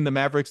 proclaim the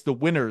Mavericks the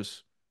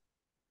winners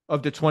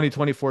of the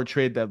 2024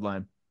 trade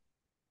deadline.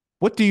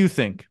 What do you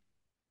think?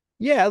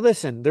 Yeah,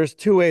 listen, there's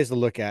two ways to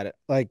look at it.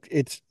 Like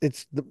it's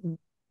the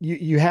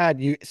you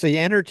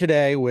entered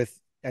today with,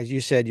 as you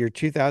said, your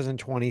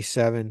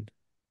 2027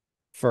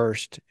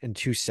 first and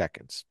 2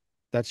 seconds.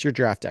 That's your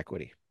draft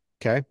equity.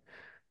 Okay.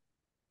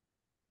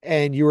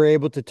 And you were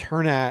able to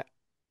turn that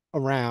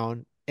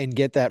around and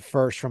get that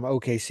first from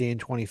OKC in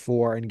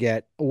 24 and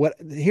get what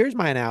here's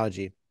my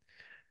analogy.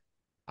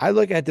 I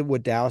look at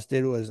what Dallas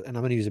did was, and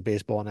I'm going to use a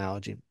baseball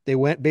analogy. They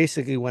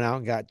basically went out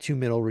and got two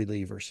middle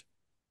relievers,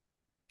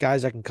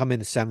 guys that can come in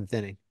the seventh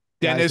inning,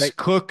 guys Dennis that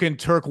Cook and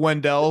Turk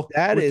Wendell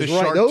that with the is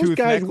right. shark Those tooth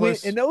guys win,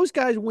 necklace. and those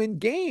guys win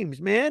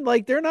games, man.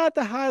 Like they're not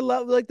the high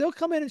level. Like they'll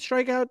come in and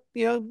strike out.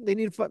 They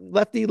need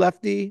lefty,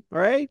 lefty,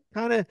 right?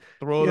 Kind of,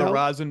 Throw you the know.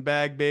 rosin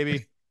bag,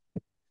 baby.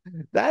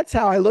 That's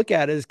how I look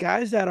at it. Is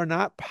guys that are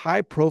not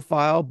high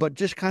profile, but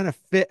just kind of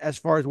fit as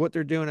far as what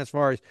they're doing, as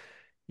far as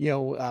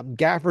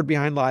Gafford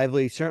behind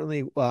Lively,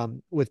 certainly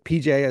with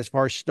PJ as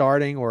far as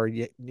starting, or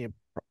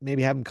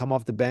maybe have him come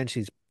off the bench.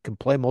 He's can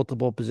play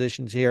multiple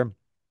positions here.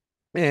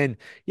 And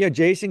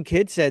Jason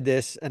Kidd said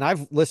this, and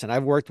I've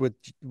worked with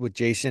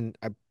Jason.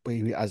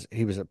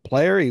 He was a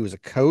player, he was a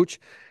coach,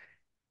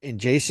 and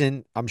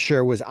Jason, I'm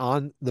sure, was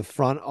on the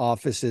front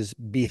office's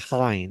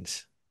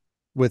behinds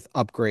with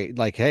upgrade.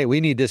 Like, hey,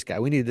 we need this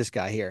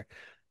guy here,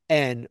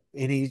 and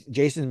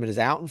Jason is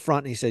out in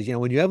front, and he says,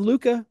 when you have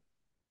Luca,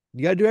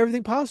 you got to do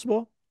everything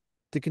possible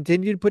to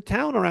continue to put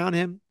talent around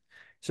him.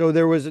 So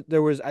there was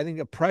I think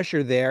a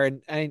pressure there,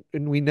 and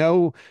we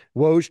know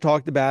Woj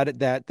talked about it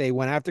that they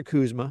went after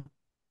Kuzma.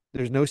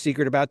 There's no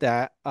secret about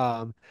that.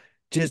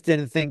 Just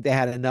didn't think they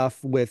had enough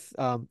with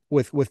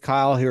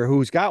Kyle here,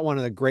 who's got one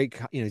of the great,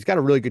 he's got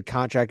a really good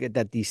contract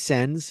that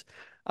descends.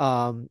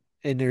 And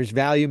there's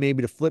value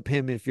maybe to flip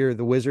him if you're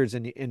the Wizards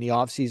in the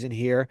offseason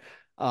here.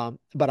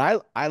 But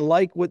I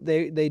like what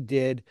they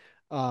did.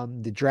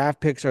 The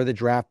draft picks are the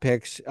draft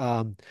picks.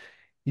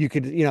 You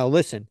could,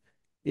 listen,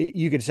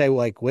 you could say,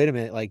 like, wait a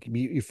minute, like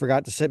you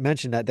forgot to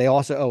mention that they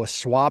also owe a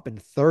swap in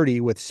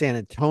 30 with San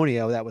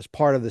Antonio. That was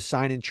part of the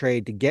sign and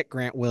trade to get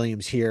Grant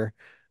Williams here.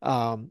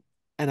 And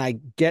I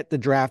get the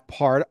draft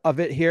part of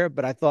it here,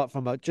 but I thought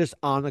just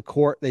on the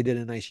court, they did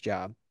a nice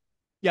job.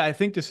 Yeah, I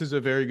think this is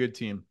a very good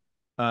team.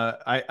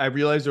 I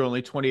realize they're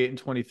only 28 and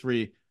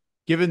 23.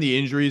 Given the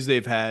injuries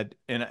they've had,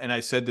 and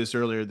I said this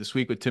earlier this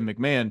week with Tim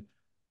McMahon,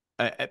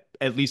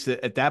 at least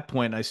at that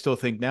point, I still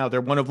think now they're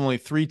one of only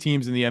three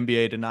teams in the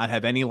NBA to not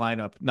have any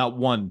lineup, not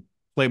one,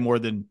 play more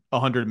than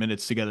 100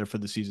 minutes together for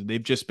the season.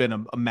 They've just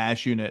been a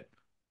mash unit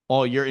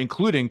all year,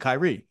 including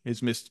Kyrie,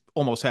 has missed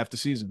almost half the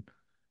season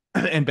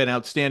and been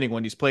outstanding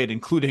when he's played,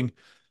 including,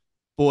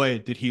 boy,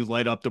 did he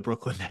light up the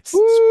Brooklyn Nets this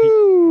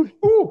week.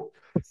 Woo!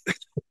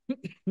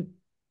 Ooh.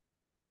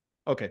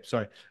 Okay,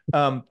 sorry.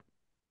 Um,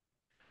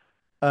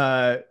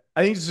 I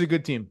think this is a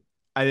good team.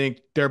 I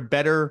think they're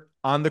better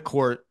on the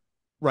court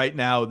right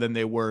now than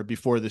they were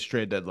before this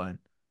trade deadline.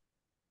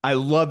 I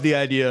love the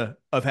idea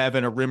of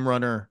having a rim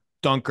runner,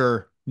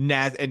 dunker, and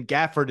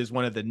Gafford is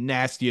one of the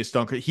nastiest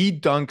dunkers. He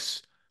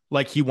dunks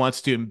like he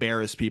wants to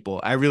embarrass people.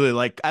 I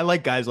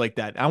like guys like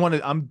that.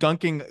 I'm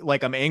dunking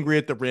like I'm angry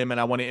at the rim and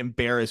I want to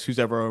embarrass who's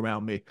ever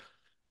around me.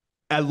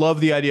 I love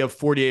the idea of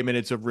 48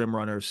 minutes of rim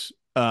runners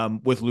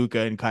with Luca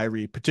and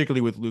Kyrie,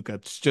 particularly with Luca.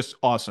 It's just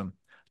awesome.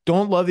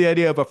 Don't love the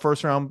idea of a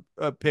first round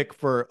pick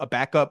for a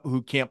backup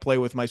who can't play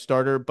with my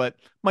starter, but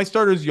my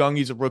starter's young.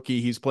 He's a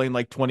rookie. He's playing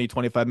like 20,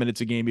 25 minutes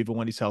a game, even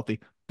when he's healthy.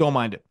 Don't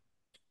mind it.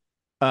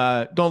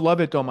 Don't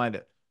love it. Don't mind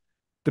it.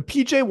 The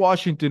PJ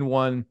Washington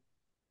one,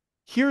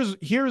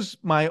 here's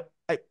my,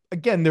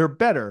 again, they're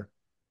better.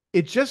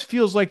 It just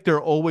feels like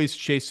they're always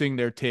chasing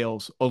their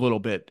tails a little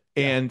bit.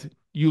 Yeah. And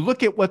you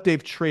look at what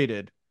they've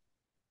traded,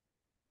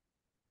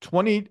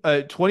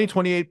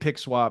 2028 pick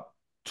swap,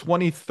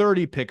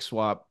 2030 pick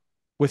swap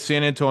with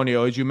San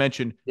Antonio, as you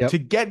mentioned, Yep. to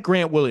get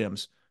Grant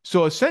Williams.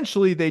 So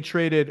essentially, they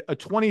traded a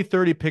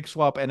 2030 pick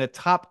swap and a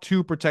top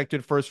 2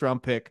 protected first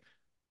round pick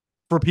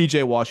for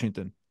PJ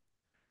Washington.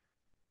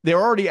 They're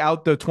already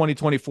out the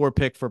 2024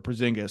 pick for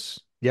Porzingis.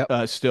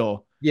 Yep.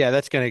 Still. Yeah,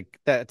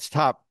 that's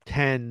top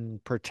 10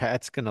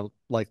 that's gonna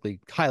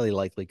highly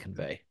likely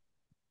convey.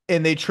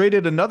 And they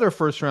traded another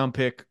first round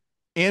pick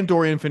and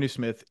Dorian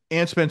Finney-Smith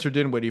and Spencer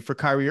Dinwiddie for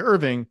Kyrie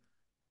Irving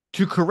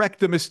to correct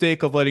the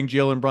mistake of letting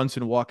Jalen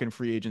Brunson walk in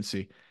free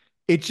agency.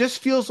 It just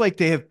feels like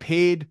they have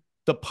paid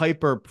the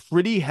piper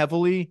pretty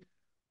heavily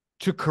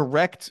to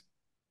correct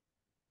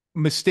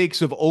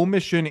mistakes of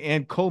omission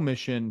and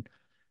commission.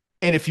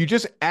 And if you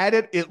just add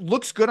it, it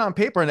looks good on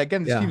paper. And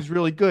again, this team is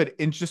really good.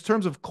 In just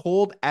terms of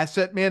cold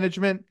asset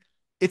management,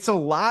 it's a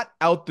lot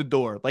out the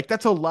door. Like,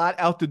 that's a lot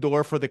out the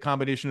door for the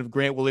combination of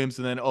Grant Williams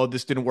and then, oh,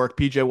 this didn't work,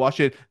 PJ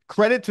Washington.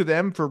 Credit to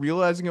them for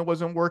realizing it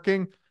wasn't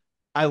working.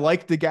 I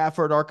like the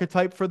Gafford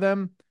archetype for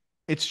them.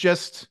 It's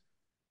just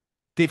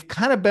they've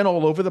kind of been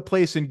all over the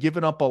place and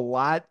given up a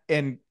lot.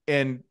 And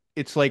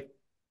it's like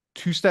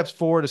 2 steps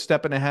forward, a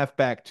step and a half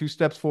back, 2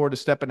 steps forward, a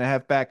step and a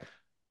half back.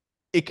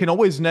 It can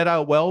always net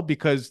out well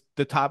because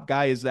the top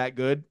guy is that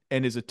good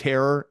and is a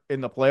terror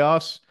in the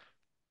playoffs.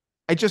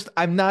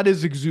 I'm not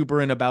as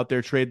exuberant about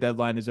their trade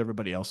deadline as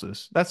everybody else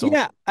is. That's all.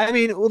 Yeah, I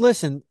mean, well,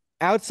 listen,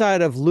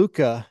 outside of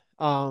Luka,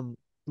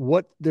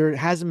 what there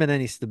hasn't been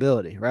any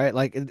stability, right?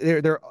 Like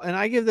they're and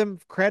I give them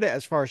credit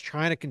as far as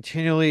trying to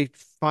continually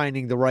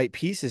finding the right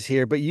pieces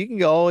here, but you can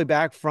go all the way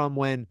back from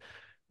when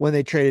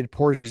they traded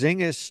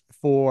Porzingis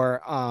for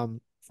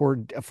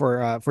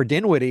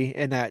Dinwiddie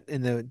in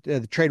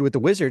the trade with the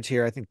Wizards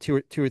here, I think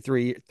two or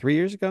three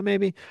years ago,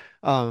 maybe.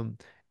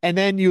 And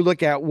then you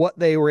look at what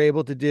they were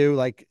able to do,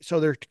 like,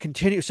 so they're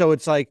continue. So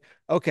it's like,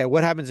 okay,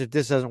 what happens if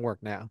this doesn't work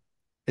now?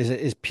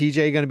 Is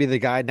PJ going to be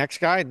the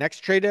next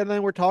trade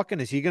deadline we're talking?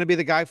 Is he going to be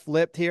the guy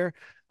flipped here?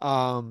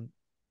 And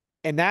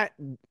that's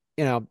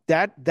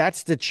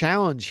the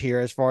challenge here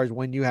as far as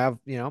when you have,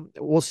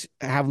 we'll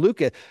have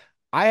Luka.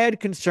 I had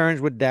concerns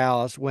with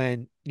Dallas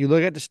when you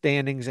look at the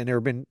standings, and there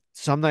have been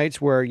some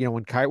nights where,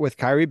 with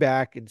Kyrie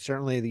back, and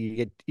certainly you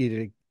get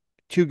either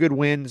 2 good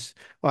wins.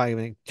 Well, I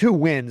mean, 2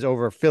 wins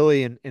over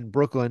Philly and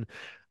Brooklyn.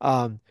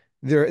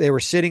 They were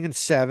sitting in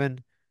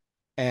 7,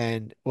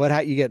 and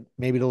you get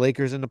maybe the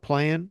Lakers in the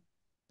play-in,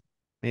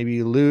 maybe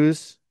you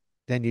lose,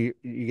 then you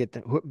get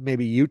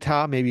maybe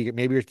Utah, maybe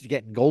you're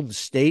getting Golden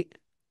State,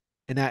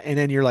 and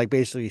then you're like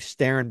basically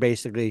staring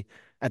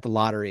at the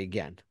lottery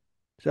again.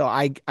 So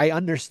I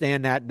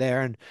understand that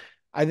there, and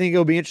I think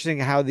it'll be interesting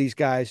how these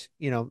guys,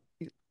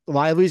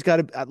 Lively's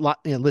got a lot.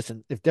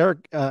 Listen, if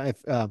Daniel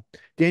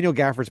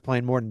Gafford's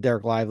playing more than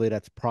Derek Lively,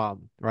 that's a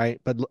problem, right?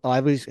 But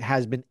Lively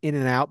has been in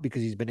and out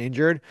because he's been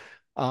injured.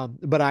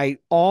 But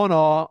all in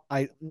all,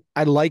 I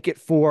like it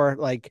for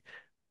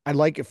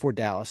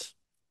Dallas.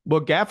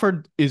 Well,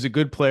 Gafford is a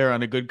good player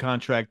on a good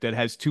contract that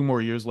has 2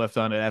 more years left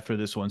on it after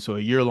this one, so a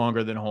year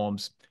longer than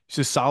Holmes. He's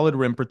a solid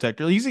rim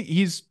protector.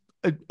 He's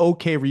an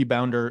okay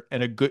rebounder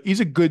and he's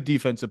a good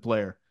defensive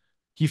player.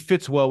 He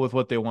fits well with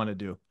what they want to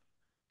do.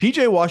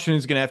 PJ Washington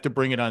is going to have to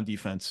bring it on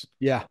defense.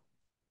 Yeah.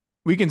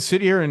 We can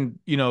sit here and,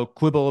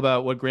 quibble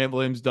about what Grant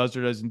Williams does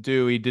or doesn't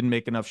do. He didn't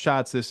make enough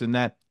shots, this and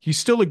that. He's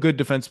still a good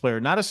defense player,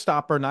 not a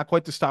stopper, not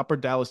quite the stopper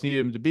Dallas needed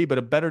him to be, but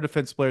a better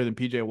defense player than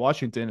PJ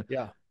Washington.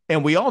 Yeah.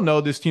 And we all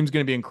know this team's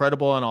going to be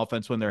incredible on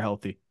offense when they're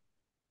healthy.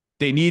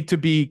 They need to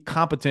be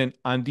competent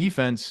on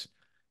defense.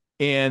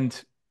 And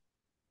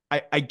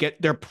I get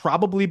they're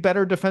probably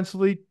better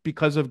defensively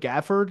because of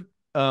Gafford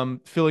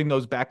filling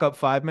those backup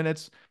 5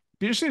 minutes.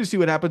 Be interesting to see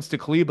what happens to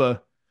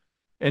Kleba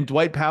and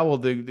Dwight Powell,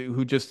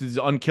 who just is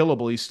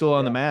unkillable. He's still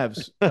on the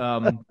Mavs.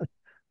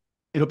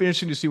 It'll be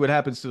interesting to see what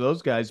happens to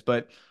those guys.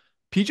 But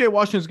PJ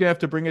Washington's going to have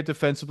to bring it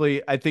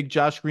defensively. I think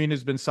Josh Green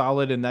has been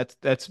solid, and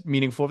that's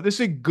meaningful. This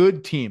is a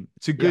good team.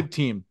 It's a good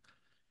team.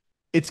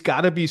 It's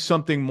got to be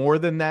something more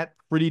than that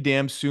pretty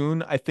damn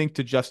soon, I think,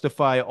 to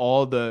justify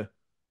all the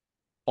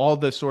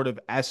sort of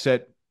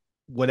asset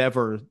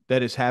whatever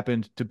that has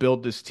happened to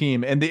build this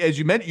team. And as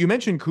you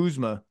mentioned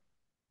Kuzma.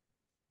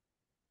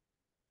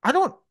 I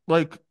don't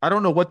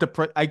know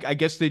what I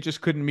guess they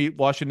just couldn't meet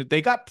Washington.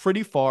 They got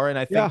pretty far, and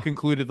I think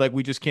concluded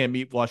we just can't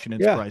meet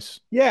Washington's price.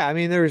 Yeah, I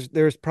mean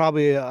there's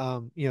probably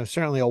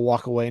certainly a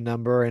walk away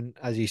number, and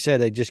as you said,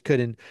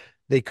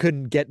 they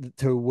couldn't get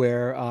to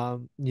where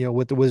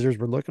what the Wizards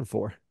were looking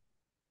for.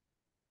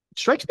 It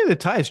strikes me that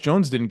Tyus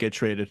Jones didn't get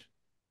traded.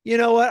 You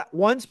know what?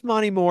 Once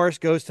Monty Morris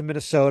goes to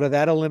Minnesota,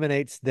 that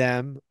eliminates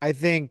them. I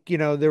think,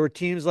 there were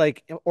teams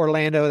like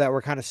Orlando that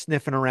were kind of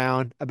sniffing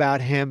around about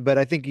him, but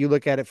I think you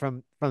look at it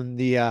from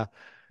the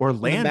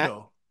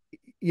Orlando.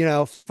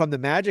 from the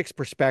Magic's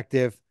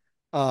perspective,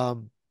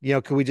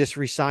 could we just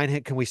resign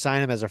him? Can we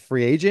sign him as a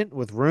free agent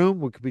with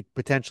room? We could be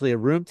potentially a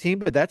room team,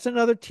 but that's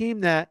another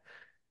team that,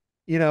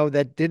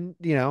 that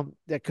didn't,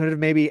 that could have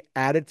maybe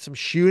added some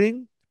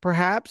shooting,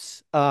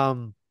 perhaps,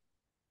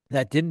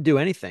 that didn't do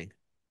anything.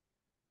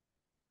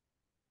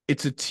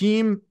 It's a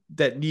team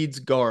that needs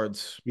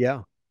guards.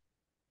 Yeah.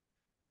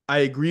 I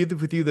agree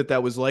with you that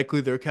that was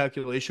likely their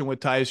calculation with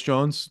Tyus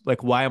Jones.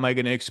 Like, why am I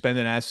going to expend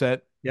an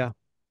asset Yeah.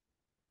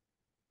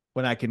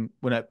 when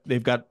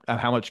they've got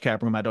how much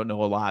cap room? I don't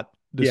know a lot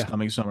this Yeah.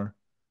 coming summer.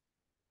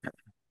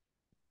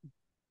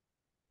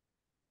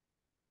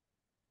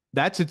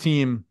 That's a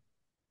team.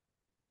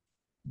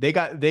 They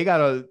got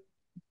a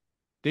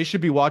they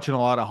should be watching a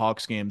lot of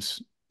Hawks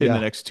games in the Yeah.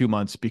 next 2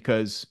 months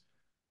because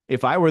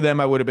if I were them,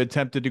 I would have been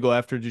tempted to go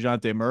after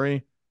DeJounte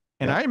Murray.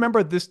 And Yep. I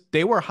remember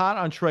they were hot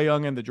on Trae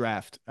Young in the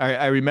draft.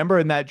 I remember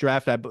in that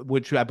draft,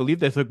 which I believe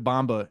they took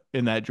Bamba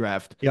in that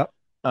draft. Yep.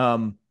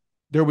 Um,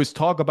 there was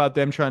talk about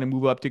them trying to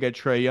move up to get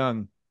Trae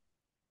Young.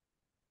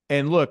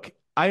 And look,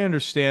 I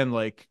understand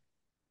like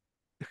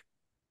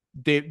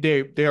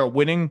they are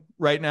winning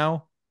right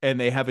now, and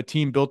they have a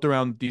team built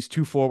around these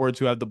two forwards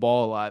who have the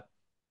ball a lot.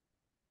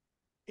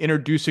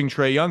 Introducing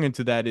Trae Young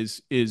into that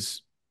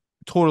is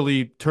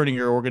totally turning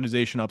your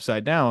organization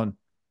upside down.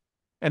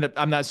 And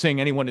I'm not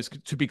saying anyone is,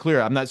 to be clear,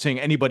 I'm not saying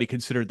anybody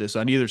considered this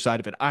on either side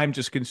of it. I'm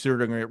just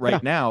considering it Yeah.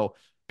 right now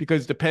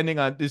because depending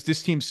on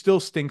this team still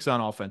stinks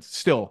on offense,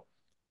 still.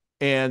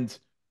 And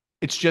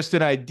it's just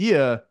an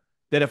idea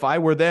that if I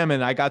were them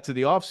and I got to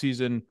the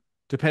offseason,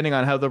 depending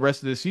on how the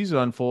rest of the season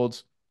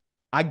unfolds,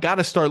 I got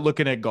to start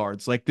looking at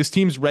guards. Like this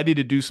team's ready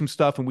to do some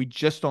stuff, and we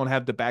just don't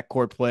have the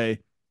backcourt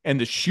play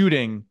and the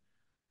shooting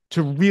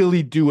to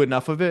really do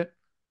enough of it.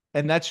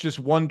 And that's just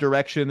one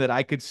direction that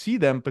I could see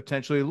them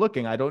potentially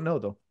looking. I don't know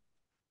though.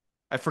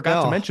 I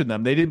forgot to No, mention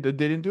them. They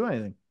didn't do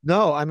anything.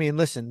 no. I mean,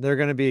 listen, they're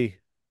going to be,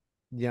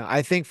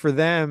 I think for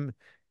them,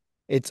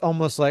 it's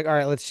almost like, all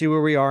right, let's see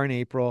where we are in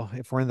April.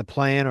 If we're in the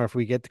plan or if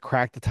we get to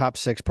crack the top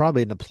six,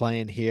 probably in the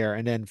plan here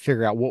and then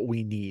figure out what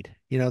we need.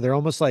 They're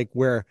almost like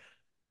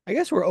I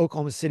guess where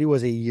Oklahoma City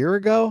was a year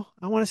ago,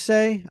 I want to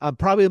say,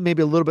 probably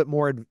maybe a little bit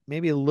more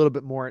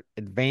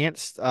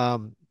advanced,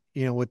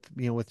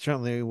 with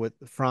certainly with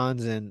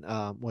Franz and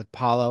with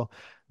Paulo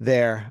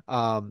there.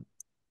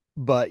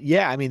 But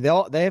yeah, I mean,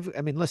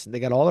 I mean, listen,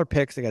 they got all their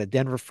picks. They got a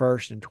Denver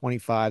first and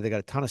 25. They got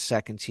a ton of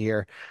seconds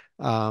here.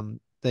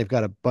 They've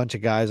got a bunch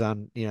of guys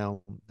on,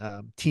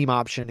 team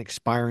option,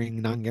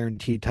 expiring,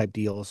 non-guaranteed type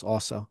deals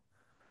also.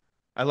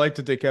 I like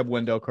that they kept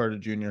Wendell Carter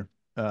Jr.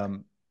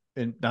 And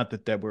not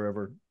that we're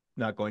ever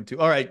not going to.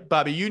 All right,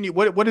 Bobby, you need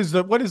what is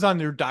on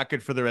your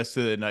docket for the rest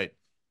of the night?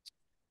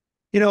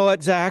 You know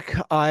what, Zach?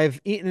 I've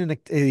eaten in the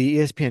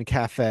ESPN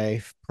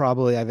cafe.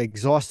 Probably I've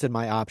exhausted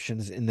my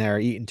options in there,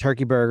 eating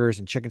turkey burgers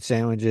and chicken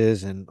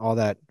sandwiches and all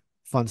that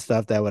fun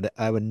stuff that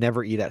I would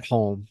never eat at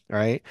home,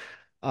 right?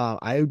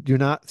 I do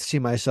not see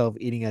myself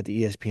eating at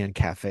the ESPN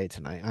cafe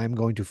tonight. I'm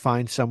going to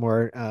find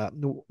somewhere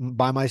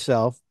by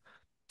myself,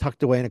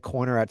 tucked away in a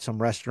corner at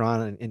some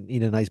restaurant and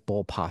eat a nice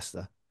bowl of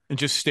pasta. And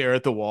just stare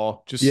at the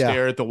wall. Just Yeah.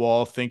 stare at the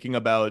wall, thinking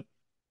about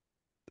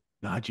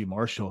Najee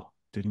Marshall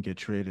didn't get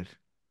traded.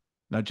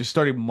 Now just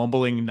started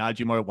mumbling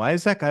Najee Marshall. Why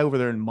is that guy over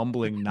there and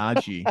mumbling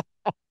Najee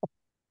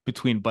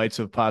between bites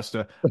of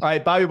pasta? All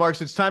right, Bobby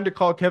Marks, it's time to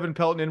call Kevin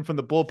Pelton in from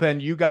the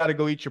bullpen. You got to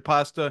go eat your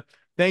pasta.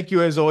 Thank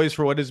you, as always,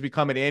 for what has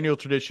become an annual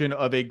tradition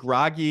of a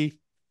groggy,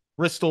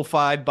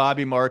 Bristol-fied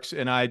Bobby Marks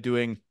and I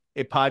doing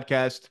a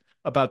podcast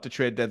about the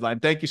trade deadline.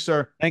 Thank you,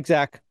 sir. Thanks,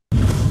 Zach.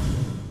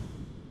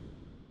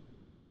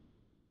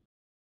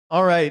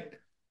 All right.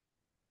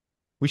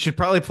 We should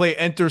probably play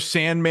Enter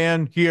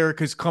Sandman here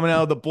because coming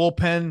out of the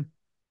bullpen,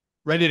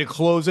 ready to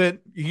close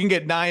it. You can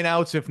get 9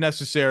 outs if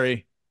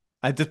necessary.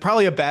 That's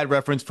probably a bad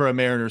reference for a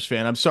Mariners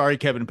fan. I'm sorry,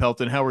 Kevin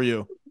Pelton. How are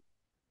you?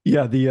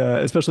 Yeah, the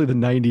especially the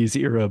 '90s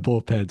era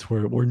bullpens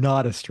were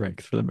not a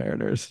strength for the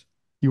Mariners.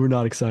 You were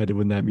not excited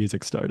when that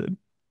music started.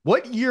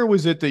 What year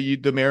was it that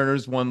the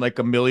Mariners won like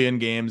a million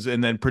games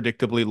and then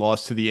predictably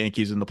lost to the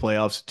Yankees in the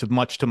playoffs,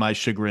 much to my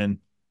chagrin?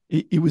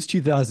 It was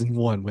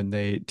 2001 when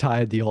they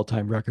tied the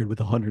all-time record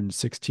with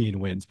 116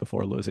 wins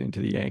before losing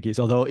to the Yankees.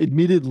 Although,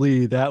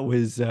 admittedly, that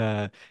was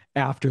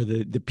after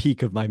the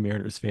peak of my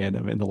Mariners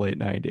fandom in the late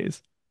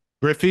 '90s.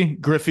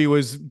 Griffey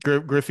was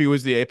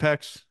the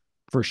apex.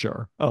 For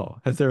sure. Oh,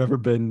 has there ever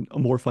been a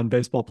more fun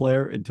baseball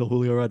player until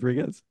Julio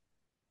Rodriguez?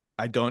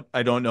 I don't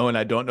know, and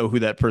I don't know who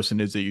that person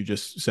is that you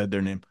just said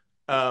their name.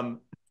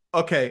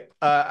 Okay.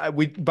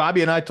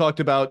 Bobby and I talked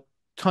about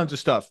tons of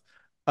stuff.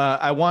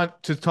 I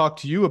want to talk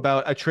to you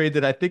about a trade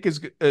that I think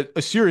is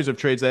a series of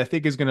trades that I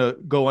think is going to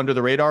go under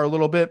the radar a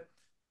little bit.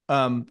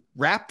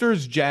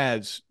 Raptors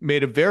Jazz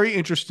made a very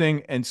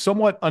interesting and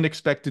somewhat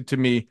unexpected to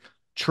me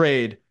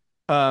trade.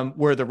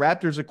 where the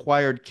Raptors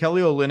acquired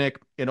Kelly Olynyk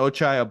and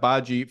Ochai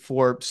Agbaji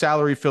for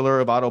salary filler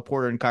of Otto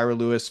Porter and Kyra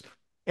Lewis,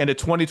 and a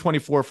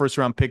 2024 first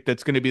round pick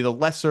that's going to be the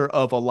lesser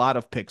of a lot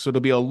of picks. So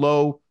it'll be a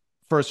low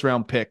first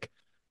round pick.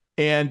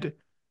 And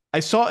I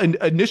saw an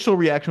initial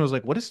reaction was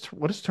like, what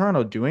is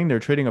Toronto doing? They're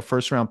trading a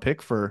first round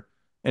pick for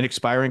an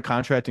expiring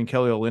contract in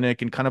Kelly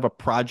Olynyk and kind of a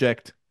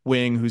project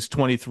wing who's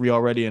 23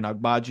 already in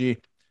Agbaji.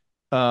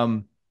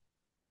 A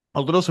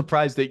little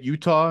surprised that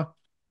Utah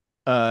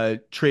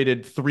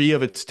traded 3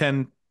 of its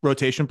 10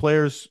 rotation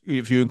players,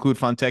 if you include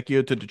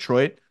Fontecchio, to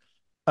Detroit.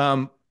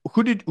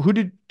 Who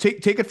did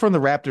take it from the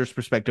Raptors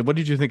perspective? What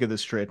did you think of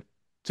this trade?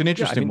 It's an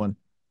interesting one.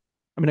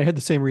 I mean, I had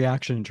the same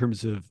reaction in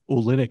terms of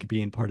Olynyk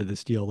being part of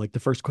this deal. Like the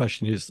first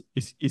question is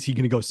he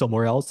going to go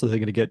somewhere else? Are they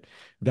going to get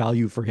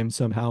value for him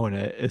somehow in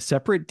a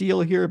separate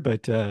deal here?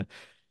 But,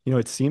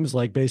 it seems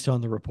like based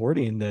on the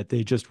reporting that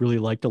they just really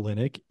liked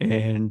Olynyk.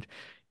 And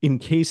in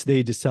case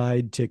they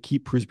decide to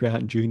keep Bruce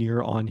Brown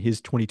Jr. on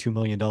his $22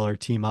 million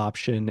team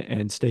option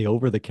and stay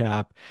over the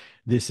cap,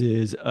 this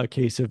is a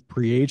case of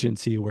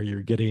pre-agency where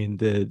you're getting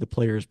the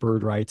players'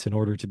 bird rights in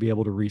order to be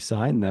able to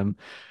re-sign them.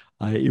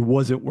 It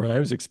wasn't where I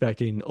was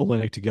expecting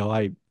Olynyk to go.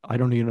 I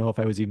don't even know if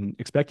I was even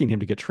expecting him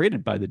to get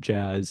traded by the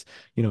Jazz,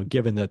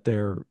 given that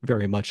they're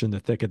very much in the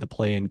thick of the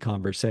play-in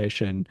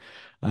conversation.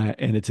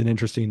 And it's an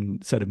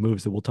interesting set of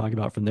moves that we'll talk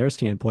about from their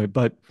standpoint.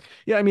 But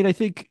yeah, I mean, I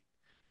think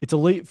it's a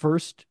late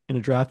first in a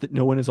draft that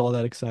no one is all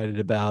that excited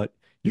about.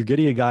 You're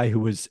getting a guy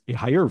who was a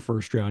higher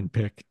first round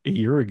pick a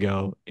year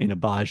ago in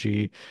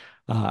Agbaji.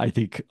 I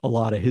think a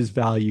lot of his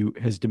value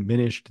has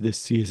diminished this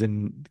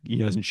season.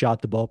 He hasn't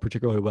shot the ball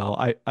particularly well.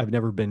 I've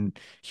never been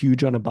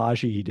huge on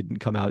Agbaji. He didn't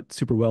come out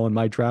super well in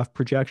my draft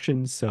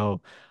projections,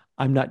 so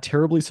I'm not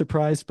terribly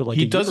surprised. But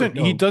he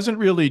doesn't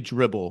really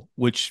dribble,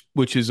 which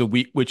is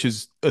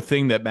a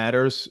thing that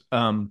matters.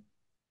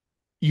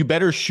 You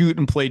better shoot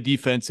and play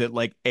defense at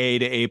like A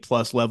to A+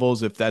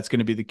 levels if that's going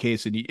to be the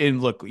case. And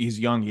look, he's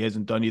young; he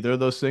hasn't done either of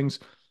those things.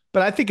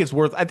 But I think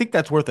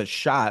that's worth a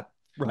shot.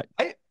 Right.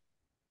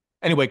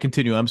 Anyway,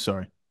 continue. I'm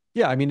sorry.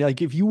 Yeah, I mean,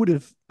 like if you would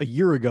have a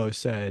year ago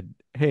said,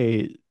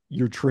 "Hey,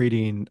 you're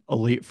trading a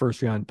late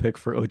first round pick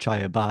for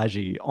Ochai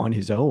Agbaji on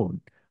his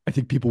own," I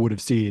think people would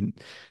have seen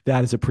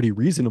that as a pretty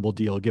reasonable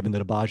deal, given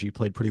that Agbaji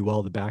played pretty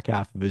well the back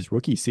half of his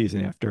rookie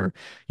season after,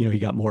 he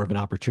got more of an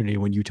opportunity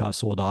when Utah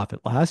sold off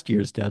at last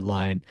year's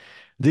deadline.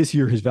 This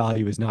year, his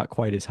value is not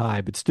quite as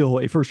high, but still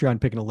a first round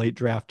pick in a late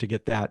draft to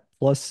get that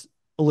plus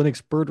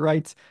Olynyk's bird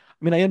rights.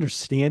 I mean, I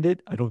understand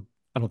it. I don't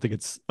think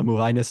it's a move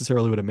I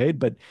necessarily would have made,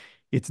 but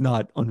it's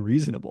not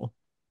unreasonable.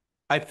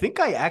 I think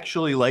I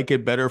actually like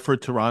it better for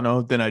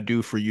Toronto than I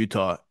do for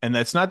Utah. And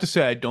that's not to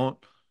say I don't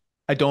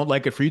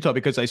like it for Utah,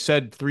 because I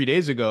said 3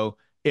 days ago,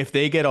 if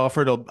they get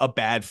offered a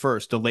bad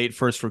first, a late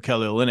first for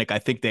Kelly Olynyk, I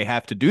think they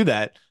have to do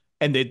that.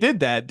 And they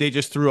did that. They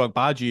just threw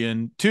Agbaji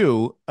in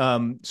too.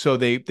 So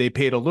they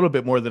paid a little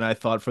bit more than I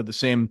thought for the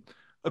same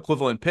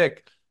equivalent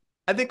pick.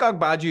 I think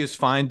Agbaji is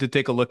fine to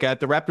take a look at.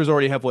 The Raptors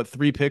already have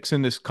 3 picks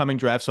in this coming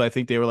draft. So I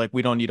think they were like,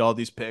 we don't need all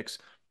these picks.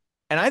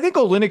 And I think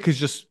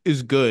Olynyk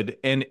is good.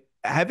 And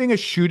having a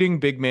shooting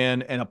big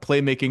man and a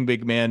playmaking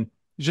big man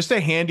is just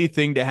a handy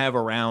thing to have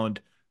around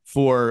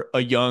for a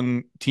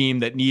young team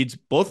that needs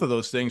both of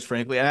those things,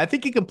 frankly. And I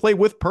think he can play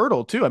with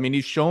Pirtle too. I mean,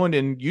 he's shown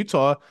in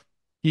Utah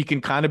he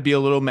can kind of be a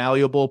little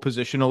malleable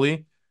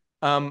positionally.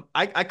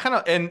 I kind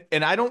of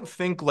and I don't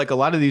think like a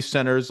lot of these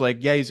centers,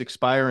 he's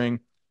expiring.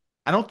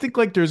 I don't think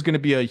like there's going to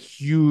be a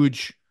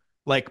huge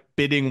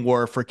bidding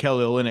war for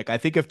Kelly Olynyk. I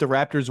think if the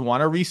Raptors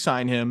want to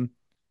re-sign him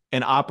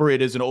and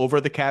operate as an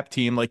over-the-cap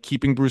team, like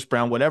keeping Bruce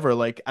Brown, whatever,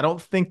 I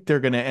don't think they're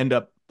going to end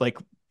up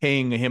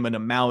paying him an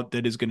amount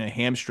that is going to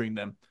hamstring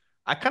them.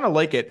 I kind of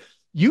like it.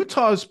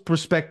 Utah's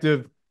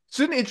perspective, it's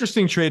an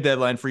interesting trade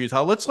deadline for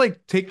Utah. Let's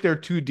take their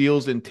 2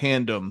 deals in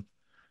tandem.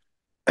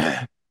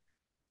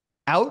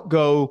 Out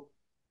go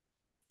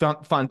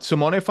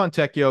Simone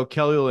Fontecchio,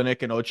 Kelly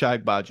Olynyk, and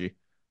Ochai Agbaji.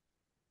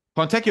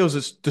 Fontecchio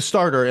is the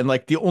starter and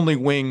the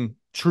only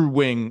true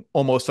wing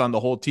almost on the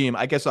whole team.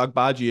 I guess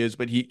Agbaji is,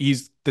 but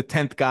he's the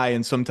 10th guy,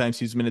 and sometimes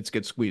his minutes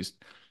get squeezed.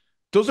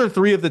 Those are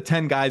 3 of the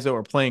 10 guys that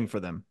were playing for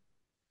them.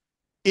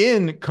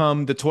 In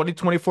come the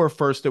 2024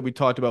 first that we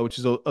talked about, which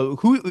is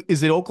who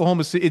is it?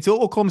 Oklahoma City. It's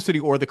Oklahoma City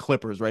or the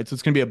Clippers, right? So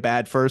it's going to be a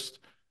bad first.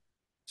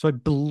 So I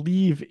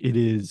believe it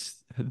is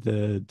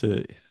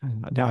the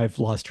now I've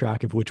lost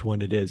track of which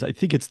one it is. I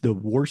think it's the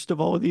worst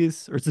of all of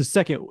these, or it's the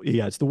second.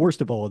 Yeah, it's the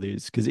worst of all of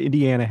these, because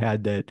Indiana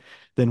had that,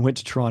 then went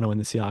to Toronto in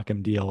the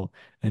Siakam deal,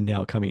 and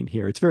now coming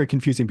here. It's very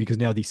confusing because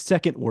now the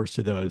second worst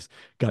of those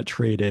got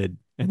traded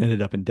and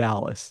ended up in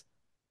Dallas.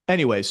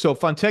 Anyway, so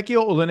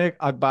Fontecchio, Olynyk,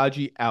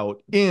 Agbaji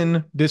out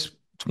in this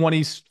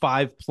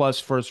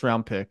 25+ first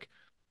round pick.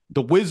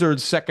 The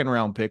Wizards' second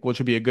round pick, which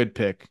would be a good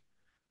pick.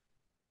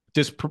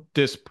 This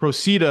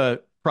Procida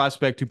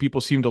prospect who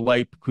people seem to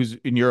like, who's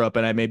in Europe,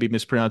 and I may be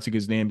mispronouncing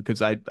his name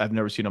because I've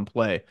never seen him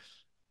play.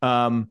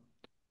 And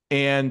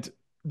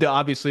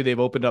obviously they've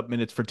opened up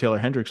minutes for Taylor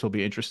Hendricks. Will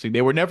be interesting.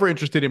 They were never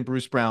interested in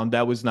Bruce Brown.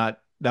 That was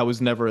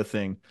never a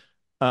thing.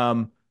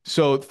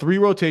 So 3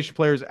 rotation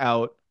players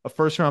out. a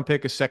first round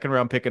pick, a second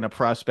round pick, and a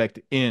prospect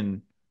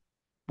in.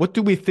 What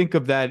do we think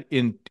of that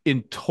in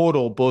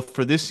total, both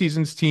for this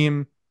season's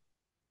team?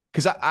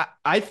 Because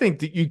I think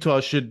that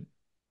Utah should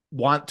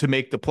want to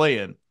make the play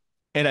in.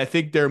 And I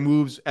think their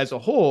moves as a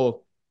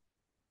whole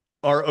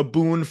are a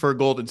boon for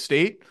Golden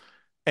State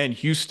and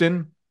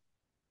Houston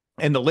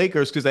and the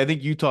Lakers, because I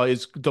think Utah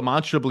is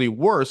demonstrably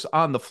worse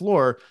on the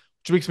floor,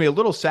 which makes me a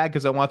little sad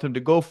because I want them to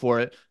go for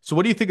it. So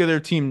what do you think of their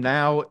team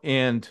now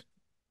and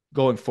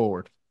going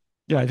forward?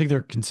 Yeah, I think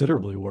they're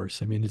considerably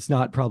worse. I mean, it's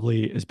not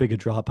probably as big a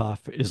drop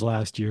off as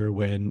last year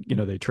when,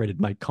 they traded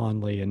Mike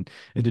Conley and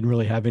didn't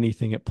really have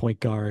anything at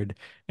point guard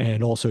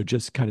and also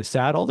just kind of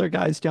sat all their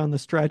guys down the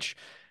stretch.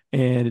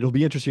 And it'll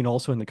be interesting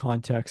also in the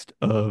context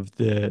of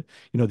the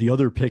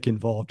other pick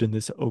involved in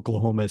this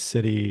Oklahoma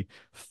City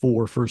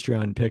 4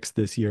 first-round picks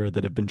this year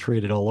that have been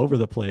traded all over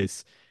the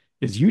place.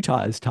 Is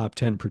Utah's top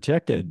 10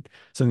 protected?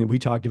 Something we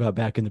talked about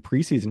back in the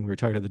preseason. We were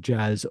talking about the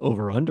Jazz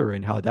over under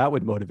and how that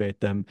would motivate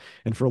them.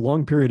 And for a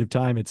long period of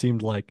time, it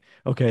seemed like,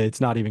 okay,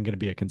 it's not even going to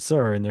be a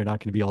concern. They're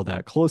not going to be all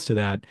that close to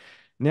that.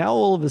 Now,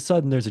 all of a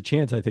sudden, there's a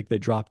chance I think they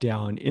drop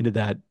down into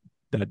that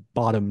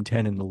bottom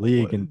 10 in the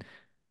league and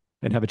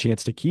have a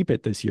chance to keep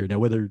it this year. Now,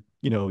 whether,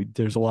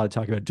 there's a lot of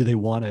talk about, do they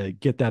want to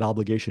get that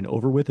obligation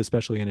over with,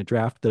 especially in a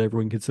draft that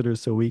everyone considers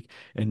so weak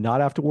and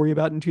not have to worry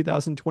about in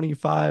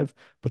 2025?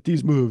 But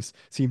these moves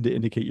seem to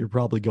indicate you're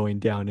probably going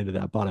down into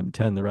that bottom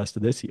 10 the rest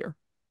of this year.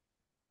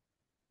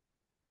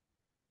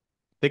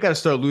 They got to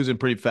start losing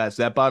pretty fast.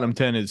 That bottom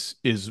 10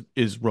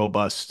 is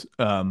robust.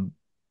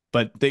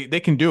 But they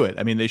can do it.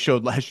 I mean, they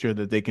showed last year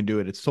that they can do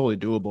it. It's totally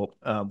doable.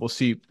 We'll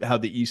see how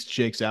the East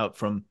shakes out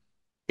from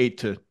 8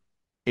 to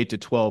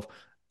 12.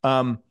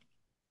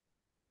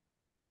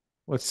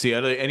 Let's see.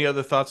 Any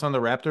other thoughts on the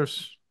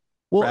Raptors?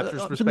 Well,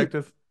 Raptors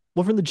perspective?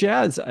 From the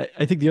Jazz,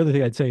 I think the other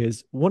thing I'd say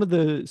is one of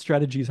the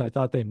strategies I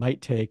thought they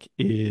might take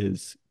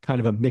is kind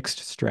of a mixed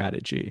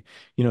strategy.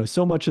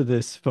 So much of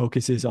this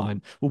focus is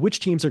on, well, which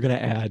teams are going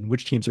to add and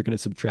which teams are going to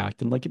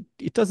subtract. And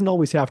it doesn't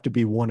always have to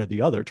be one or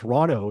the other.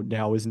 Toronto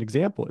now is an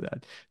example of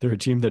that. They're a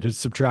team that has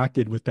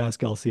subtracted with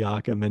Pascal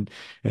Siakam and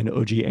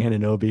OG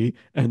Anunoby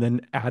and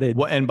then added.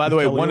 Well, and by the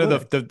way, one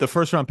of the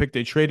first round pick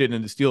they traded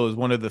in this deal is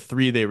one of the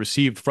 3 they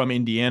received from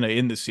Indiana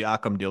in the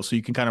Siakam deal. So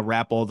you can kind of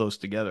wrap all those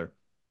together.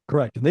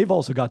 Correct. And they've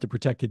also got the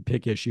protected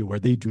pick issue where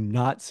they do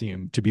not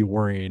seem to be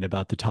worrying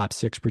about the top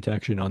 6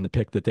 protection on the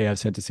pick that they have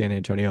sent to San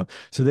Antonio.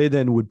 So they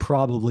then would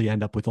probably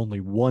end up with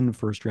only 1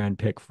 first round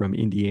pick from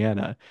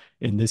Indiana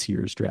in this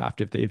year's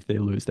draft if they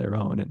lose their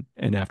own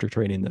and after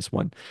trading this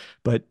one.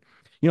 But,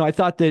 I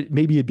thought that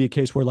maybe it'd be a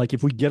case where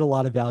if we get a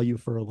lot of value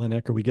for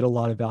Olynyk or we get a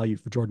lot of value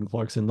for Jordan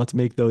Clarkson, let's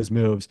make those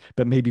moves,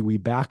 but maybe we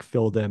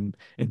backfill them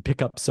and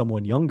pick up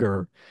someone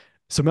younger.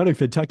 So Manu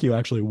Fintecchio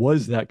actually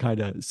was that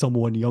kind of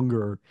someone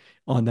younger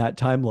on that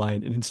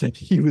timeline. And instead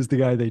he was the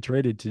guy they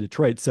traded to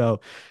Detroit. So,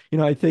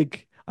 I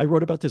think I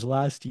wrote about this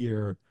last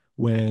year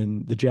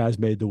when the Jazz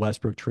made the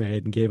Westbrook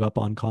trade and gave up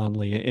on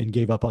Conley and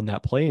gave up on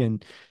that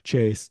play-in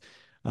chase.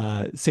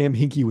 Sam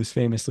Hinkie was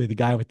famously the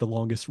guy with the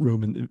longest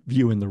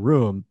view in the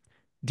room.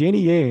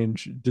 Danny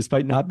Ainge,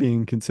 despite not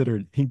being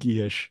considered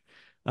Hinkie-ish,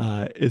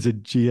 as a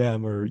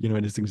GM or,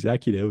 as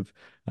executive,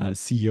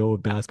 CEO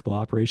of basketball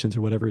operations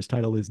or whatever his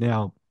title is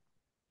now,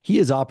 he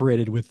has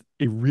operated with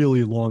a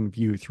really long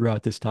view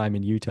throughout this time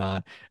in Utah.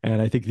 And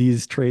I think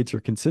these trades are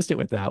consistent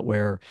with that,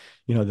 where,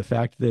 the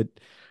fact that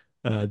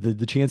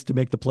the chance to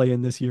make the play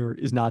in this year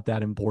is not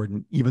that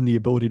important. Even the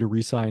ability to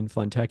re-sign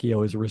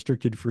Fontecchio as a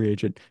restricted free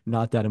agent,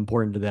 not that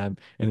important to them.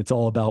 And it's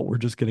all about, we're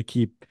just going to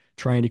keep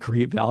trying to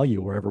create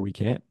value wherever we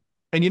can.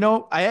 And,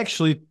 I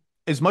actually,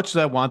 as much as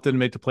I want them to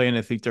make the play and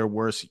I think they're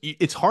worse,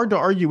 it's hard to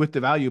argue with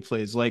the value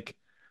plays.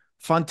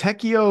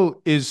 Fontecchio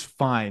is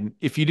fine.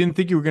 If you didn't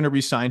think you were going to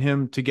re-sign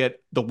him, to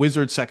get the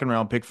Wizards second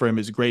round pick for him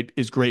is great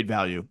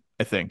value,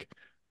 I think.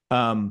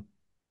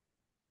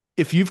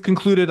 If you've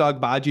concluded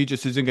Agbaji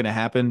just isn't going to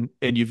happen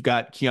and you've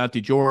got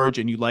Keontae George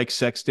and you like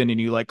Sexton and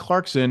you like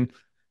Clarkson,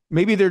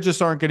 maybe there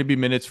just aren't going to be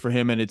minutes for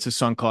him and it's a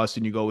sunk cost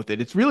and you go with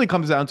it. It really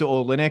comes down to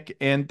Olynyk,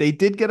 and they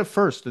did get a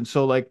first. And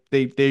so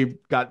they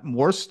got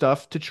more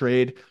stuff to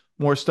trade,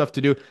 more stuff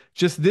to do.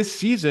 Just this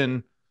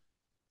season,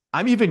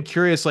 I'm even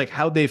curious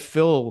how they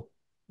fill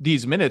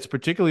these minutes,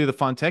 particularly the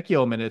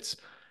Fontecchio minutes,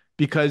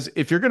 because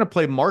if you're going to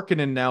play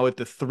Markkanen now at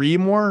the 3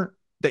 more,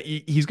 that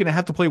he's going to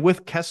have to play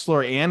with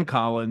Kessler and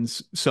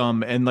Collins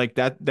some, and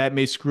that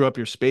may screw up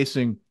your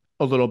spacing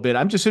a little bit.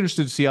 I'm just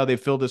interested to see how they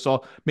fill this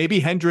all. Maybe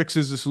Hendricks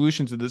is the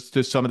solution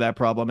to some of that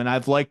problem, and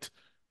I've liked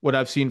what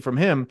I've seen from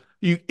him.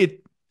 I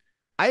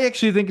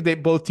actually think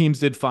that both teams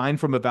did fine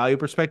from a value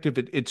perspective.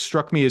 It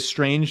struck me as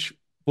strange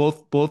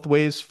both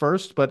ways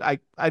first, but I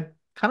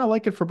kind of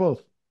like it for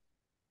both.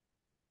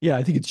 Yeah,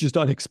 I think it's just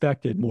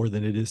unexpected more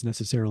than it is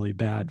necessarily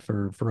bad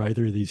for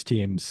either of these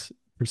teams'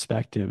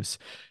 perspectives.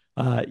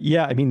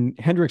 Yeah, I mean,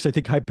 Hendricks, I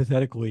think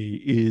hypothetically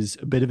is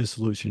a bit of a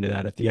solution to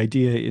that. If the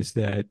idea is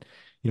that,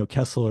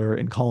 Kessler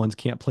and Collins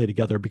can't play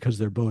together because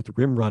they're both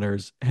rim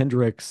runners,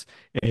 Hendricks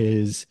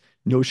is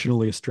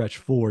notionally a stretch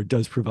 4,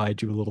 does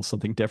provide you a little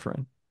something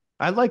different.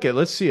 I like it.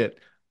 Let's see it.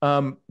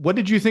 What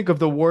did you think of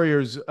the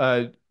Warriors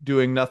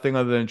doing nothing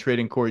other than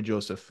trading Corey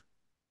Joseph?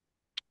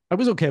 I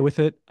was okay with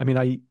it. I mean,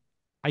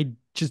 I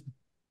just,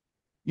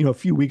 a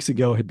few weeks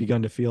ago had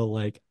begun to feel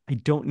like I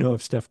don't know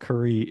if Steph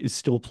Curry is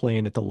still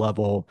playing at the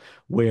level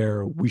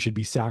where we should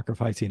be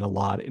sacrificing a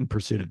lot in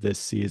pursuit of this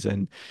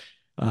season.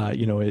 As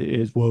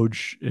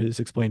Woj has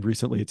explained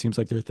recently, it seems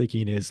like their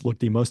thinking is, look,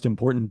 the most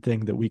important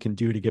thing that we can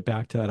do to get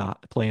back to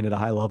playing at a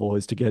high level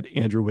is to get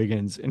Andrew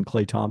Wiggins and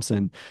Klay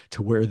Thompson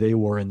to where they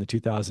were in the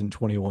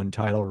 2021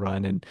 title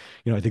run. And,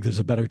 I think there's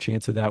a better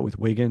chance of that with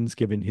Wiggins,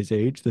 given his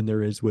age, than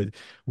there is with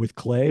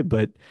Klay.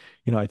 But,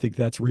 I think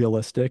that's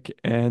realistic.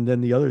 And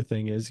then the other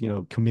thing is,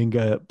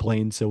 Kuminga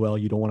playing so well,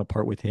 you don't want to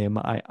part with him.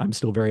 I'm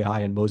still very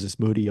high on Moses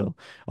Moody,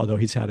 although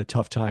he's had a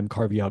tough time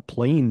carving out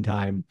playing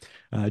time,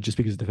 just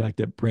because of the fact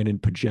that Brandon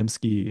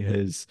Pajemski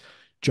has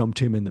jumped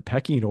him in the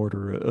pecking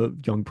order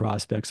of young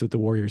prospects with the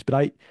Warriors.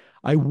 But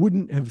I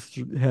wouldn't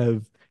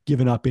have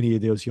given up any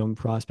of those young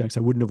prospects. I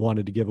wouldn't have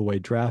wanted to give away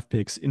draft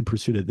picks in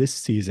pursuit of this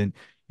season.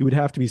 It would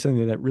have to be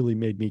something that really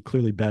made me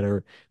clearly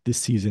better this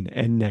season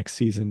and next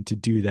season to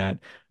do that.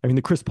 I mean,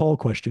 the Chris Paul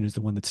question is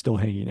the one that's still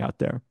hanging out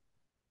there.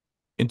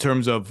 In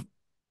terms of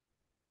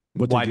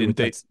what they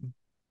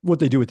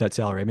do with that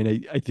salary. I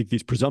mean, I think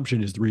this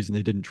presumption is the reason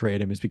they didn't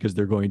trade him is because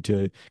they're going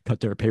to cut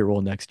their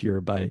payroll next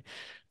year by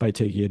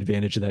taking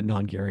advantage of that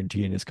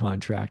non-guarantee in his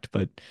contract.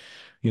 But,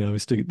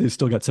 they've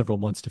still got several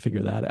months to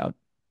figure that out.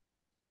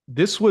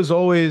 This was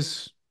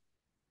always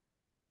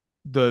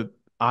the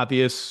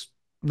obvious,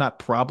 not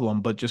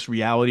problem, but just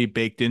reality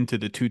baked into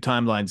the two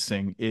timelines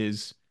thing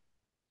is,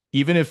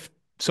 even if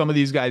some of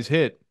these guys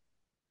hit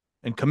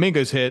and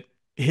Kuminga's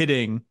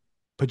hitting,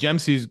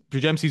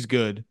 Pajemski's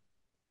good.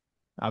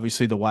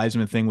 Obviously, the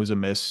Wiseman thing was a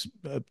miss,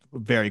 a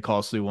very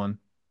costly one.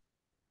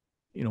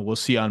 We'll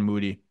see on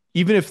Moody.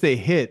 Even if they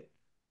hit,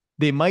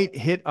 they might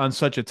hit on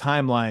such a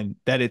timeline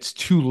that it's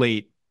too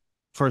late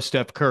for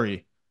Steph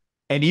Curry.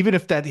 And even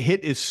if that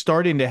hit is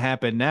starting to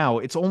happen now,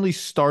 it's only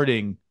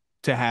starting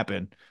to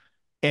happen.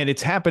 And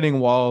it's happening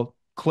while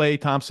Klay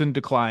Thompson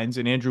declines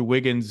and Andrew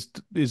Wiggins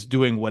is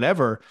doing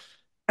whatever.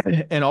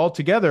 And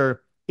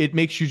altogether, it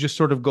makes you just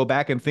sort of go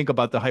back and think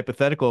about the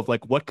hypothetical of,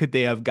 like, what could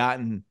they have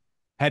gotten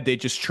had they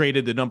just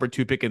traded the number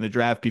 2 pick in the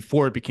draft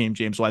before it became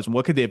James Wiseman?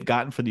 What could they have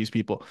gotten for these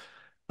people?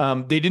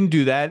 They didn't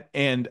do that.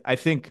 And I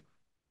think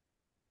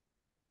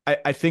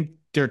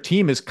their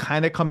team is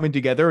kind of coming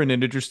together in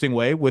an interesting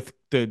way with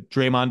the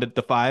Draymond at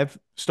the 5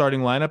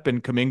 starting lineup,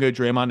 and Kuminga,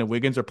 Draymond, and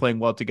Wiggins are playing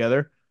well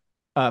together.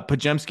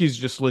 Pajemski's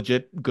just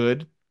legit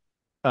good.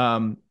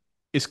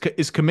 Is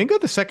Kuminga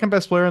the second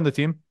best player on the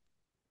team?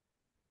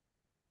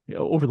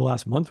 Over the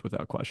last month,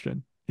 without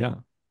question. Yeah.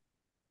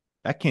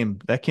 That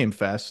came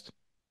fast.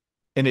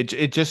 And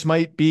it just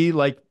might be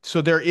like,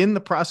 so they're in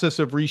the process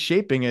of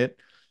reshaping it.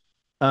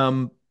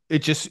 It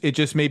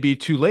just may be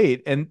too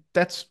late, and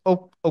that's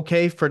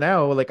okay for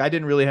now. Like, I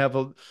didn't really have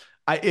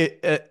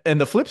and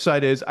the flip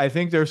side is, I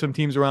think there are some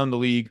teams around the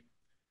league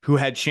who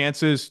had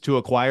chances to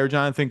acquire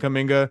Jonathan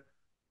Kuminga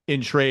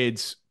in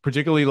trades,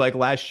 particularly like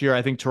last year.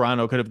 I think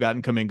Toronto could have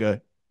gotten Kuminga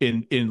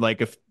in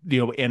like, if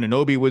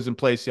Anunoby was in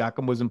play,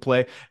 Siakam was in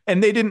play,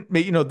 and they didn't.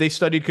 They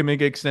studied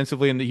Kuminga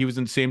extensively, and he was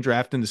in the same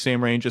draft in the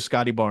same range as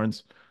Scotty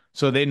Barnes.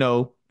 So they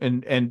know,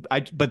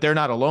 but they're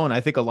not alone. I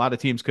think a lot of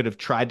teams could have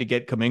tried to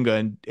get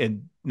Kuminga,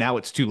 and now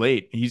it's too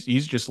late.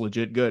 He's just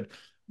legit good.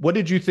 What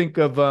did you think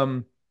of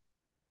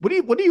what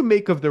do you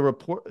make of the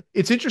report?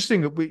 It's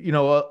interesting.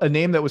 A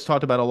name that was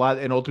talked about a lot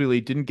and ultimately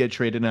didn't get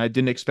traded, and I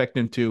didn't expect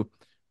him to,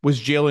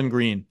 was Jalen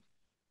Green.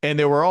 And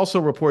there were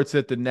also reports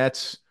that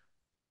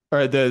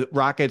the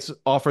Rockets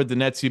offered the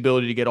Nets the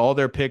ability to get all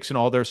their picks and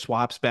all their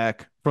swaps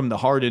back from the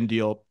Harden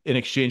deal in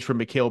exchange for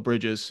Mikal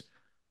Bridges.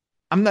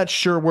 I'm not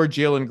sure where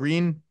Jalen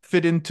Green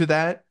fit into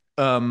that.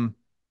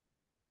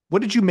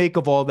 What did you make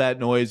of all that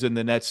noise and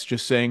the Nets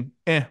just saying,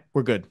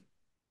 we're good?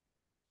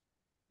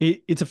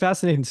 It's a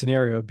fascinating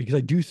scenario, because I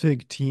do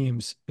think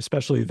teams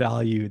especially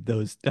value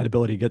that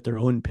ability to get their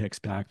own picks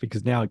back,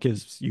 because now it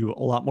gives you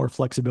a lot more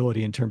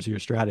flexibility in terms of your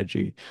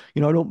strategy. I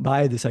don't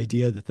buy this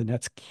idea that the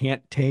Nets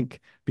can't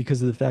tank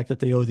because of the fact that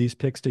they owe these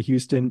picks to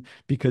Houston,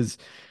 because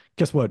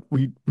guess what?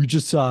 We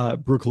just saw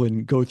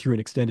Brooklyn go through an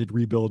extended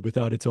rebuild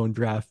without its own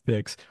draft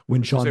picks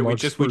when Sean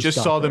Marks we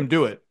just saw them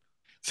do it.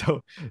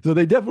 So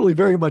they definitely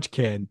very much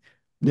can.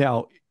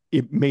 Now,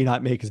 it may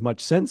not make as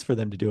much sense for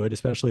them to do it,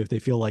 especially if they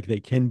feel like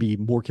they can be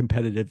more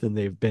competitive than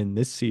they've been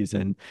this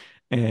season.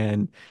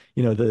 And,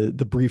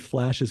 the brief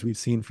flashes we've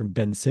seen from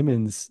Ben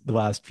Simmons the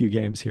last few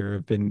games here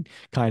have been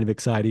kind of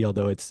exciting,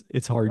 although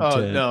it's hard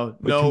to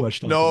put too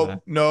much time on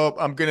that. No,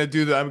 I'm going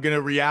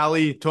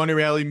to Tony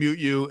Reale mute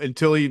you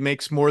until he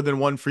makes more than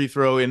one free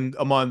throw in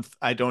a month.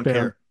 I don't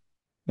care.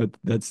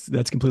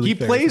 That's completely he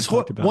fair. Plays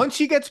once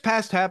he gets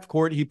past half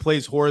court, he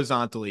plays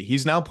horizontally.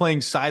 He's now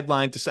playing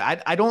sideline to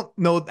side. I don't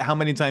know how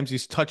many times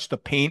he's touched the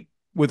paint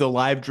with a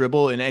live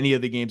dribble in any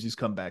of the games he's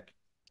come back.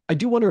 I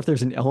do wonder if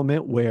there's an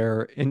element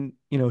where,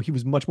 he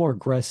was much more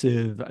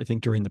aggressive, I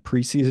think, during the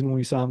preseason when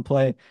we saw him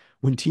play,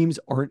 when teams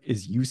aren't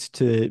as used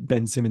to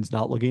Ben Simmons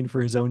not looking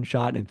for his own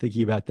shot and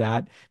thinking about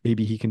that,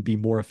 maybe he can be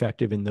more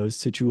effective in those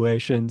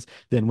situations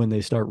than when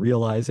they start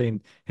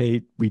realizing,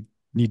 hey, we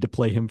need to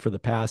play him for the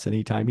pass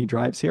anytime he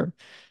drives here.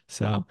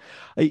 So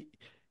I,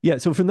 yeah,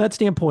 so from that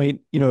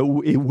standpoint,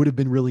 it would have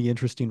been really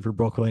interesting for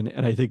Brooklyn.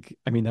 And I think,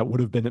 I mean, that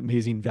would have been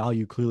amazing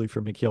value clearly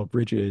for Mikal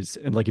Bridges.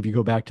 And like if you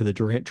go back to the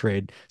Durant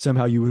trade,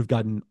 somehow you would have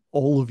gotten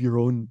all of your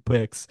own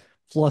picks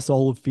plus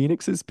all of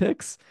Phoenix's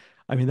picks.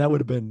 I mean, that would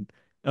have been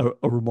a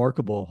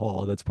remarkable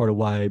haul. That's part of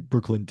why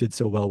Brooklyn did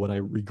so well when I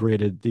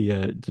regraded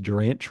the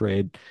Durant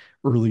trade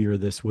earlier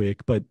this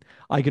week. But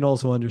I can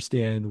also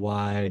understand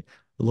why,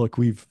 look,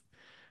 we've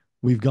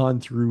gone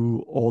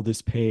through all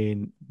this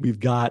pain. We've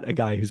got a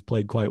guy who's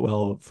played quite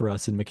well for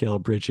us in Mikal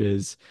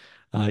Bridges,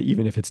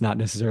 even if it's not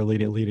necessarily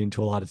leading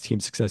to a lot of team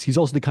success. He's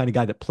also the kind of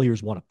guy that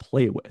players want to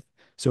play with.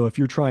 So if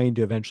you're trying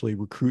to eventually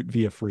recruit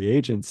via free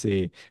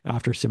agency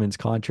after Simmons'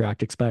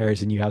 contract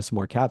expires and you have some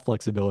more cap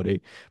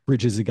flexibility,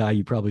 Bridges is a guy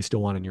you probably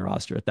still want on your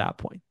roster at that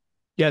point.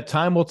 Yeah,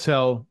 time will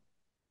tell.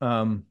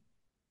 Time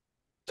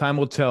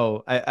will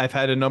tell. I've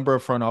had a number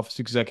of front office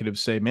executives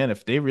say, man,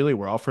 if they really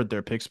were offered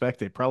their picks back,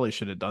 they probably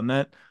should have done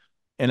that.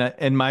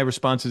 And my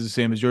response is the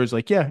same as yours.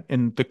 Like, yeah,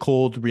 in the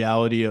cold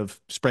reality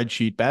of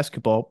spreadsheet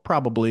basketball,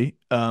 probably.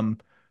 In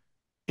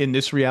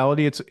this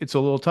reality, it's a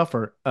little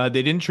tougher. They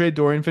didn't trade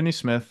Dorian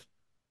Finney-Smith,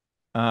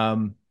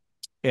 and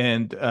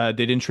they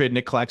didn't trade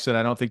Nick Claxton.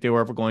 I don't think they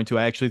were ever going to.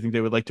 I actually think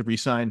they would like to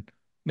re-sign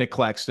Nick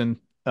Claxton,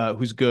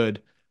 who's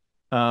good.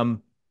 I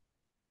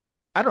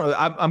don't know.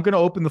 I'm going to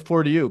open the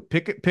floor to you.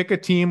 Pick a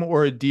team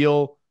or a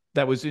deal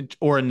that was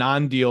or a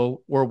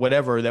non-deal or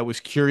whatever that was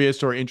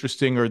curious or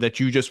interesting or that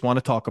you just want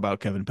to talk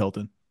about, Kevin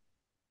Pelton.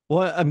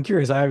 Well, I'm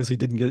curious. I obviously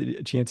didn't get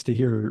a chance to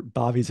hear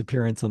Bobby's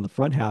appearance on the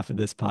front half of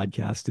this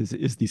podcast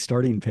is the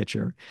starting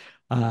pitcher.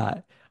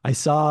 I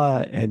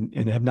saw and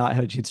have not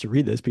had a chance to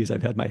read this because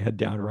I've had my head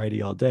down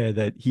righty all day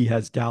that he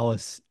has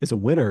Dallas as a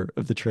winner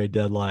of the trade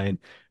deadline.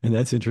 And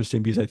that's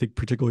interesting because I think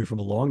particularly from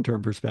a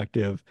long-term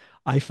perspective,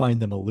 I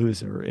find them a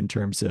loser in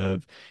terms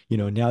of,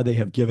 now they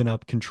have given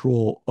up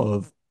control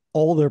of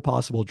all their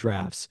possible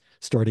drafts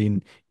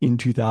starting in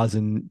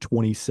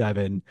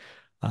 2027.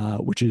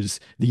 Which is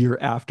the year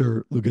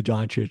after Luka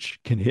Doncic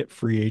can hit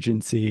free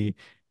agency.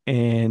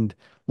 And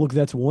look,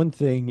 that's one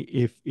thing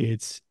if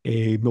it's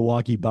a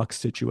Milwaukee Bucks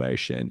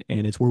situation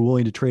and it's we're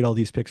willing to trade all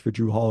these picks for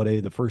Drew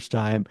Holiday the first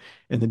time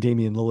and then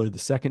Damian Lillard the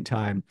second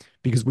time,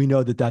 because we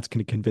know that that's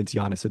going to convince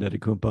Giannis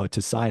Antetokounmpo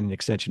to sign an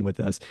extension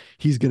with us.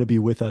 He's going to be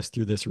with us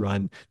through this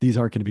run. These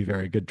aren't going to be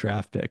very good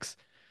draft picks.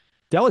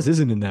 Dallas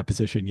isn't in that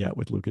position yet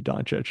with Luka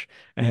Doncic,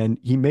 and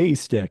he may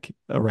stick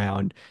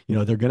around.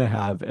 They're going to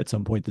have at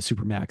some point the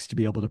Supermax to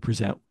be able to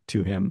present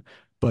to him.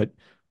 But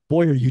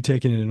boy, are you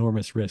taking an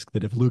enormous risk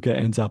that if Luka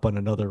ends up on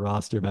another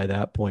roster by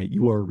that point,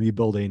 you are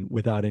rebuilding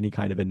without any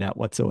kind of a net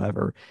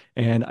whatsoever.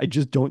 And I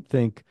just don't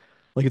think,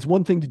 like, it's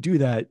one thing to do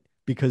that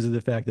because of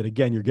the fact that,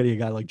 again, you're getting a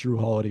guy like Drew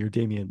Holiday or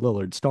Damian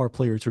Lillard, star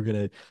players who are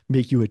going to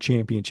make you a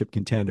championship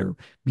contender,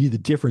 be the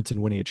difference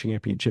in winning a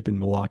championship in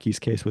Milwaukee's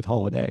case with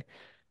Holiday.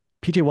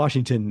 PJ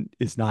Washington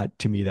is not,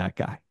 to me, that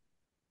guy.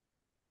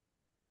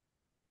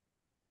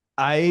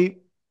 I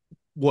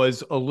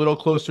was a little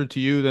closer to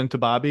you than to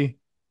Bobby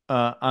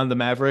on the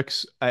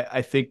Mavericks.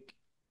 I think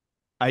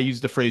I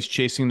use the phrase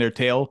chasing their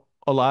tail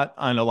a lot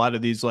on a lot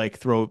of these, like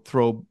throw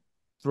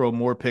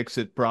more picks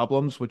at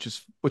problems, which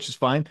is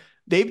fine.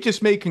 They've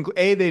just made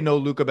A, they know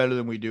Luka better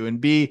than we do,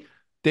 and B,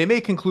 they may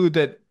conclude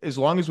that as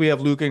long as we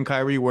have Luka and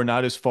Kyrie, we're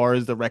not as far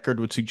as the record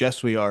would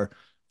suggest we are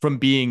from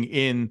being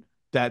in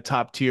that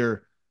top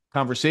tier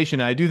conversation.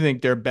 I do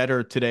think they're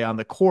better today on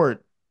the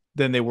court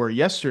than they were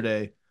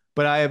yesterday,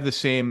 but I have the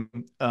same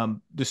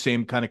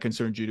kind of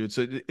concerns you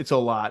do. It's a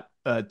lot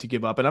to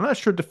give up, and I'm not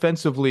sure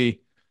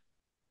defensively.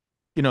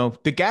 The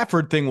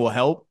Gafford thing will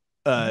help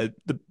the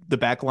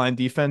backline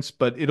defense,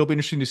 but it'll be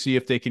interesting to see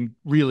if they can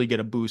really get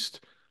a boost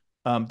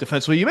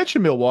defensively. You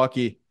mentioned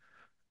Milwaukee.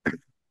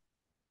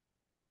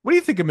 What do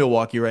you think of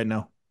Milwaukee right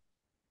now?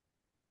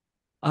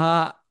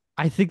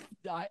 I think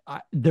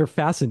they're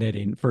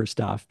fascinating, first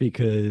off,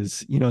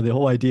 because, the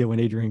whole idea when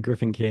Adrian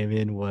Griffin came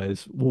in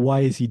was, well, why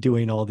is he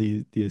doing all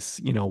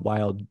this,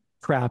 wild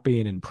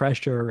trapping and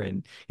pressure?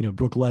 And,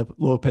 Brook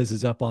Lopez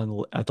is up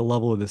at the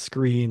level of the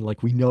screen.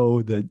 Like, we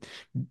know that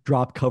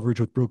drop coverage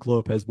with Brook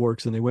Lopez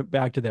works, and they went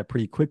back to that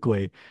pretty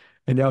quickly.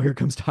 And now here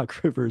comes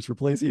Doc Rivers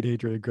replacing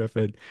Adrian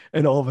Griffin.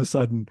 And all of a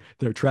sudden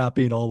they're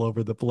trapping all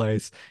over the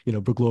place.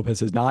 Brook Lopez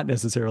has not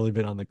necessarily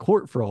been on the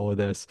court for all of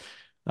this.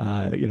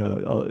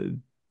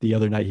 The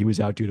other night he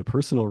was out due to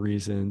personal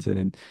reasons,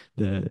 and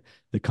the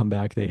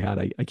comeback they had,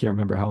 I can't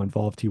remember how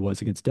involved he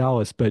was against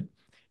Dallas, but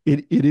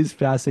it is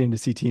fascinating to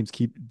see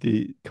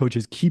the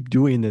coaches keep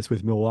doing this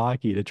with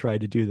Milwaukee to try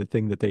to do the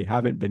thing that they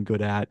haven't been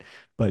good at,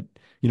 but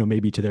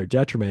maybe to their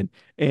detriment.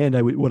 And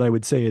what I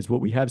would say is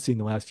what we have seen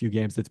the last few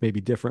games that's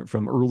maybe different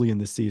from early in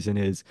the season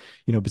is,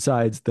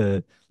 besides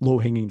the low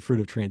hanging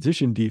fruit of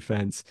transition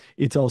defense,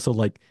 it's also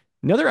like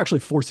Now they're actually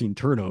forcing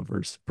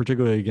turnovers,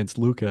 particularly against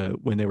Luka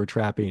when they were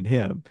trapping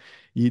him.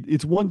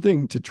 It's one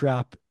thing to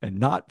trap and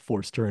not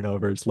force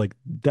turnovers. Like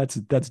that's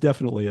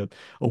definitely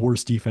a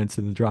worse defense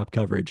than the drop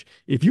coverage.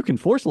 If you can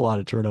force a lot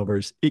of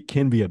turnovers, it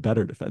can be a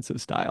better defensive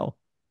style.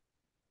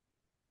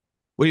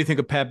 What do you think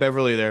of Pat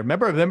Beverley there?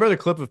 Remember the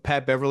clip of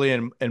Pat Beverley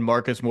and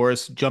Marcus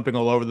Morris jumping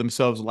all over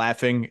themselves,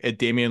 laughing at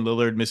Damian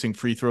Lillard missing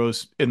free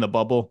throws in the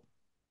bubble?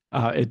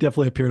 It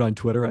definitely appeared on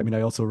Twitter. I mean,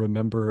 I also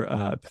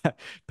remember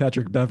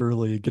Patrick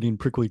Beverley getting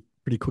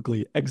pretty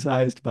quickly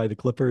excised by the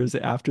Clippers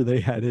after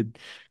they added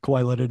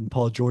Kawhi Leonard and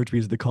Paul George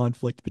because of the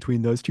conflict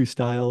between those two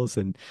styles.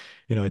 And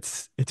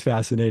it's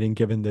fascinating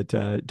given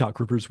that Doc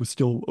Rivers was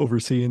still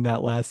overseeing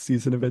that last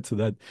season of it,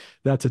 so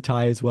that's a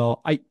tie as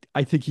well. I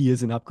think he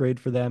is an upgrade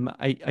for them.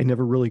 I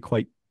never really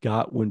quite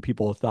got when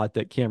people thought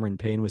that Cameron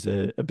Payne was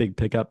a big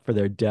pickup for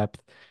their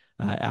depth.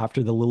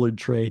 After the Lillard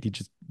trade, he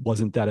just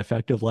wasn't that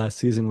effective last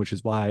season, which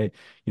is why,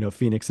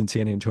 Phoenix and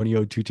San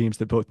Antonio, two teams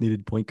that both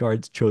needed point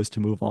guards, chose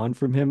to move on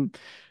from him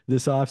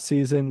this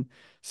offseason.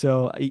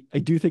 So I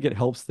do think it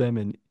helps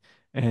them.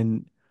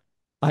 And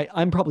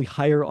I'm probably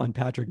higher on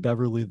Patrick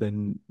Beverley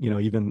than,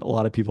 even a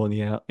lot of people in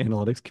the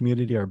analytics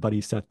community. Our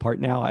buddy Seth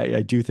Partnow.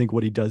 I do think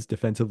what he does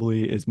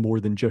defensively is more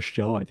than just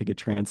show. I think it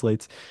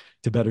translates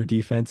to better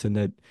defense, and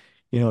that,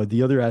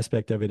 the other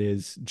aspect of it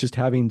is just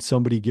having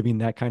somebody giving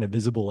that kind of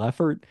visible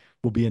effort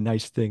will be a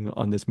nice thing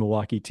on this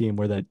Milwaukee team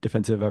where that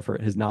defensive effort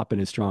has not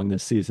been as strong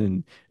this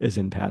season as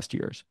in past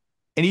years.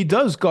 And he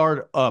does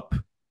guard up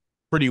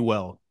pretty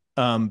well.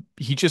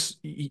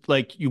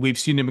 We've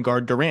seen him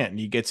guard Durant, and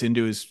he gets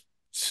into his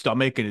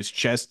stomach and his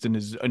chest and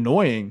is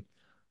annoying.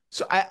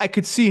 So I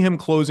could see him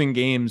closing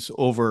games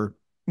over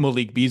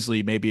Malik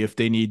Beasley, maybe if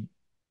they need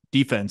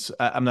defense.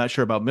 I'm not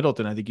sure about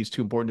Middleton. I think he's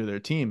too important to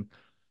their team.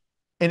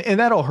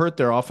 And that'll hurt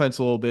their offense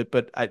a little bit,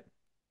 but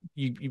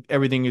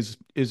everything is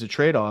a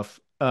trade-off.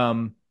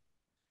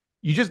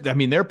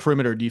 Their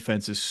perimeter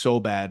defense is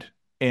so bad.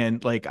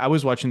 And like I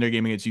was watching their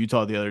game against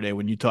Utah the other day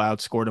when Utah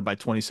outscored them by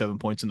 27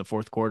 points in the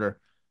fourth quarter.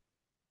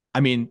 I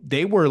mean,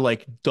 they were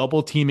like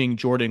double teaming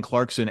Jordan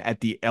Clarkson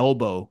at the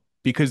elbow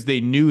because they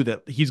knew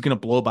that he's going to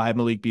blow by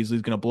Malik Beasley,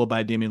 he's going to blow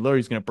by Damian Lillard,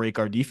 he's going to break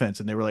our defense.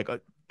 And they were like,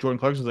 Jordan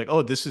Clarkson was like,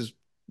 oh, this is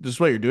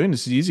what you're doing.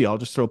 This is easy. I'll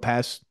just throw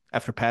pass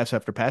after pass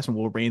after pass and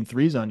we'll rain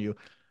threes on you.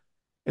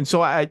 And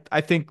so I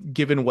think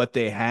given what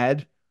they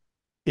had,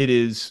 it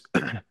is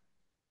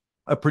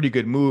a pretty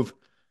good move.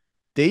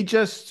 They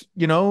just,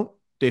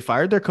 they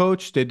fired their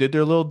coach. They did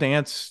their little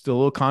dance, the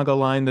little conga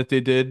line that they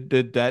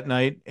did that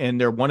night.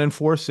 And they're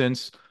 1-4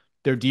 since.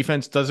 Their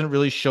defense doesn't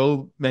really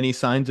show many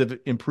signs of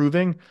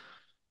improving.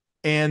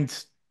 And,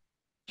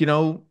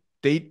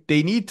 they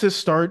need to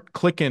start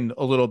clicking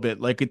a little bit.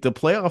 Like the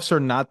playoffs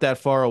are not that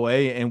far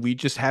away, and we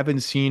just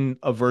haven't seen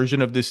a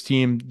version of this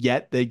team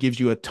yet that gives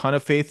you a ton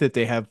of faith that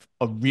they have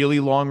a really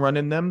long run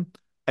in them.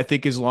 I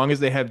think as long as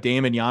they have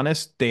Dame and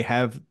Giannis, they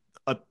have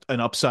an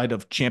upside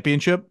of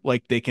championship.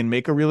 Like they can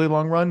make a really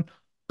long run.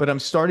 But I'm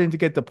starting to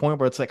get the point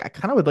where it's like I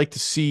kind of would like to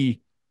see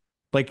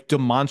like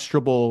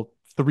demonstrable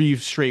 3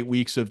 straight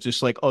weeks of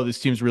just like, oh, this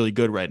team's really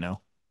good right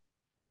now.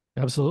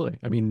 Absolutely.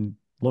 I mean,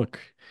 look,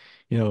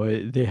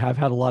 they have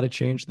had a lot of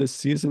change this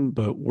season,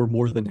 but we're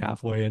more than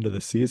halfway into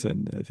the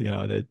season.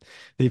 That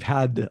they've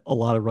had a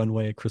lot of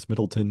runway. Chris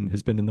Middleton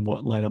has been in the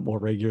lineup more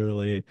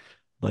regularly.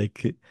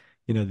 Like,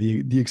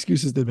 the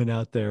excuses that have been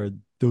out there,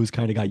 those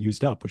kind of got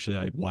used up, which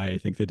is why I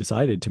think they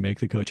decided to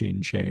make the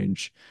coaching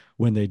change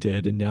when they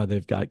did. And now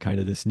they've got kind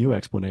of this new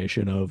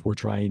explanation of we're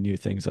trying new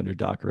things under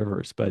Doc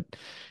Rivers. But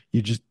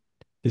this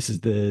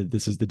is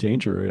the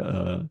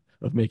danger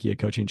of making a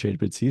coaching change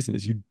mid-season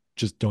is you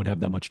just don't have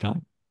that much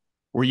time.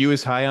 Were you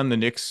as high on the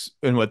Knicks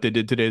and what they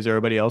did today as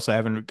everybody else? I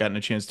haven't gotten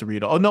a chance to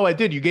read. Oh, no, I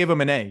did. You gave them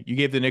an A. You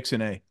gave the Knicks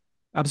an A.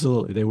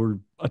 Absolutely. They were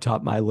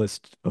atop my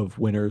list of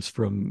winners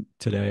from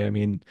today. I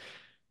mean,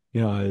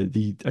 I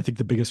think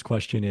the biggest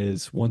question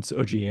is once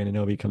OG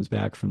Anunoby comes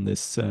back from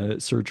this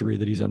surgery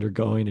that he's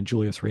undergoing and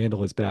Julius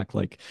Randle is back,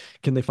 like,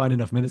 can they find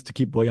enough minutes to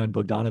keep Bojan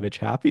Bogdanovic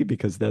happy?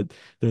 Because they're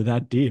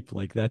that deep.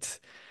 Like that's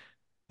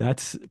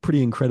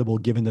pretty incredible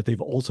given that they've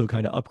also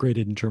kind of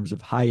upgraded in terms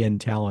of high-end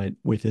talent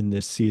within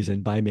this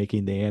season by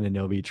making the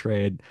Anunoby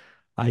trade.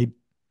 I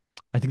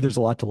think there's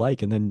a lot to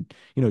like. And then,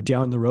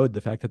 down the road,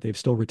 the fact that they've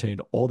still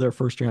retained all their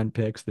first-round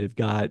picks, they've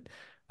got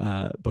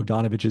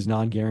Bogdanovic's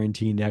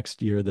non-guarantee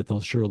next year that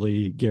they'll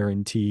surely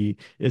guarantee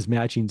is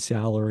matching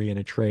salary in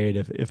a trade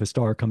if a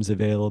star comes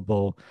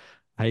available.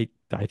 I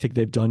think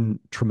they've done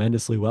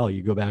tremendously well.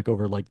 You go back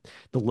over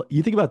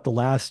you think about the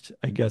last,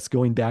 I guess,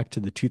 going back to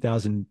the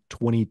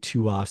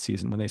 2022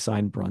 offseason when they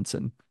signed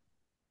Brunson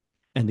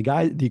and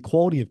the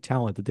quality of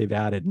talent that they've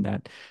added in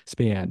that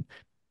span.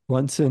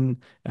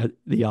 Brunson at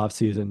the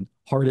offseason,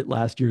 Hart at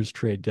last year's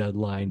trade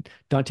deadline,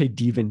 Dante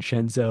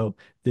DiVincenzo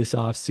this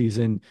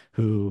offseason,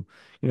 who,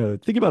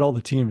 think about all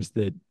the teams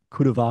that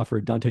could have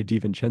offered Dante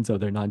DiVincenzo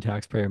their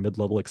non-taxpayer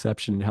mid-level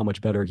exception and how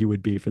much better he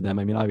would be for them.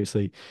 I mean,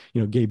 obviously,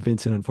 Gabe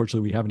Vincent,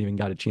 unfortunately, we haven't even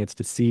got a chance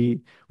to see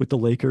with the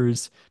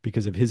Lakers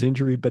because of his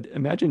injury, but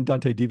imagine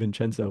Dante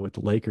DiVincenzo with the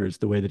Lakers,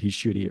 the way that he's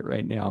shooting it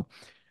right now.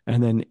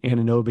 and then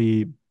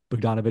Anunoby,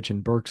 Bogdanovich,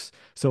 and Burks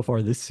so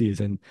far this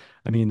season.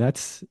 I mean,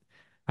 that's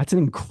an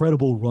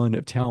incredible run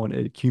of talent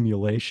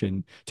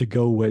accumulation to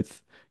go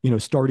with,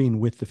 starting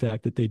with the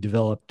fact that they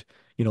developed,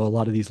 a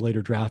lot of these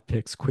later draft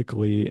picks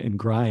quickly and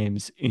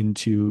Grimes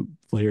into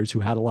players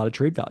who had a lot of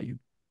trade value.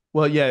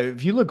 Well, yeah,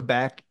 if you look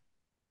back,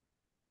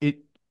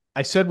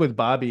 I said with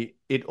Bobby,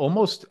 it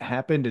almost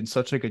happened in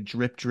such like a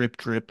drip, drip,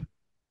 drip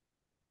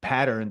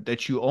pattern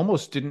that you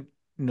almost didn't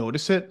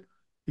notice it.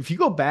 If you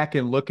go back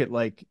and look at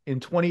like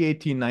in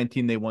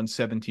 2018-19, they won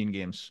 17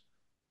 games.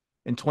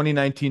 In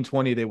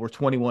 2019-20, they were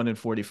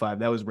 21-45.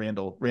 That was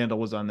Randall. Randall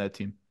was on that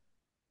team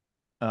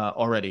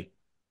already.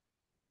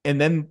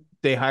 And then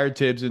they hired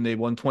Tibbs and they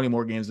won 20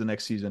 more games the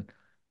next season.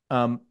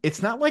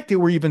 It's not like they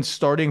were even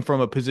starting from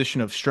a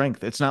position of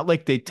strength. It's not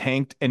like they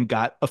tanked and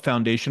got a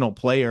foundational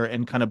player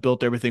and kind of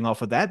built everything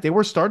off of that. They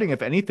were starting,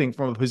 if anything,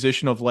 from a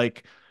position of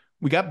like,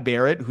 we got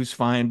Barrett, who's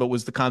fine, but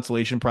was the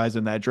consolation prize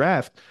in that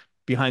draft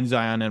behind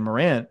Zion and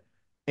Morant.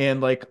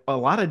 And like a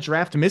lot of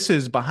draft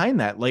misses behind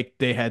that. Like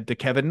they had the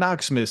Kevin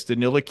Knox miss, the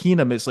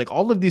Ntilikina miss, like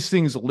all of these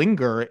things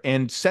linger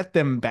and set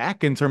them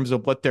back in terms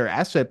of what their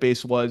asset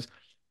base was.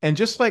 And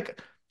just like,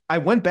 I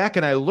went back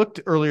and I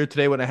looked earlier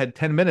today when I had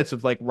 10 minutes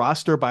of like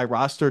roster by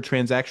roster,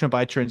 transaction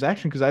by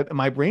transaction, because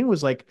my brain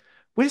was like,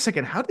 wait a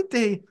second,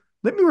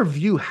 let me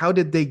review, how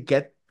did they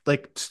get,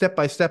 like, step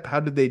by step,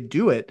 how did they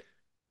do it?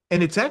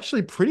 And it's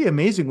actually pretty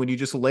amazing when you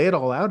just lay it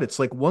all out. It's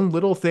like one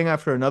little thing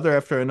after another,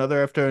 after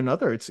another, after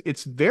another.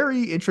 It's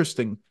very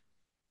interesting.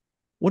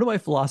 One of my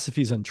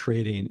philosophies on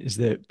trading is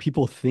that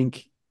people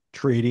think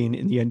trading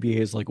in the NBA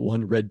is like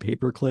one red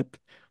paper clip,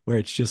 where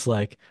it's just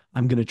like,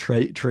 I'm going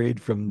to trade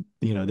from,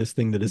 this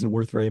thing that isn't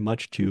worth very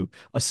much to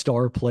a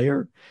star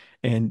player.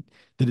 And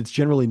that it's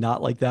generally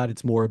not like that.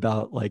 It's more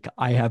about like,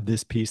 I have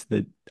this piece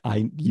that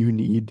you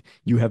need,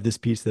 you have this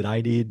piece that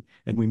I need,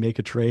 and we make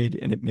a trade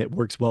and it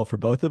works well for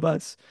both of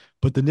us.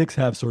 But the Knicks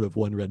have sort of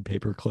one red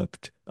paper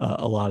clipped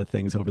a lot of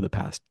things over the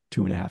past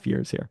 2.5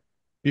 years here.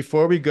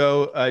 Before we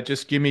go,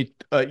 just give me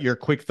your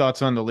quick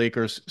thoughts on the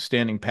Lakers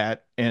standing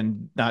pat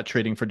and not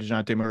trading for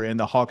DeJounte Murray, and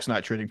the Hawks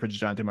not trading for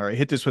DeJounte Murray. I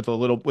hit this with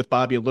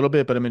Bobby a little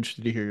bit, but I'm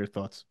interested to hear your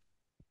thoughts.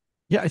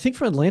 Yeah, I think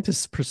from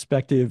Atlanta's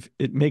perspective,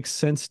 it makes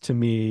sense to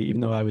me, even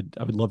though I would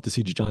love to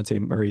see DeJounte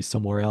Murray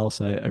somewhere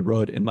else. I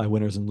wrote in my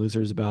winners and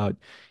losers about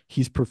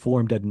he's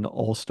performed at an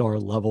all-star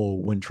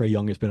level when Trae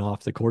Young has been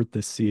off the court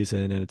this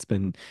season, and it's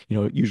been,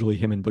 usually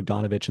him and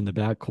Bogdanovich in the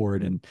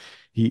backcourt, and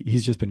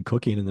he's just been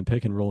cooking in the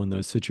pick and roll in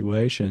those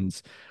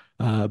situations.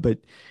 But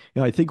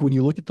I think when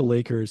you look at the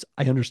Lakers,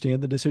 I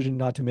understand the decision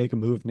not to make a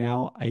move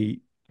now. I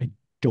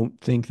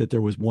don't think that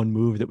there was one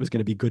move that was going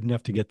to be good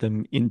enough to get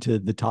them into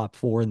the top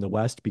 4 in the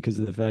West, because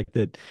of the fact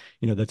that,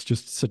 that's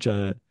just such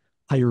a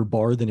higher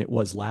bar than it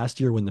was last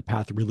year when the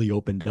path really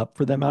opened up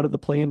for them out of the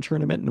play-in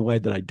tournament in a way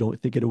that I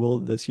don't think it will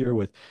this year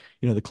with,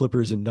 the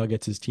Clippers and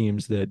Nuggets as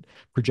teams that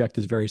project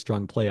as very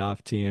strong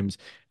playoff teams.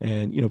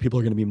 And, people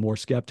are going to be more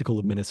skeptical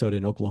of Minnesota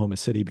and Oklahoma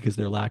City because of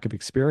their lack of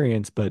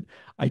experience. But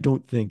I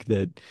don't think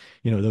that,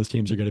 those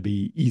teams are going to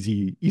be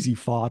easy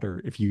fodder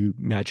if you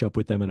match up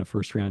with them in a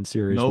first-round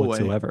series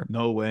whatsoever.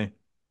 No way.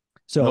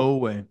 So, no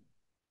way.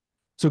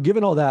 So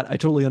given all that, I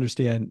totally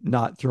understand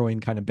not throwing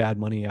kind of bad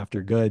money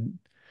after good,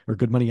 or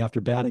good money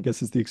after bad, I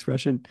guess is the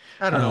expression.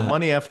 I don't know,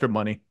 money after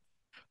money.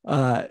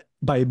 By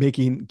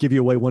give you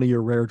away one of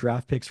your rare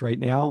draft picks right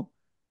now.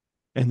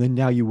 And then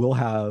now you will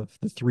have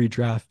the 3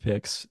 draft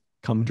picks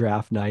come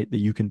draft night that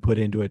you can put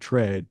into a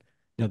trade.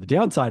 Now, the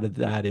downside of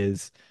that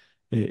is,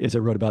 as I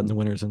wrote about in the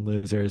winners and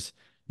losers,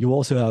 you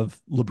also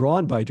have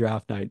LeBron by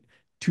draft night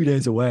 2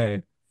 days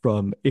away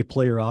from a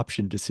player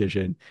option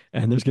decision.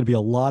 And there's going to be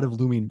a lot of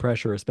looming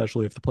pressure,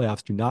 especially if the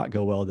playoffs do not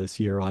go well this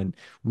year, on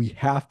we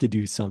have to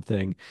do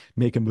something,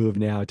 make a move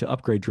now to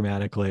upgrade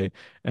dramatically.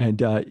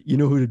 And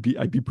who would be,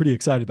 I'd be pretty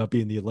excited about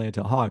being the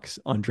Atlanta Hawks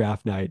on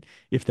draft night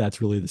if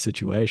that's really the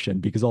situation,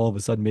 because all of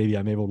a sudden maybe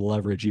I'm able to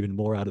leverage even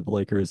more out of the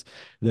Lakers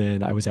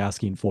than I was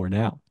asking for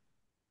now.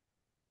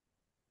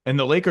 And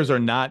the Lakers are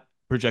not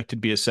projected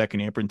to be a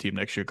second apron team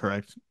next year,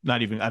 correct?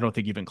 Not even, I don't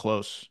think even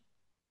close.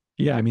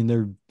 Yeah, I mean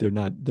they're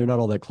not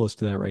all that close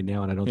to that right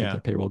now, and I don't think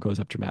their payroll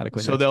goes up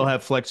dramatically. So they'll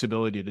have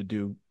flexibility to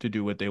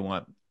do what they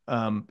want.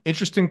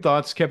 Interesting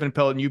thoughts, Kevin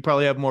Pelton. You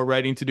probably have more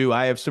writing to do.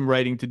 I have some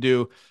writing to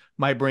do.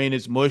 My brain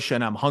is mush,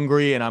 and I'm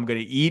hungry, and I'm going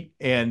to eat.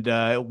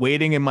 And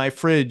waiting in my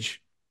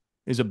fridge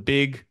is a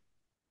big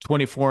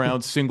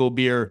 24-ounce single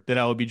beer that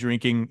I will be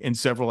drinking in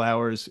several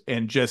hours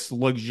and just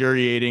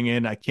luxuriating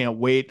in. I can't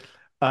wait.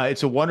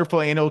 It's a wonderful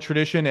annual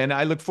tradition, and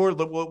I look forward.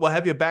 We'll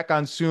have you back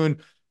on soon,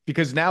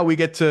 because now we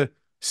get to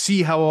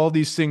see how all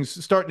these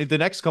things start. The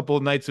next couple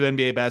of nights of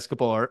NBA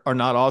basketball are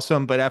not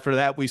awesome, but after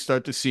that, we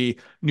start to see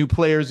new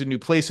players and new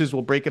places.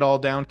 We'll break it all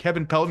down.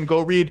 Kevin Pelton,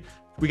 go read.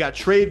 We got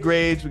trade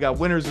grades. We got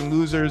winners and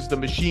losers. The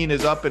machine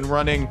is up and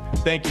running.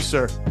 Thank you,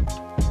 sir.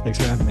 Thanks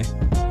for having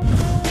me.